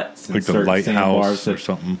cuts and like the certain lighthouse sandbars or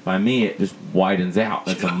something. By me, it just widens out.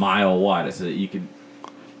 It's a mile wide." I said, "You could."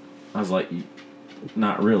 I was like,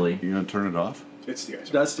 "Not really." You gonna turn it off? It's the ice.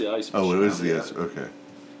 That's the ice. Oh, it machine. is the ice. Okay.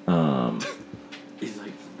 He's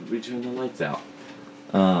like, "We turn the lights out."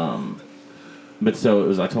 But so it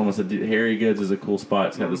was. I told him, I said, "Dude, Harry Goods is a cool spot.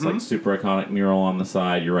 It's got this super iconic mural on the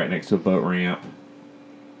side. You're right next to a boat ramp."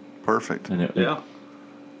 Perfect. And Yeah.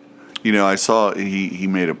 I saw he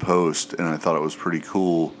made a post, and I thought it was pretty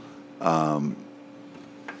cool.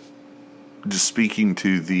 Just speaking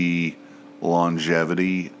to the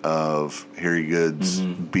longevity of Harry Goods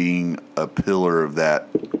being a pillar of that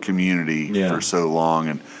community for so long,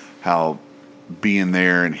 and how being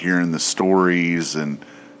there and hearing the stories and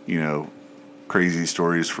crazy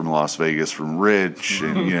stories from Las Vegas from Rich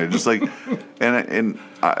and just like and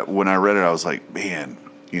when I read it, I was like, man,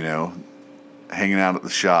 hanging out at the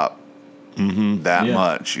shop that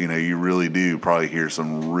much, you really do probably hear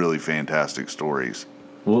some really fantastic stories.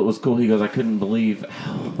 Well, it was cool. He goes, "I couldn't believe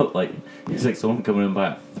how, he's like, someone coming in and buy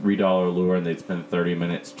a $3 lure and they'd spend 30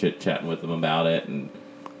 minutes chit-chatting with them about it. And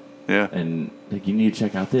you need to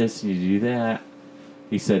check out this, you need to do that."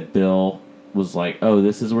 He said Bill was like, "Oh,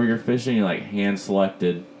 this is where you're fishing?" He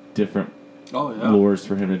hand-selected different lures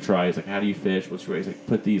for him to try. He's like, "How do you fish? What's your way?" He's like,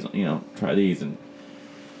 "Put these, try these." And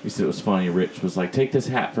he said it was funny. Rich was like, "Take this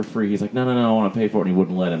hat for free." He's like, No, I want to pay for it. And he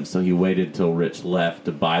wouldn't let him. So he waited till Rich left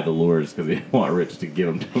to buy the lures because he didn't want Rich to give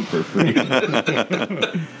them to him for free.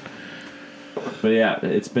 But yeah,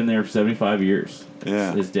 it's been there for 75 years.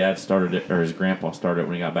 Yeah. His dad started it, or his grandpa started it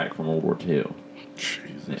when he got back from World War II.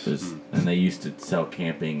 Jesus. And they used to sell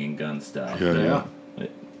camping and gun stuff. Yeah.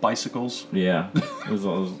 Bicycles. Yeah. It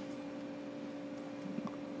was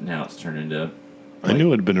now it's turned into... I knew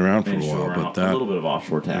it had been around for a inshore while, and but a little bit of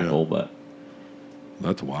offshore tackle, but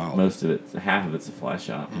that's wild. half of it's a fly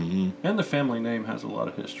shop. Mm-hmm. And the family name has a lot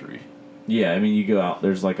of history. Yeah, I mean, you go out.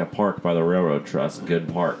 There's a park by the railroad trust,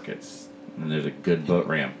 Good Park. And there's a good boat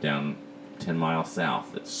ramp down 10 miles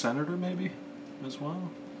south. It's Senator maybe as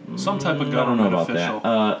well. Some type of I don't government know about official.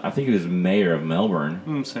 that. I think he was mayor of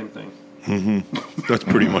Melbourne, Same thing. That's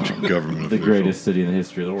pretty much a government the official. greatest city in the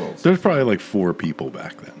history of the world. There's probably 4 people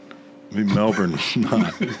back then. I mean, Melbourne's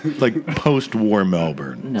not post-war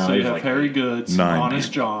Melbourne. No, So you there's have Harry Goods, 9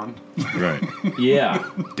 Honest John. Right. Yeah,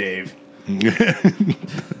 Dave.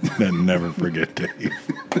 Then never forget Dave.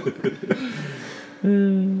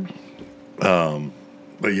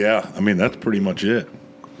 But yeah, I mean, that's pretty much it.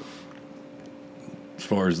 As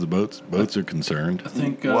far as the boats are concerned. I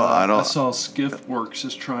think Well, I saw Skiff Works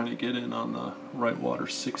is trying to get in on the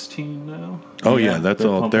Rightwater 16 now. Oh yeah, that's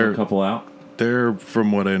they're all. pumping They're a couple out.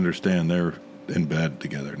 from what I understand, they're in bed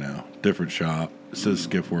together now. Different shop. It says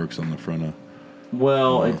Skiff Works on the front of.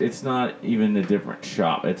 Well, it's not even a different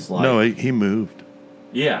shop. It's like No, he moved.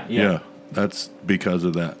 yeah. That's because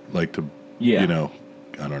of that. I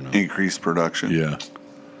don't know. Increased production. Yeah.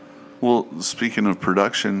 Well, speaking of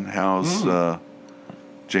production, how's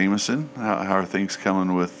Jameson? How are things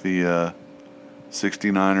coming with the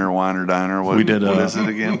 69er Winer Diner? What is it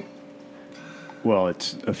again? Well,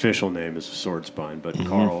 its official name is a Sword Spine, but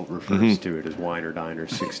Carl refers to it as Winer Diner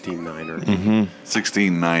 16-9er.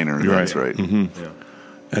 16-9er, that's right. Yeah.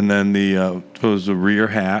 And then the rear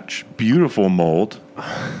hatch, beautiful mold.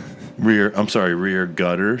 Rear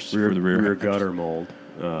gutters for the rear hatch. gutter mold.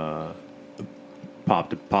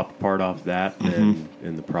 Popped a part off that, and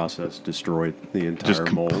in the process destroyed the entire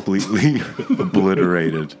Just mold. completely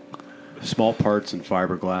obliterated. Small parts and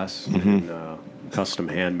fiberglass and custom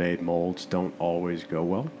handmade molds don't always go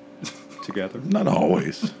well together. Not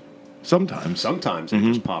always. Sometimes. Sometimes they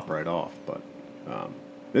just pop right off, but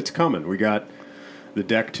it's coming. We got the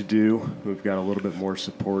deck to do. We've got a little bit more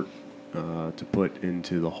support to put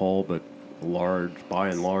into the hull, but by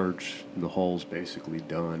and large, the hull's basically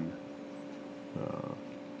done.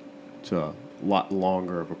 It's a lot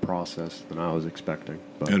longer of a process than I was expecting.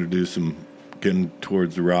 But Got to do some getting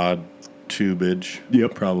towards the rod tubage.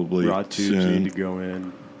 Yep. Probably rod tubes soon. need to go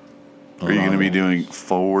in. Are you going to be doing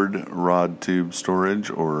forward rod tube storage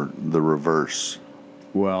or the reverse?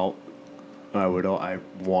 Well, I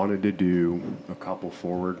wanted to do a couple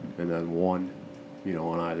forward and then one,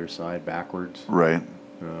 on either side backwards. Right.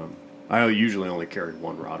 I usually only carry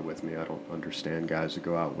one rod with me. I don't understand guys that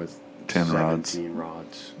go out with 10 rods. 17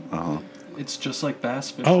 rods. Uh-huh. It's just like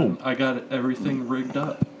bass fishing. Oh. I got everything rigged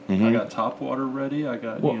up. I got top water ready. I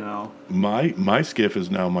got My skiff is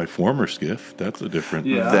now my former skiff. That's a different.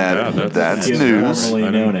 Yeah. That's Skiff news.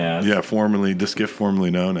 formerly known as. Yeah, the skiff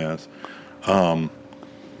formerly known as.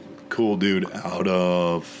 Cool dude out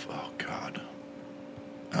of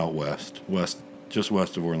out west, just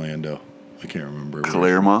west of Orlando. I can't remember.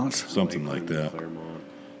 Claremont? Something like that. Claremont.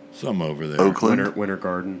 Some over there. Oakland? Winter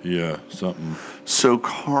Garden. Yeah, something. So,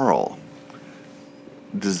 Carl,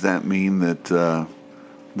 does that mean that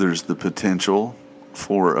there's the potential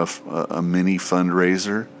for a mini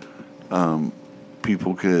fundraiser?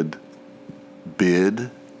 People could bid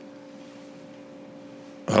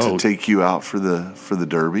to take you out for the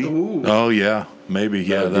Derby? Ooh. Oh yeah, maybe.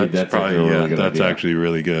 Yeah, that's probably that's actually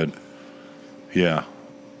really good. Yeah.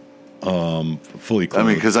 Fully clothed. I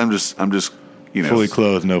mean, because I'm just fully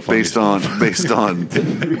clothed, no funny based on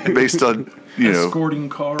Escorting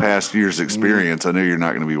car. past years' experience. I know you're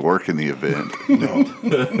not going to be working the event. No.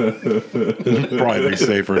 It'd probably be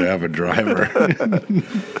safer to have a driver.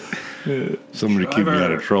 Somebody to keep me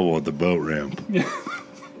out of trouble at the boat ramp.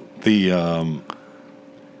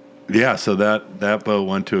 So that boat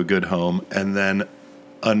went to a good home, and then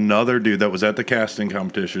another dude that was at the casting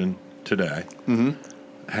competition today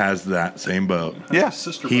has that same boat. Yeah,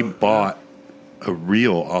 He bought a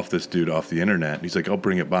reel off this dude off the internet. He's like, I'll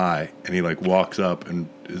bring it by. And he like walks up and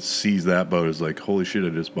sees that boat. Is like, holy shit, I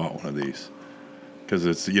just bought one of these. Because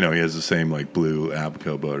it's, he has the same like blue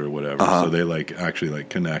Abco boat or whatever. So they like actually like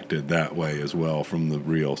connected that way as well from the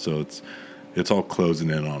reel. So it's all closing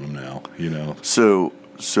in on him now, So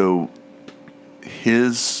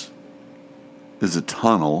his is a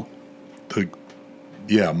tunnel.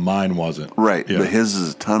 Mine wasn't. Right, Yeah. but his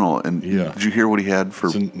is a tunnel. And did you hear what he had for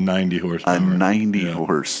It's a 90 horsepower. a 90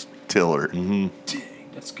 horse tiller? Dang,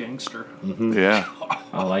 that's gangster. Yeah.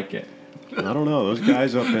 I like it. I don't know. Those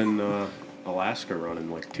guys up in Alaska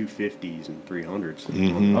running like 250s and 300s.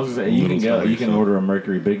 I was gonna say, you can order a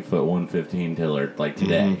Mercury Bigfoot 115 tiller like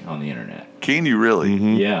today on the internet. Can you really?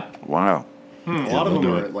 Yeah. Wow. A lot of them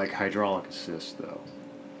are like hydraulic assist, though.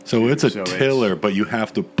 So it's a So tiller, but you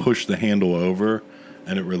have to push the handle over,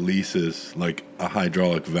 and it releases like a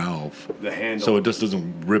hydraulic valve. The handle. So it just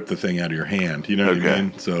doesn't rip the thing out of your hand. You know what I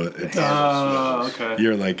mean? So it's Okay.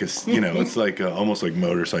 you're like it's like almost like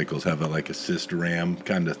motorcycles have a like assist ram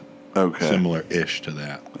kind of similar-ish to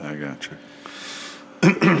that. I got you.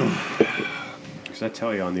 Because I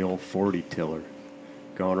tell you, on the old 40 tiller,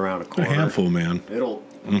 going around a A corner, handful, man.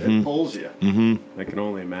 it pulls you. I can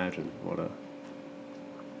only imagine what a.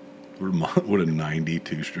 What a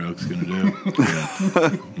 92 stroke's gonna do.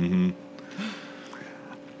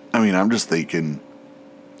 I mean, I'm just thinking,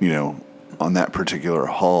 on that particular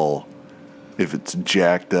hull, if it's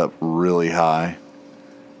jacked up really high,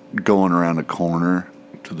 going around a corner,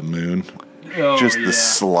 To the moon. just the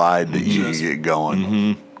slide that you can get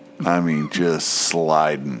going. I mean, just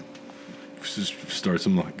sliding. Just start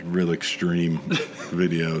some like real extreme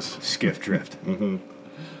videos. Skiff drift.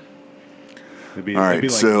 It'd be, All right, it'd be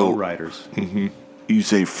like so- lowriders. You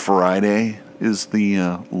say Friday is the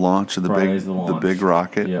launch of the Friday's big the launch. big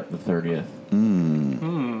rocket? Yep, the 30th.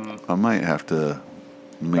 I might have to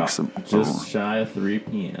make some. Just shy of 3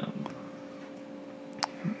 p.m.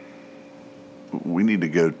 We need to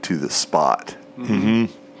go to the spot.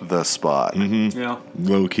 The spot. Yeah.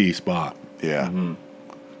 Low key spot. Yeah.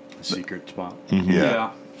 Secret spot.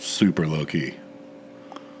 Yeah. Super low key.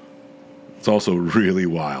 It's also really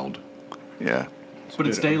wild. Yeah. But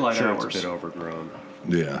it's daylight It's a hours. bit overgrown.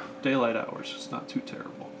 Yeah. Daylight hours. It's not too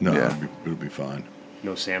terrible. No, Yeah. it'll be fine.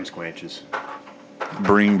 No Sam Squanches.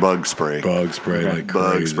 Bring bug spray. Bug spray like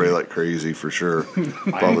Bug crazy. spray like crazy for sure.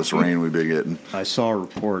 With all this rain we've been getting. I saw a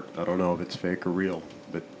report, I don't know if it's fake or real,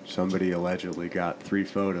 but somebody allegedly got 3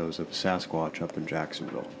 photos of a Sasquatch up in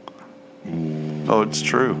Jacksonville. Oh, it's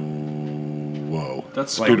true. Whoa.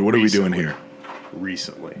 That's Like- Dude, what are we doing recently. here?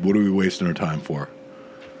 Recently. What are we wasting our time for?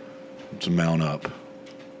 It's a mount up.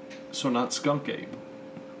 so not skunk ape.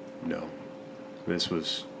 No. This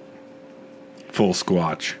was... Full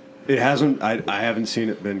squatch. It hasn't... I haven't seen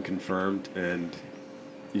it been confirmed, and...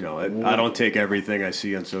 I don't take everything I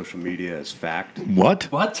see on social media as fact. What?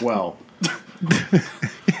 What? Well,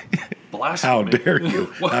 Blasphemy. How dare you?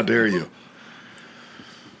 How dare you?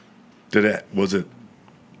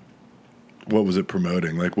 What was it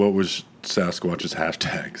promoting? Like, what was Sasquatch's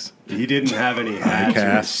hashtags? he didn't have any hats or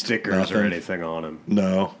Cast, stickers nothing. or anything on him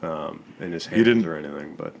No. in his hands didn't- or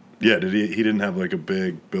anything, but Yeah, did he? He didn't have like a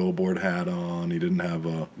big billboard hat on. He didn't have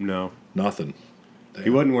no. nothing. He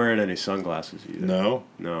wasn't wearing any sunglasses either. No,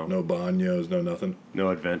 No. no banyos, no nothing. No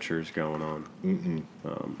adventures going on.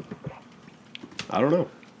 I don't know.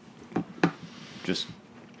 Just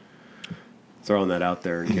Throwing that out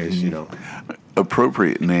there in case,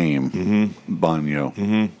 Appropriate name,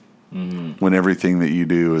 Banyo. When everything that you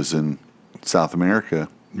do is in South America,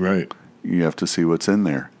 Right. you have to see what's in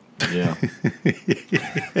there. Yeah.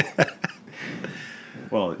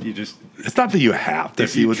 Well, you just... It's not that you have to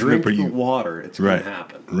If see you what's drink in the it, water, it's right. going to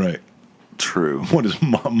happen. Right. True. What is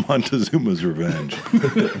Montezuma's revenge?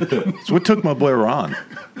 It's what took my boy Ron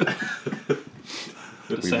The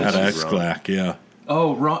at same- X-Clack, yeah.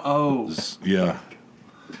 Oh, Ron. Oh, Yeah.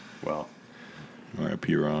 Well,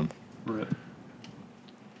 R.I.P. Ron. rip.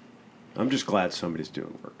 I'm just glad somebody's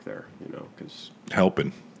doing work there, because,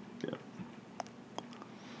 Helping. yeah.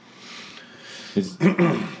 It's,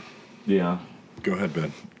 yeah. Go ahead,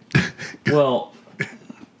 Ben. Well,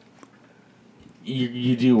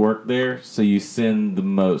 you do work there, so you send the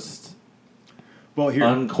most Well, here...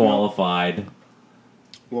 unqualified.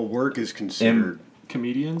 Well, work is considered...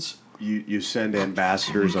 Comedians. You send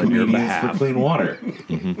ambassadors on your Comedians for behalf. clean water.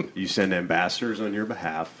 You send ambassadors on your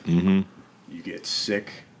behalf. Mm-hmm. You get sick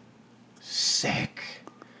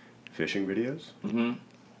fishing videos. Mm-hmm.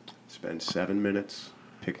 Spend 7 minutes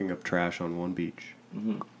picking up trash on one beach.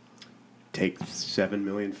 Take 7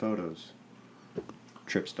 million photos.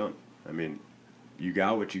 Trip's done. I mean, you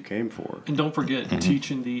got what you came for. And don't forget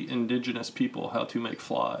teaching the indigenous people how to make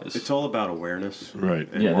flies. It's all about awareness. Right.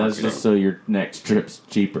 and Yeah, that's marketing. just so your next trip's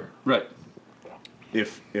cheaper. right.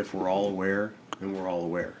 If we're all aware, then we're all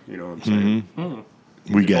aware. You know what I'm saying?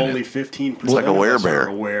 We get Only it. 15% Like a of us werebear. are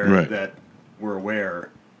aware Right. that we're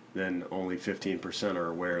aware. Then only 15% are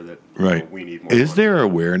aware that Right. we need more. Is money. there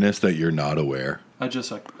awareness that you're not aware? I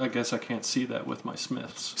guess I can't see that with my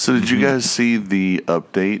Smiths. So did you guys see the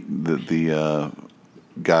update that the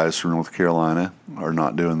guys from North Carolina are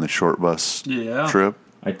not doing the short bus Yeah. trip?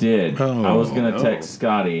 I did. Oh. I was gonna Oh. text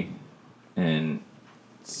Scotty and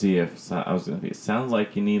see if I was gonna be. It sounds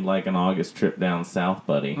like you need like an August trip down south,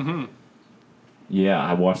 buddy. Mm-hmm. Yeah,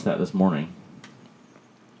 I watched that this morning.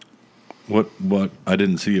 What I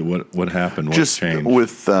didn't see it. What happened? What Just changed?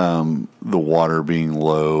 with the water being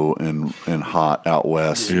low and hot out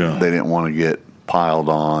west, Yeah. they didn't want to get piled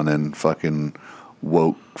on and fucking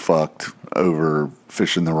fucked over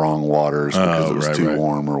fishing the wrong waters because Oh, it was right, too right.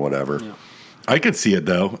 warm or whatever. I could see it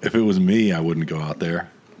though. If it was me, I wouldn't go out there.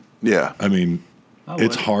 Yeah. I mean, I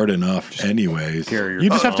it's would. hard enough anyways. carry your You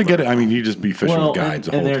just have to thumb. get it. I mean, you just be fishing Well, with guides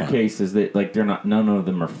in the whole their time. case is that like they're not. None of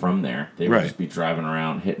them are from there. They would Right. just be driving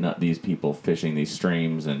around, hitting up these people fishing these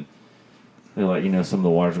streams, and they're like, some of the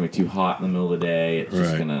water's gonna be too hot in the middle of the day. It's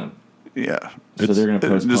just Right. gonna. Yeah. So they're gonna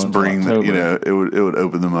postpone just till bring the, October. it would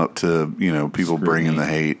open them up to people Scrutiny. bringing the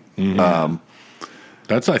hate.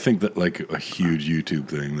 That's I think that like a huge YouTube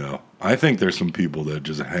thing though. I think there's some people that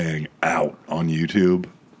just hang out on YouTube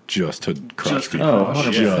just to crush Just to people. Oh,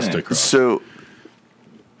 100%. Just to crush. So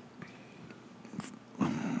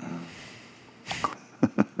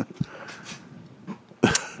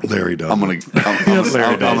Larry does. I'm gonna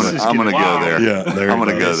Larry does. I'm gonna go there. Yeah, Larry I'm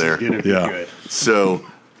gonna does. go there. Gonna be Yeah. good. So,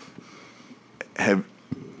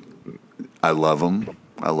 I love him.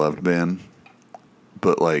 I love Ben,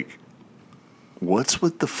 but like, what's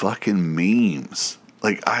with the fucking memes?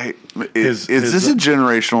 Like, is this a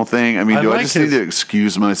generational thing? I mean, I do I like just his- need to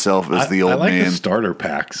excuse myself as the old I like man? the starter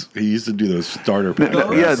packs. He used to do those starter packs.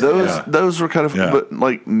 Yeah, those were kind of. Yeah. But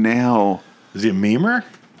like now, Is he a memer?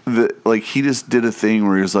 like he just did a thing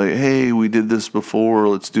where he was like, "Hey, we did this before.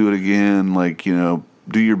 Let's do it again." Like, do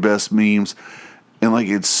your best memes, and like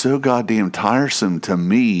it's so goddamn tiresome to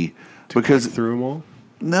me because Through them all?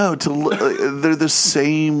 no, they're the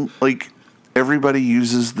same. Like everybody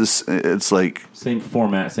uses this. It's like Same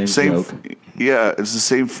format, same same. joke. Yeah, it's the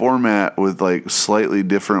same format with like slightly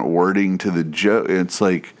different wording to the joke. It's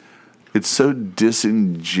like it's so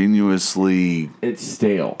disingenuously It's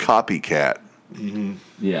stale. copycat.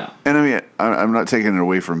 Yeah. And I mean, I'm not taking it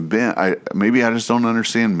away from Ben. Maybe I just don't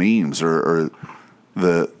understand memes or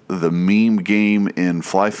the meme game in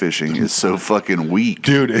fly fishing is so fucking weak.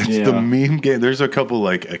 Dude, it's Yeah. the meme game. There's a couple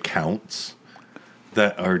like accounts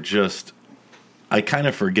that are just I kind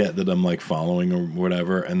of forget that I'm like following or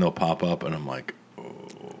whatever, and they'll pop up, and I'm like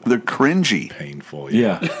They're cringy. painful.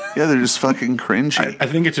 Yeah. Yeah, they're just fucking cringy. I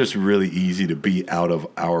think it's just really easy to be out of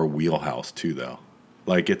our wheelhouse too, though.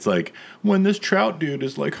 Like it's like when this trout dude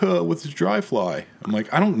is like, with his dry fly. I'm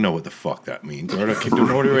like, I don't know what the fuck that means. Nor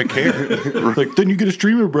do I care. Like, then you get a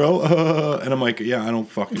streamer, bro. And I'm like, yeah, I don't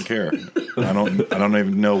fucking care. I don't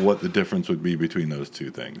even know what the difference would be between those two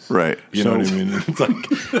things. Right. You know what I mean? It's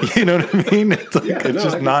like, you know what I mean? It's like it's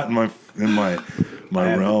just not in my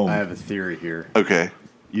realm. I have a theory here. Okay.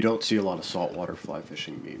 You don't see a lot of saltwater fly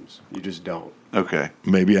fishing memes. You just don't. Okay.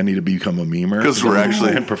 Maybe I need to become a memer. 'Cause we're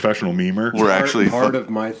actually- a professional memer. We're actually part of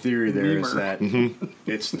my theory there is Memer. that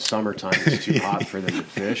it's the summertime. It's too hot for them to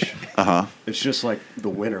fish. It's just like the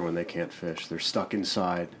winter when they can't fish. They're stuck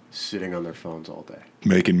inside, sitting on their phones all day,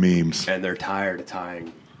 making memes. and they're tired of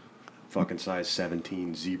tying fucking size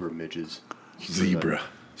 17 zebra midges. for the Zebra.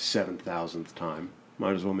 7,000th time.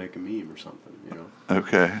 Might as well make a meme or something, you know.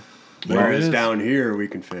 Okay. There it Whereas is. down here we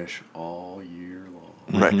can fish all year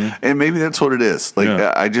long. Right. And maybe that's what it is. Like,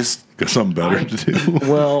 Yeah. I just, Got something better to do.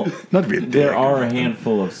 Well, Not to be a there dick. are a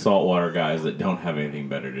handful of saltwater guys that don't have anything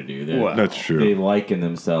better to do. Well, That's true. They liken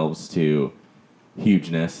themselves to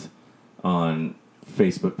hugeness on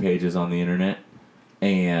Facebook pages on the internet.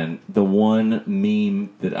 And the one meme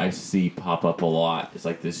that I see pop up a lot is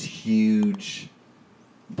like this huge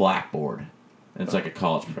blackboard. And it's like a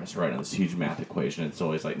college professor writing this huge math equation. It's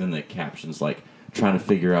always like, then the caption's like, trying to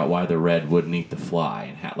figure out why the red wouldn't eat the fly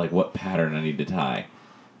and like what pattern I need to tie.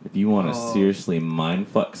 If you want to seriously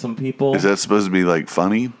mindfuck some people. is that supposed to be like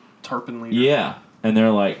funny? Tarpon leader. Yeah. And they're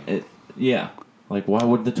like, yeah. Like, why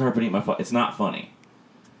would the tarpon eat my fly? It's not funny.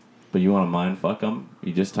 But you want to mindfuck them?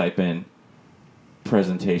 You just type in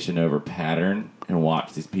presentation over pattern and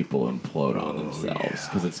watch these people implode on themselves.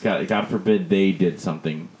 Because it's got, God forbid they did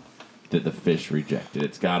something that the fish rejected.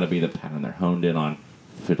 It's got to be the pattern. They're honed in on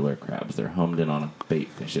fiddler crabs. They're honed in on a bait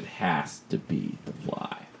fish. It has to be the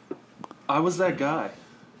fly. I was that guy,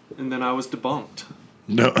 and then I was debunked.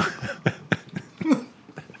 No.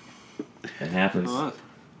 It happens.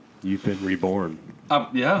 You've been reborn.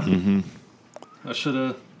 Yeah. Mm-hmm. I should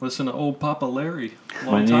have listened to old Papa Larry a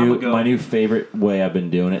My long time ago. my new favorite way I've been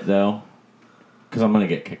doing it, though, because I'm going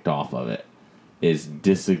to get kicked off of it, is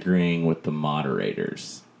disagreeing with the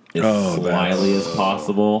moderators as slyly as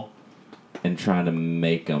possible and trying to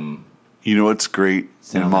make them You know what's great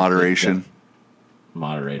sound in like moderation?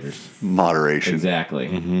 moderators. Moderation. Exactly.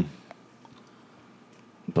 Mm-hmm.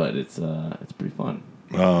 But it's pretty fun.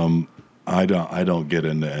 I don't get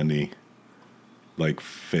into any like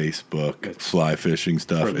Facebook fly fishing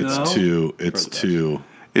stuff. For the It's best. too. It's For the too.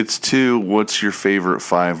 It's too, what's your favorite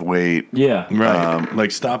 5-weight? Yeah. Right.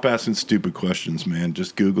 Like, stop asking stupid questions, man.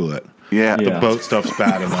 Just Google it. Yeah. Yeah. The boat stuff's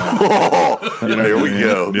bad enough. Oh, there we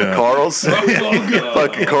go. Yeah. Carl's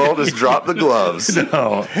fucking Carl just dropped the gloves.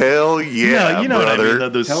 No. Hell yeah, you know brother. what I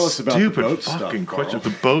mean. Those Tell us about the stupid boat stuff, fucking Carl. questions.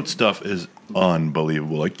 The boat stuff is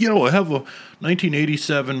unbelievable. Like, I have a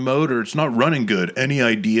 1987 motor. It's not running good. Any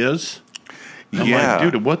ideas? I'm Yeah.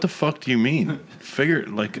 like, dude, what the fuck do you mean? Figure,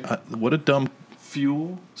 like, what a dumb...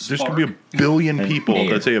 Fuel. There's Spark. going to be a billion And people air.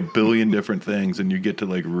 that say a billion different things, and you get to,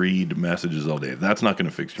 like, read messages all day. That's not going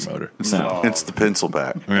to fix your motor. No. It's the pencil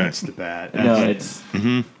back. Right. That's the bad. No, it's My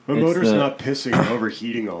it's motor's the- not pissing and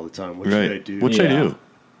overheating all the time. What should I Right. do? What should I Yeah.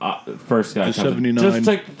 do? first guy Just comes in, 79. just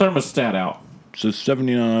take the thermostat out. So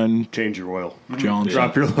 79 Change your oil. Johnson.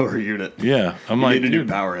 Drop your lower unit. Yeah. I'm You like, need a new dude,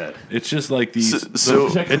 power head. it's just like these... So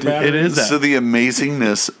Check the it battery. is that. So the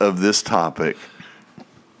amazingness of this topic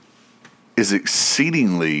is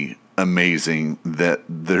exceedingly amazing that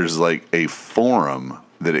there's like a forum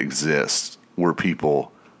that exists where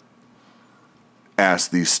people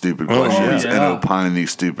ask these stupid questions yeah. and opine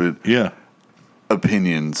these stupid Yeah.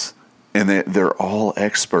 opinions, and they're all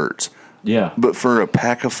experts. Yeah. But for a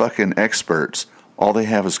pack of fucking experts, all they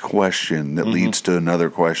have is question that leads to another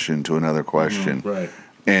question to another question. Right.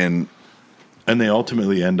 And And they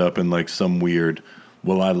ultimately end up in like some weird,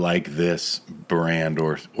 well, I like this brand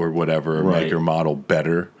or whatever, Right. make or model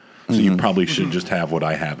better. So you probably should just have what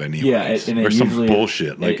I have anyway. Yeah, and it or some usually-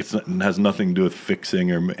 bullshit. Like it- it has nothing to do with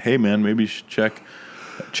fixing or, hey man, maybe you should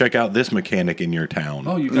check out this mechanic in your town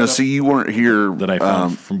Oh, you you got know, see, you weren't here that I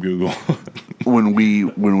found from Google. when we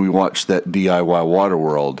watched that DIY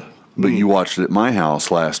Waterworld, but you watched it at my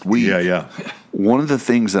house last week. yeah. One of the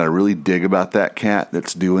things that I really dig about that cat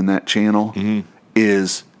that's doing that channel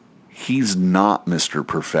is he's not Mr.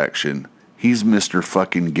 Perfection. He's Mr.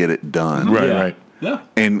 fucking get it done. Right, Yeah. right. Yeah.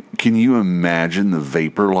 And can you imagine the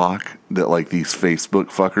vapor lock that like these Facebook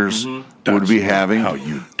fuckers would That's be not having? how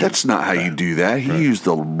you do That's not how you do that. He used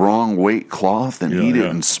the wrong weight cloth and Yeah, he yeah.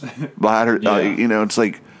 didn't splatter. Yeah. It's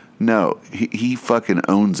like, no, he fucking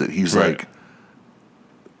owns it. He's Right. like,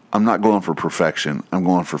 I'm not going for perfection. I'm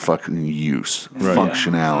going for fucking use, Right.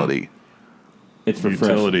 functionality. It's refreshing.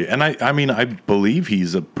 Utility. And I mean, I believe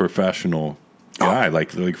he's a professional guy,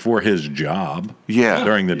 like for his job. Yeah.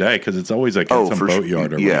 During the day, because it's always like at some for boat sure.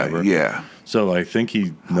 yard or Yeah, whatever. yeah. So I think he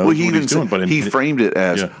knows Well, what he even he's doing. said, But he framed it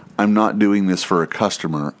as, Yeah. I'm not doing this for a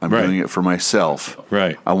customer. I'm doing it for myself.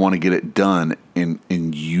 Right. I want to get it done and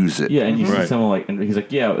use it. Yeah, and you see someone like, and he's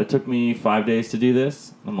like, yeah, it took me 5 days to do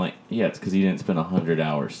this. I'm like, yeah, it's because you didn't spend 100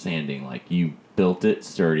 hours sanding. Like, you built it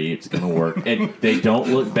sturdy. It's going to work. And they don't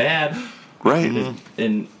look bad. Right.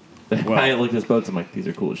 And I look at his boats. I'm like, these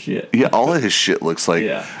are cool as shit. Yeah, all of his shit looks like.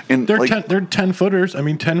 Yeah. And They're like, they're 10 footers. I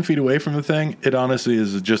mean, 10 feet away from the thing. It honestly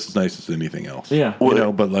is just as nice as anything else. Yeah. You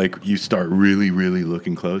know, but like you start really, really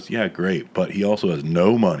looking close. Yeah, great. But he also has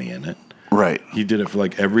no money in it. right. He did it for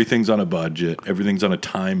like everything's on a budget, everything's on a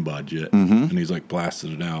time budget, and he's like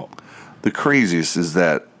blasted it out. The craziest is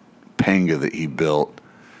that Panga that he built.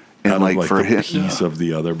 And Out like, of, for the him, piece of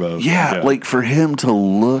the other boat. yeah, like for him to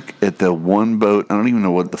look at the one boat, I don't even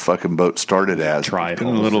know what the fucking boat started as. And a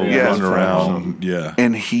little run around. Yeah.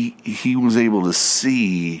 And he was able to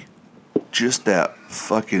see just that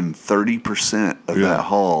fucking 30% of that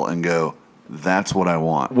hull and go, that's what I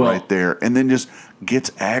want right there. And then just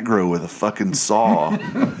gets aggro with a fucking saw.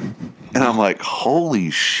 And I'm like,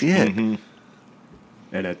 holy shit. Mm-hmm.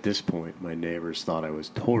 And at this point, my neighbors thought I was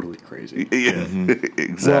totally crazy. Yeah,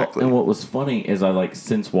 exactly. Well, and what was funny is I like,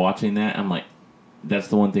 since watching that, I'm like, that's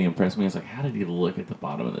the one thing that impressed me. It's like, how did he look at the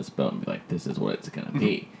bottom of this boat and be like, this is what it's going to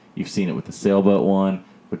be? You've seen it with the sailboat one.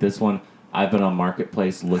 With this one, I've been on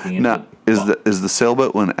Marketplace looking at Now, is the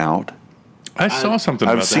sailboat one out? I saw something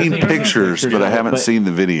about I've seen that. pictures, but I haven't seen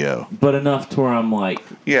the video. But enough to where I'm like,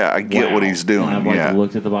 Yeah, I get wow. what he's doing. And I've like yeah.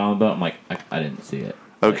 looked at the bottom of the boat. I'm like, I didn't see it.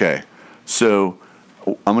 Okay, so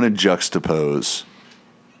I'm going to juxtapose,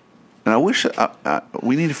 and I wish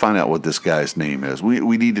we need to find out what this guy's name is.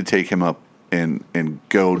 We need to take him up and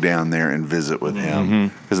go down there and visit with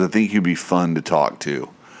him because I think he'd be fun to talk to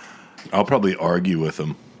I'll probably argue with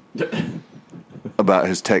him. about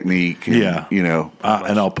his technique. And, you know,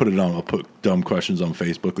 and I'll put it on. I'll put dumb questions on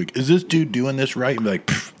Facebook. Like, is this dude doing this right? And be like,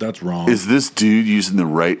 that's wrong. is this dude using the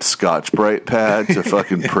right Scotch Brite pad to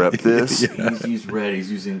fucking prep this? He's used red.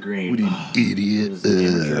 He's using green. What are you,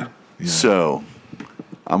 idiot? So,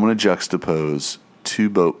 I'm going to juxtapose two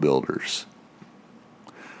boat builders.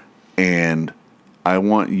 And I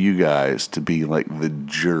want you guys to be like the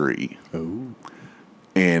jury. Oh.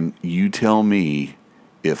 And you tell me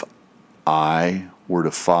if I were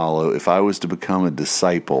to follow, if I was to become a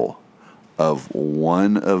disciple of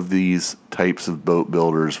one of these types of boat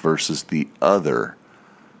builders versus the other,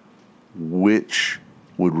 which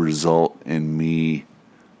would result in me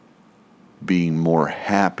being more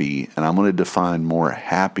happy. And I'm going to define more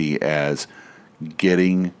happy as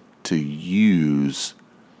getting to use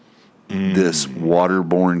this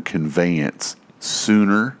waterborne conveyance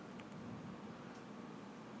sooner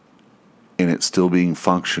and it still being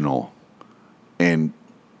functional and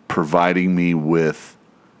providing me with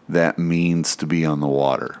that means to be on the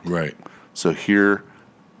water. Right. So here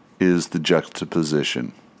is the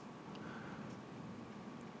juxtaposition.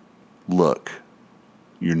 Look,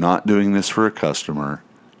 you're not doing this for a customer.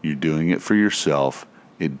 You're doing it for yourself.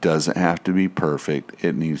 It doesn't have to be perfect.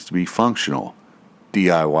 It needs to be functional.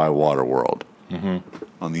 DIY Water World.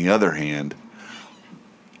 On the other hand,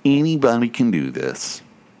 anybody can do this.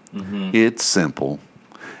 It's simple.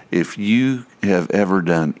 If you have ever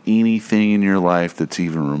done anything in your life that's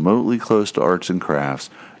even remotely close to arts and crafts,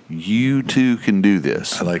 you too can do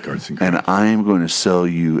this. I like arts and crafts. And I am going to sell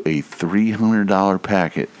you a $300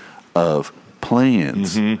 packet of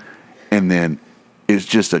plans. And then it's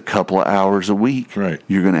just a couple of hours a week. Right.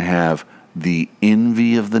 You're going to have the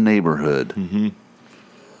envy of the neighborhood.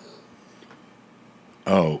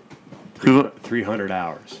 Oh, 300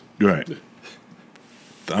 hours. right.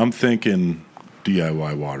 I'm thinking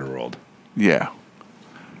DIY Waterworld. Yeah.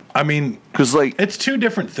 I mean, Because, like, it's two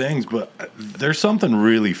different things, but there's something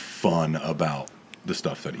really fun about the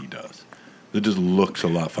stuff that he does. It just looks a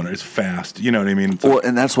lot funner. It's fast. You know what I mean? It's well,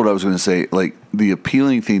 and that's what I was going to say. Like, the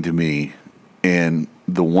appealing thing to me, and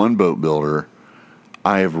the one boat builder,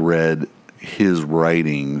 I have read his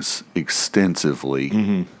writings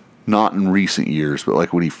extensively. Not in recent years, but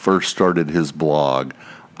like when he first started his blog,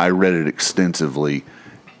 I read it extensively,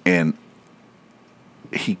 and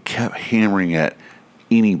he kept hammering at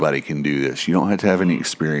anybody can do this. You don't have to have any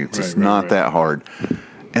experience. It's not that hard.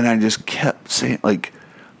 And I just kept saying, like,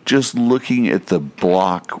 just looking at the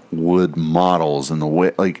block wood models and the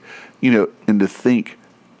way, like, you know, and to think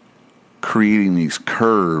creating these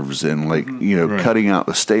curves and, like, you know, cutting out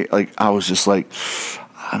the state, like, I was just like,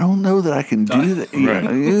 I don't know that I can do that. Right.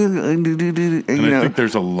 And I think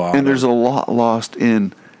there's a lot. And there's a lot lost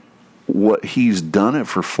in what he's done it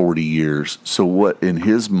for 40 years. So what in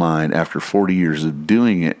his mind after 40 years of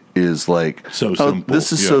doing it is like, So simple.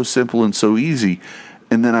 this is so simple and so easy.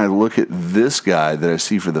 And then I look at this guy that I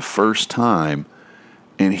see for the first time,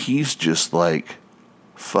 and he's just like,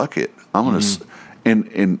 fuck it. I'm going to...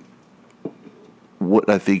 And what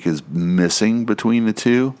I think is missing between the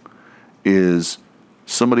two is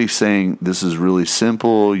somebody saying, this is really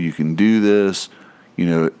simple, you can do this,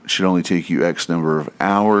 it should only take you X number of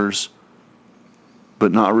hours,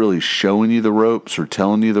 but not really showing you the ropes or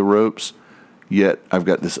telling you the ropes. Yet I've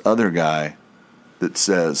got this other guy that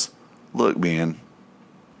says, look, man,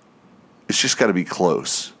 it's just got to be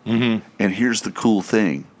close. And here's the cool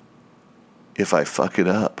thing. If I fuck it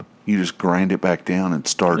up, you just grind it back down and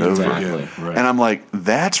start over. Yeah, right. And I'm like,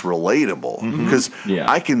 that's relatable. Because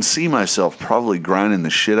I can see myself probably grinding the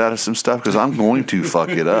shit out of some stuff because I'm going to fuck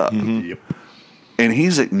it up. Yep. And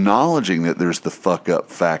he's acknowledging that there's the fuck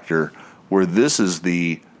up factor where this is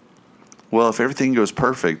well, if everything goes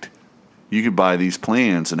perfect, you could buy these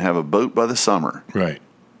plans and have a boat by the summer. Right.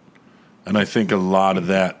 And I think a lot of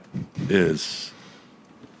that is...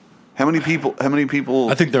 How many people...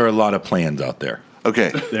 I think there are a lot of plans out there.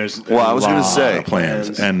 Okay. There's I was going to say... Of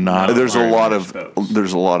plans and not... There's a lot of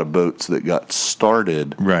boats that got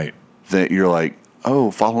started... Right. That you're like,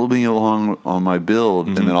 oh, follow me along on my build.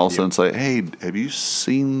 And then all of a sudden it's like, hey, have you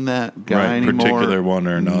seen that guy anymore? Particular one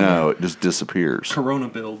or another. No, it just disappears. Corona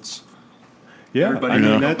builds. Yeah, Everybody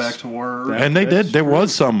go back to work. And they did. There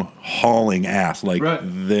was some hauling ass like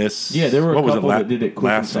this. Yeah, there were a couple that did it quick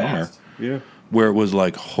last and summer. fast. Yeah. Where it was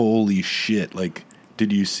like, holy shit! Like,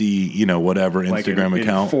 did you see whatever Like Instagram in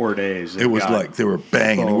account? 4 days. It was like they were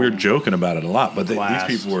banging. And we were boom, joking about it a lot, but these blast.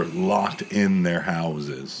 people were locked in their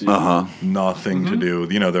houses. Uh-huh. Nothing to do.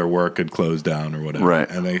 Their work had closed down or whatever. Right.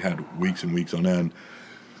 And they had weeks and weeks on end.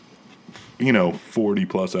 40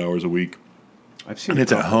 plus hours a week. I've seen and a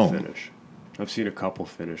it's at couple home. finish. I've seen a couple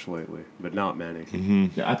finish lately, but not many.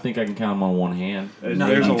 Yeah, I think I can count them on one hand. There's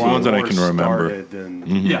The a lot ones that I more can remember. started than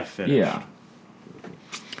Yeah. finished. Yeah.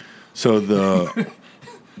 So the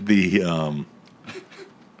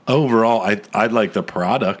overall, I'd like the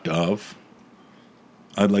product of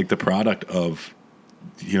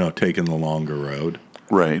taking the longer road,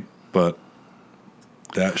 Right. but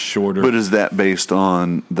that shorter. But is that based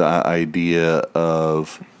on the idea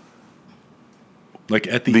of like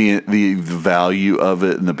at the the value of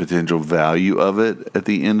it and the potential value of it at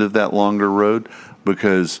the end of that longer road?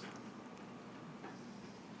 Because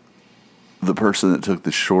the person that took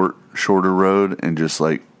the shorter road and just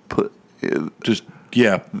like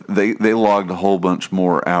they logged a whole bunch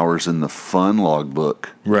more hours in the fun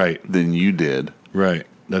logbook right than you did. Right,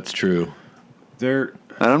 that's true. And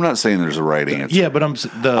I'm not saying there's a right answer. Yeah, but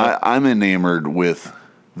I'm enamored with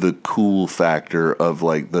the cool factor of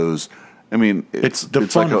like those. I mean, it's the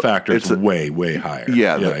fun factor is way higher.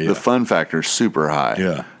 Yeah, the fun factor is super high.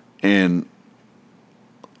 Yeah, and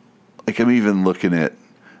like I'm even looking at.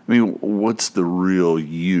 I mean, what's the real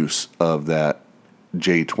use of that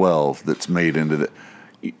J12 that's made into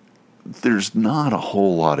the? There's not a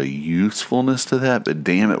whole lot of usefulness to that, but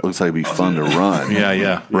damn, it looks like it'd be fun to run.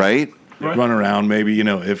 Yeah. Right? Run around, maybe,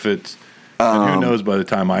 if it's, and who knows by the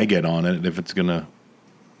time I get on it, if it's going to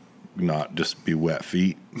not just be wet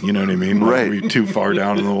feet, you know what I mean? Right. Be too far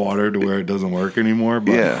down in the water to where it doesn't work anymore.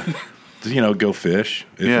 But, go fish.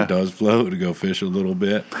 If it does float, to go fish a little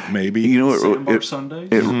bit, maybe. Sandbar Sundays?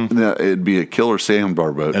 It'd be a killer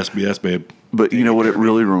sandbar boat. SBS, babe. But you know what it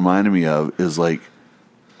really reminded me of is like,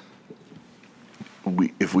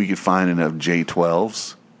 if we could find enough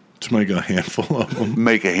J12s, just make a handful of them.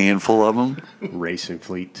 Make a handful of them. Racing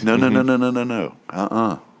fleet. No.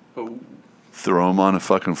 Throw them on a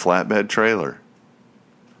fucking flatbed trailer.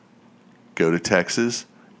 Go to Texas.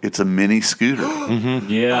 It's a mini scooter.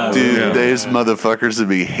 Yeah. Dude, those motherfuckers would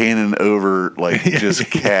be handing over like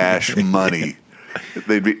just cash money.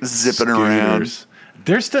 They'd be zipping around.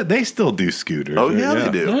 They still do scooters. Oh, yeah,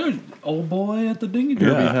 they do. Dude, old boy at the dinghy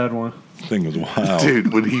derby had one. This thing was wild.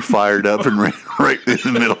 Dude, when he fired up and ran right in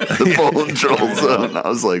the middle of the full control zone, I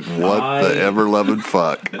was like, what the ever-loving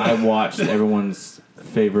fuck? I watched everyone's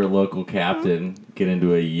favorite local captain get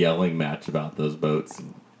into a yelling match about those boats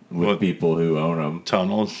with people who own them.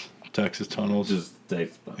 Texas tunnels.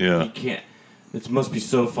 You can't. It must be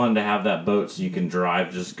so fun to have that boat so you can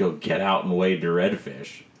drive, just go get out and wade to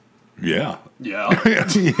redfish. Yeah. Yeah.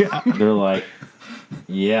 They're like,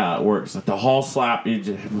 yeah, it works. Like the hull slap,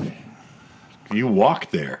 you walk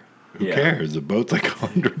there. Who cares? The boat's like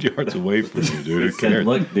 100 yards away from you, dude. Who cares?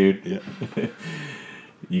 Look, dude,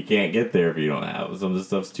 you can't get there if you don't have. Some of the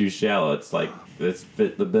stuff's too shallow. It's like, let's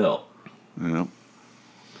fit the bill. Yeah.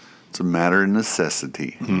 It's a matter of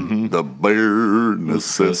necessity. The bare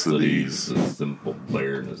necessities. The simple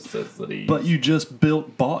bare necessities. But you just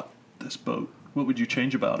bought this boat. what would you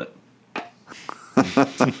change about it?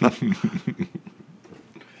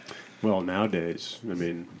 Well, nowadays, I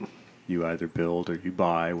mean, you either build or you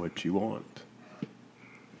buy what you want.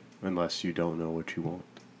 Unless you don't know what you want.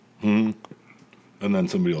 And then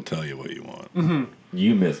somebody will tell you what you want. Mm-hmm.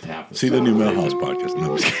 You missed half the See the new Millhouse podcast.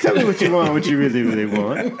 No, I'm just kidding. Tell me what you want, what you really, really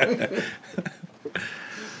want.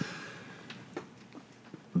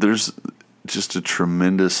 There's just a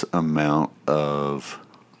tremendous amount of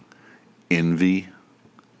envy,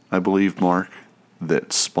 I believe, Mark,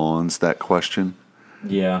 that spawns that question.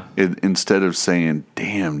 Yeah. Instead of saying,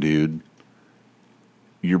 damn, dude,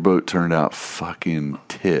 your boat turned out fucking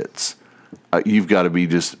tits, you've got to be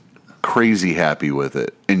just crazy happy with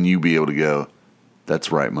it. And you be able to go,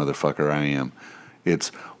 that's right, motherfucker, I am.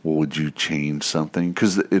 It's, well, would you change something?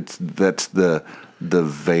 Because that's the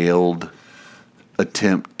veiled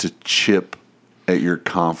attempt to chip at your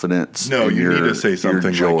confidence. No, and you your, need to say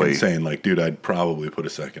something joy. like saying, like, dude, I'd probably put a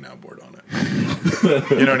second outboard on it.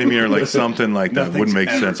 You know what I mean? Or like something like that wouldn't make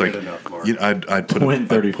sense. Like, I'd put Twin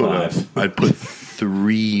 35. I'd put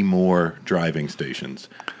 3 more driving stations: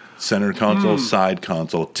 center console, side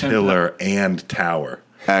console, tiller, and tower.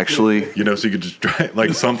 Actually, You know, so you could just drive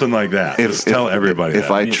like something like that. Just tell everybody. If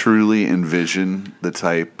that. I truly envision the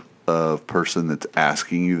type of person that's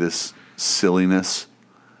asking you this silliness,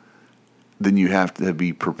 then you have to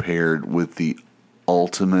be prepared with the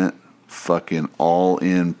ultimate fucking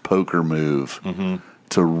all-in poker move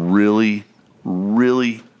to really,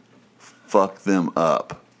 really fuck them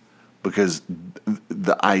up, because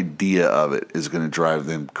the idea of it is going to drive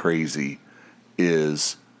them crazy.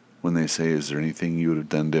 Is when they say, is there anything you would have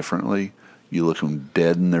done differently? You look them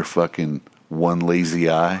dead in their fucking one lazy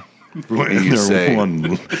eye, and you say,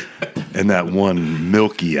 and that one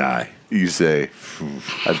milky eye. you say,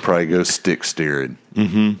 I'd probably go stick steering.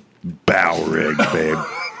 Bow rig, babe.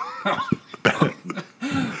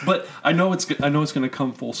 But I know it's going to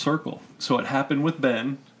come full circle. So it happened with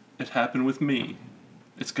Ben. It happened with me.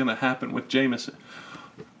 It's going to happen with Jameson.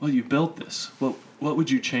 Well, you built this. Well, what would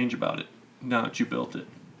you change about it now that you built it?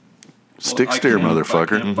 Stick I steer, can't-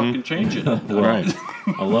 motherfucker. I can't fucking change it. Right.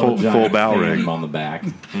 I love Full- a giant full bow fan rig. on the back. I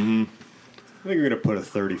think you're going to put a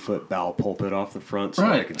 30-foot bow pulpit off the front so I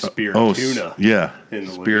Right. can spear Oh, tuna. yeah. in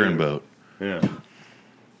the Spearing lagoon. boat. Yeah.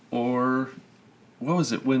 Or what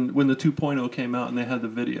was it when the 2.0 came out and they had the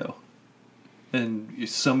video, and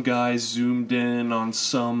some guy zoomed in on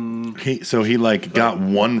some He like got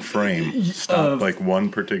one frame, stopped Of- like one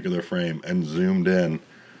particular frame, and zoomed in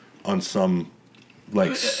on some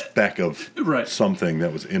like speck of Right. something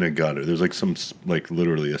that was in a gutter. There's like some like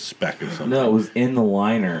literally a speck of something. No, it was in the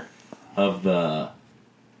liner of the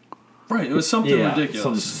right. It was something ridiculous.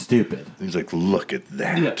 something stupid. He's like, look at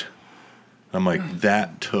that. Yeah. I'm like,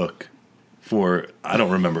 that took for I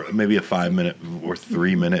don't remember, maybe a 5-minute or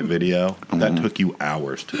 3-minute video. That took you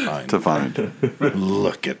hours to find.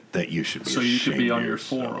 Look at that. You should be. So you could be ashamed on of your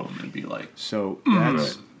yourself. forum and be like, So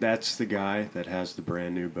that's the guy that has the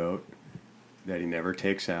brand new boat that he never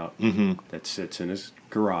takes out, that sits in his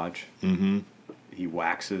garage. He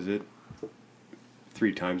waxes it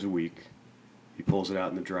 3 times a week. He pulls it out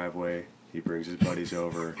in the driveway. He brings his buddies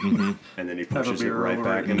over, and then he pushes it beer right over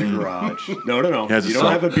back it. in the garage. No. Has a You don't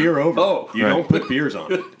salt. have a beer over. Oh. You don't put beers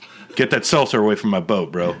on it. Get that seltzer away from my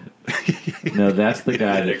boat, bro. No, that's the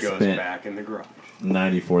guy And that it goes spent back in the garage.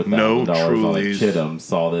 $94,000 No on a Trulies. Chitum,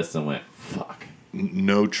 saw this and went, fuck.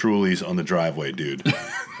 No Trulies on the driveway, dude.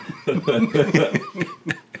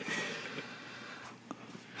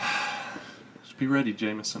 just be ready,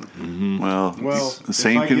 Jameson. Well, Well, the if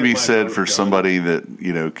same I can get be my said boat for done- somebody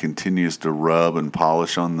that continues to rub and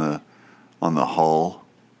polish on the hull.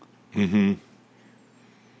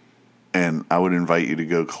 And I would invite you to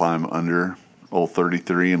go climb under old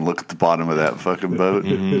 33 and look at the bottom of that fucking boat.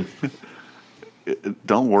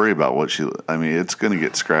 Don't worry about what it's going to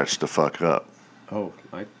get scratched the fuck up. Oh,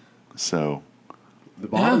 So, the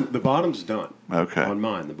bottom's done. okay. On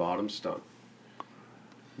mine, the bottom's done.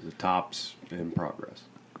 The top's in progress.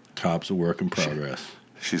 Top's a work in progress.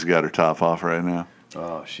 She's got her top off right now.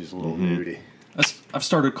 Oh, she's a little nudie. I've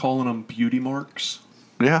started calling them beauty marks.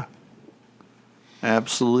 Yeah.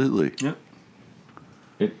 Absolutely. Yep.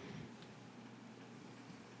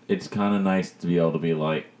 It's kind of nice to be able to be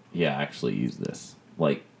like, yeah, actually use this.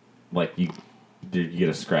 Like you get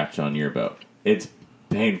a scratch on your boat. It's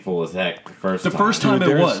painful as heck the first time. Dude,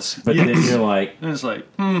 it was. But then you're like, And it's like,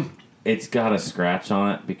 it's got a scratch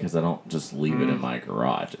on it because I don't just leave it in my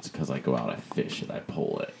garage. It's because I go out, I fish it, I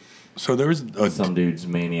pull it. So there was a Some dude's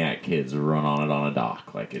maniac kids run on it on a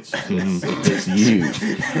dock. Like it's huge.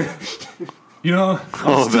 I'm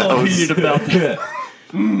that still was- heated about that.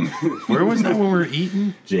 Where was that when we were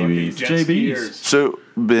eating? JB's. JB's. So,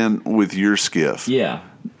 Ben, with your skiff, Yeah.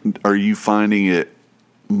 are you finding it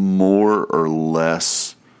more or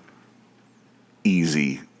less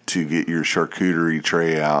easy to get your charcuterie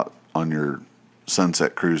tray out on your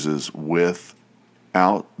sunset cruises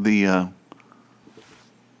without the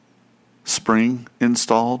spring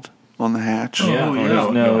installed on the hatch? Yeah. Oh,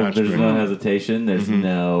 yeah. There's no hesitation. There's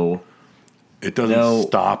no It doesn't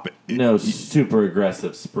stop. super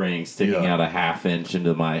aggressive spring sticking out a half inch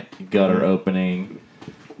into my gutter opening.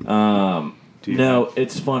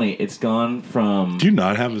 It's funny. It's gone from. Do you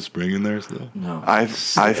not have a spring in there still? No.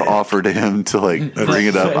 I've offered him to bring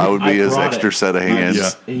it up. I would be his extra set of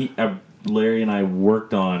hands. Larry and I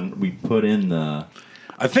worked on. We put in the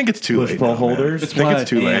I think it's too push late. pull now, man. holders. I think it's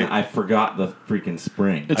too late. And I forgot the freaking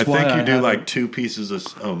spring. It's I why think you I do haven't- like 2 pieces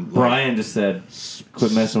of. Brian just said,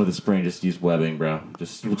 "Quit messing with the spring. Just use webbing, bro.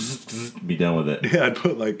 Just be done with it." Yeah, I'd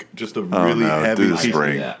put like just a Oh, really no, heavy do the piece,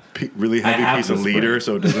 spring. Yeah. really I heavy have piece the of leader, spring.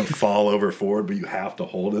 so it doesn't fall over forward, but you have to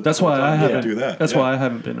hold it. That's the whole why I time. haven't. do that. That's yeah. why I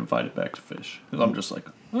haven't been invited back to fish. 'Cause I'm just like,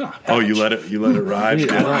 Oh, you let it ride.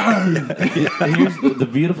 Dude, here's the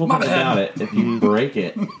beautiful thing about it: if you break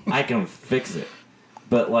it, I can fix it.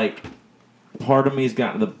 But like, part of me's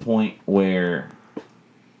gotten to the point where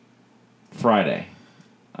Friday,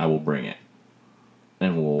 I will bring it,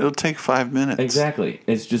 and It'll we'll take 5 minutes. exactly.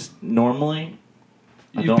 It's just normally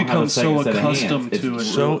I you've don't have become a second so set of hands. accustomed It's to it.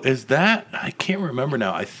 So is that? I can't remember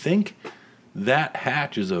now. I think that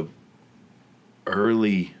hatch is a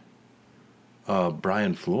early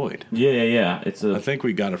Brian Floyd. Yeah. It's I a think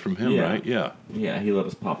we got it from him, Yeah. right? Yeah. yeah. He let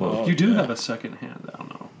us pop up. You do have a second hand now,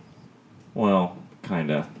 no? Well,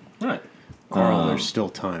 kinda. Right. Carl, there's still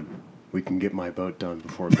time. We can get my boat done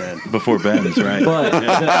before Ben. Before Ben's, right? But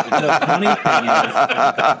the funny thing is,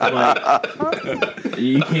 like,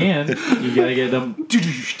 you gotta get them.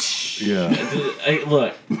 Yeah. Hey,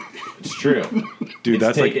 look, it's true. Dude, It's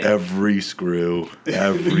that's like taken- every screw.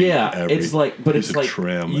 Every It's like, but piece it's of like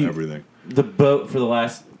trim, everything. The boat for the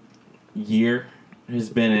last year has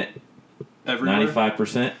been at Everywhere.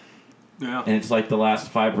 95%, Yeah. and it's like the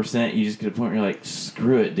last 5%. You just get to a point where you're like,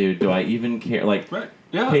 screw it, dude. Do I even care? Like, Right.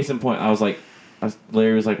 Yeah. case in point,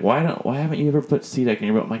 Larry was like, why haven't you ever put SeaDeck in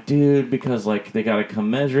your boat? I'm like, dude, because like they gotta come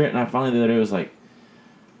measure it. And I finally the other day was like,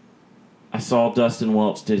 I saw Dustin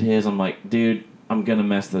Welch did his. I'm like, dude, I'm gonna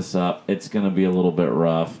mess this up. It's gonna be a little bit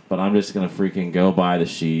rough, but I'm just gonna freaking go buy the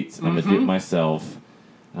sheets. I'm gonna do it myself.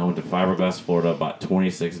 I went to Fiberglass Florida, bought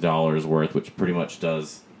 $26 worth, which pretty much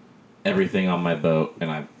does everything on my boat, and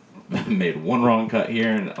I made one wrong cut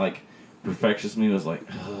here, and like perfectionist me was like,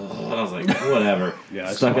 I was like, whatever. Yeah,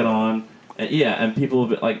 I Stuck saw it that. on. And people have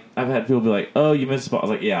been like, I've had people be like, oh, you missed a spot. I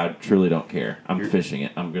was like, yeah, I truly don't care. I'm fishing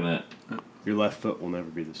it. I'm gonna. Your left foot will never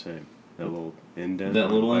be the same. That little indent. That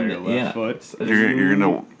little by your indent, left yeah. foot. You're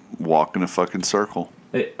gonna walk in a fucking circle.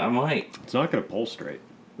 I might. It's not going to pull straight.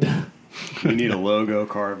 You need a logo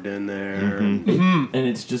carved in there. And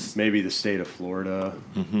it's just. Maybe the state of Florida,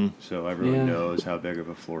 so everyone Yeah. knows how big of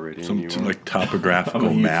a Floridian you Some are. like I'm topographical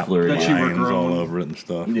a huge map Floridian. That you were lines all growing. over it and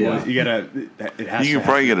stuff. Yeah. Well, you gotta. It has You to can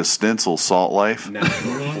probably have get a stencil, Salt Life,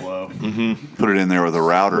 natural flow. put it in there with a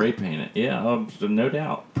router. Spray paint it. Yeah, no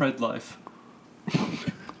doubt. Pred life.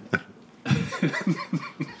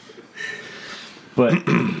 But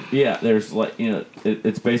yeah, there's like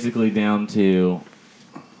it's basically down to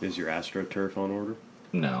Is your AstroTurf on order?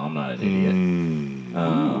 no, I'm not an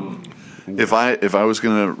idiot. If I was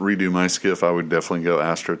gonna redo my skiff, I would definitely go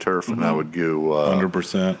AstroTurf, and I would go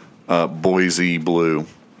 100%. Boise Blue.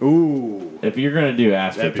 Ooh. If you're gonna do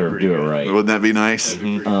That'd be AstroTurf, pretty do it good. right. Wouldn't that be nice?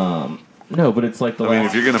 No, but it's like the I mean, last.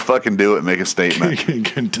 if you're gonna fucking do it, make a statement.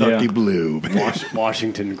 Kentucky Yeah. Blue.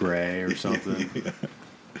 Washington Gray or something.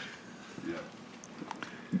 Yeah.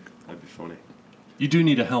 That'd be funny. You do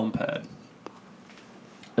need a helm pad.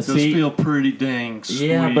 Those See, feel pretty dang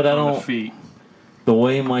sweet Yeah, but I on the don't- feet. the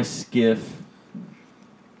way my skiff,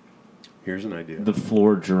 Here's an idea. the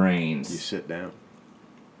floor You drains, sit down.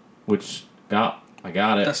 which I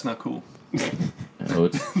got it. That's not cool.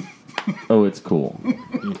 It's cool.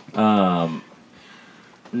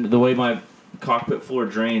 The way my cockpit floor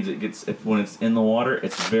drains, when it's in the water,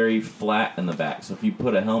 it's very flat in the back. So if you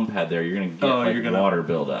put a helm pad there, you're gonna get you're gonna water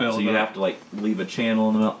build up. build So you up. have to like leave a channel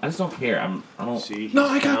in the middle. I just don't care. I don't. See? No,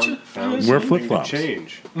 I got you. Found Wear something flip-flops. to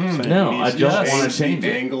change. No, I don't Yes. want to change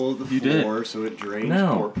the it. angle of the You did. floor so it drains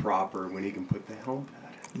No. more proper when he can put the helm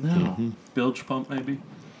pad in. No, Bilge pump, maybe.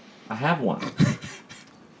 I have one.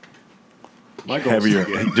 My goal is Heavier.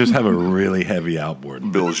 to get Just have a really heavy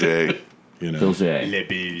outboard. Bill J. You know. Bill J. Le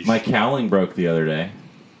Bilge. My cowling broke the other day.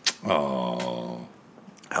 Oh.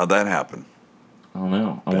 How'd that happen? I don't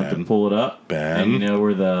know. I went to pull it up. Ben. And you know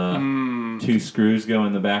where the 2 screws go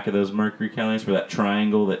in the back of those Mercury cowlings for that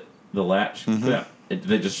triangle that the latch?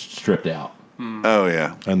 They just stripped out. Oh,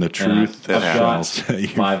 yeah. And the truth And I've got shall set you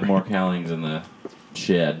 5 free. more cowlings in the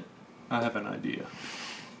shed. I have an idea.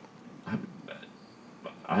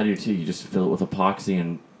 I do too. You just fill it with epoxy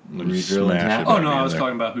and Just re-drill and smash tap. it Oh back no, I in was there.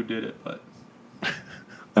 talking about who did it, but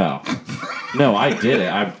Oh. No, I did it.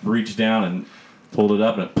 I reached down and pulled it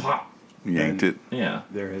up and it popped. Yanked it. Yeah.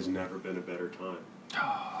 There has never been a better time.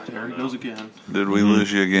 there he goes again. Did we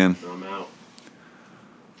lose you again? I'm out.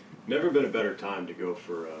 Never been a better time to go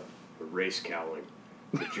for a race cowling.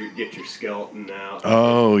 Get your skeleton out.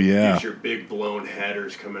 Oh, yeah. Get your big blown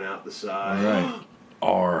headers coming out the side. Right.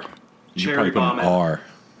 R. You Cherry probably put an bomb it. R.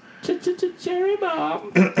 Cherry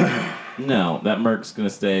bomb. No, that Merc's going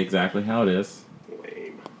to stay exactly how it is.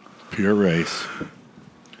 Lame. Pure race.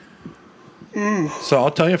 So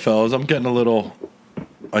I'll tell you, fellas, I'm getting a little.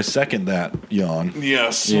 I second that yawn.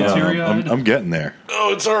 Yes. Yeah. Teary-eyed? I'm getting there.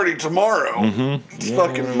 Oh, it's already tomorrow. Mm-hmm. It's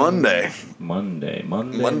fucking Monday. Monday.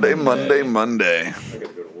 Monday. I gotta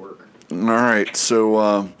go to work. All right,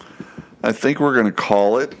 so I think we're going to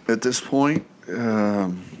call it at this point.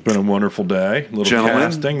 Been a wonderful day. Little Gentlemen,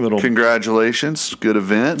 casting. Little. congratulations. Good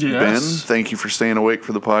event. Yes. Ben, thank you for staying awake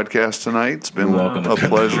for the podcast tonight. It's been You're welcome. a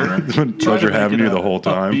pleasure. It's been a pleasure having you the whole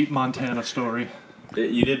time. Upbeat Montana story.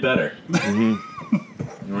 You did better. You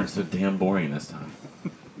weren't so damn boring this time.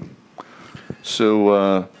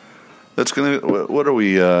 So that's going to, what are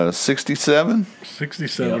we, 67?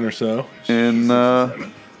 67 or so. And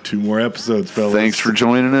 2 more episodes, fellas. thanks for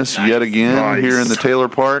joining us yet again here in the Taylor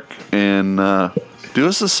Park. And do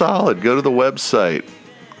us a solid. Go to the website.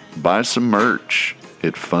 Buy some merch.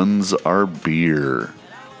 It funds our beer.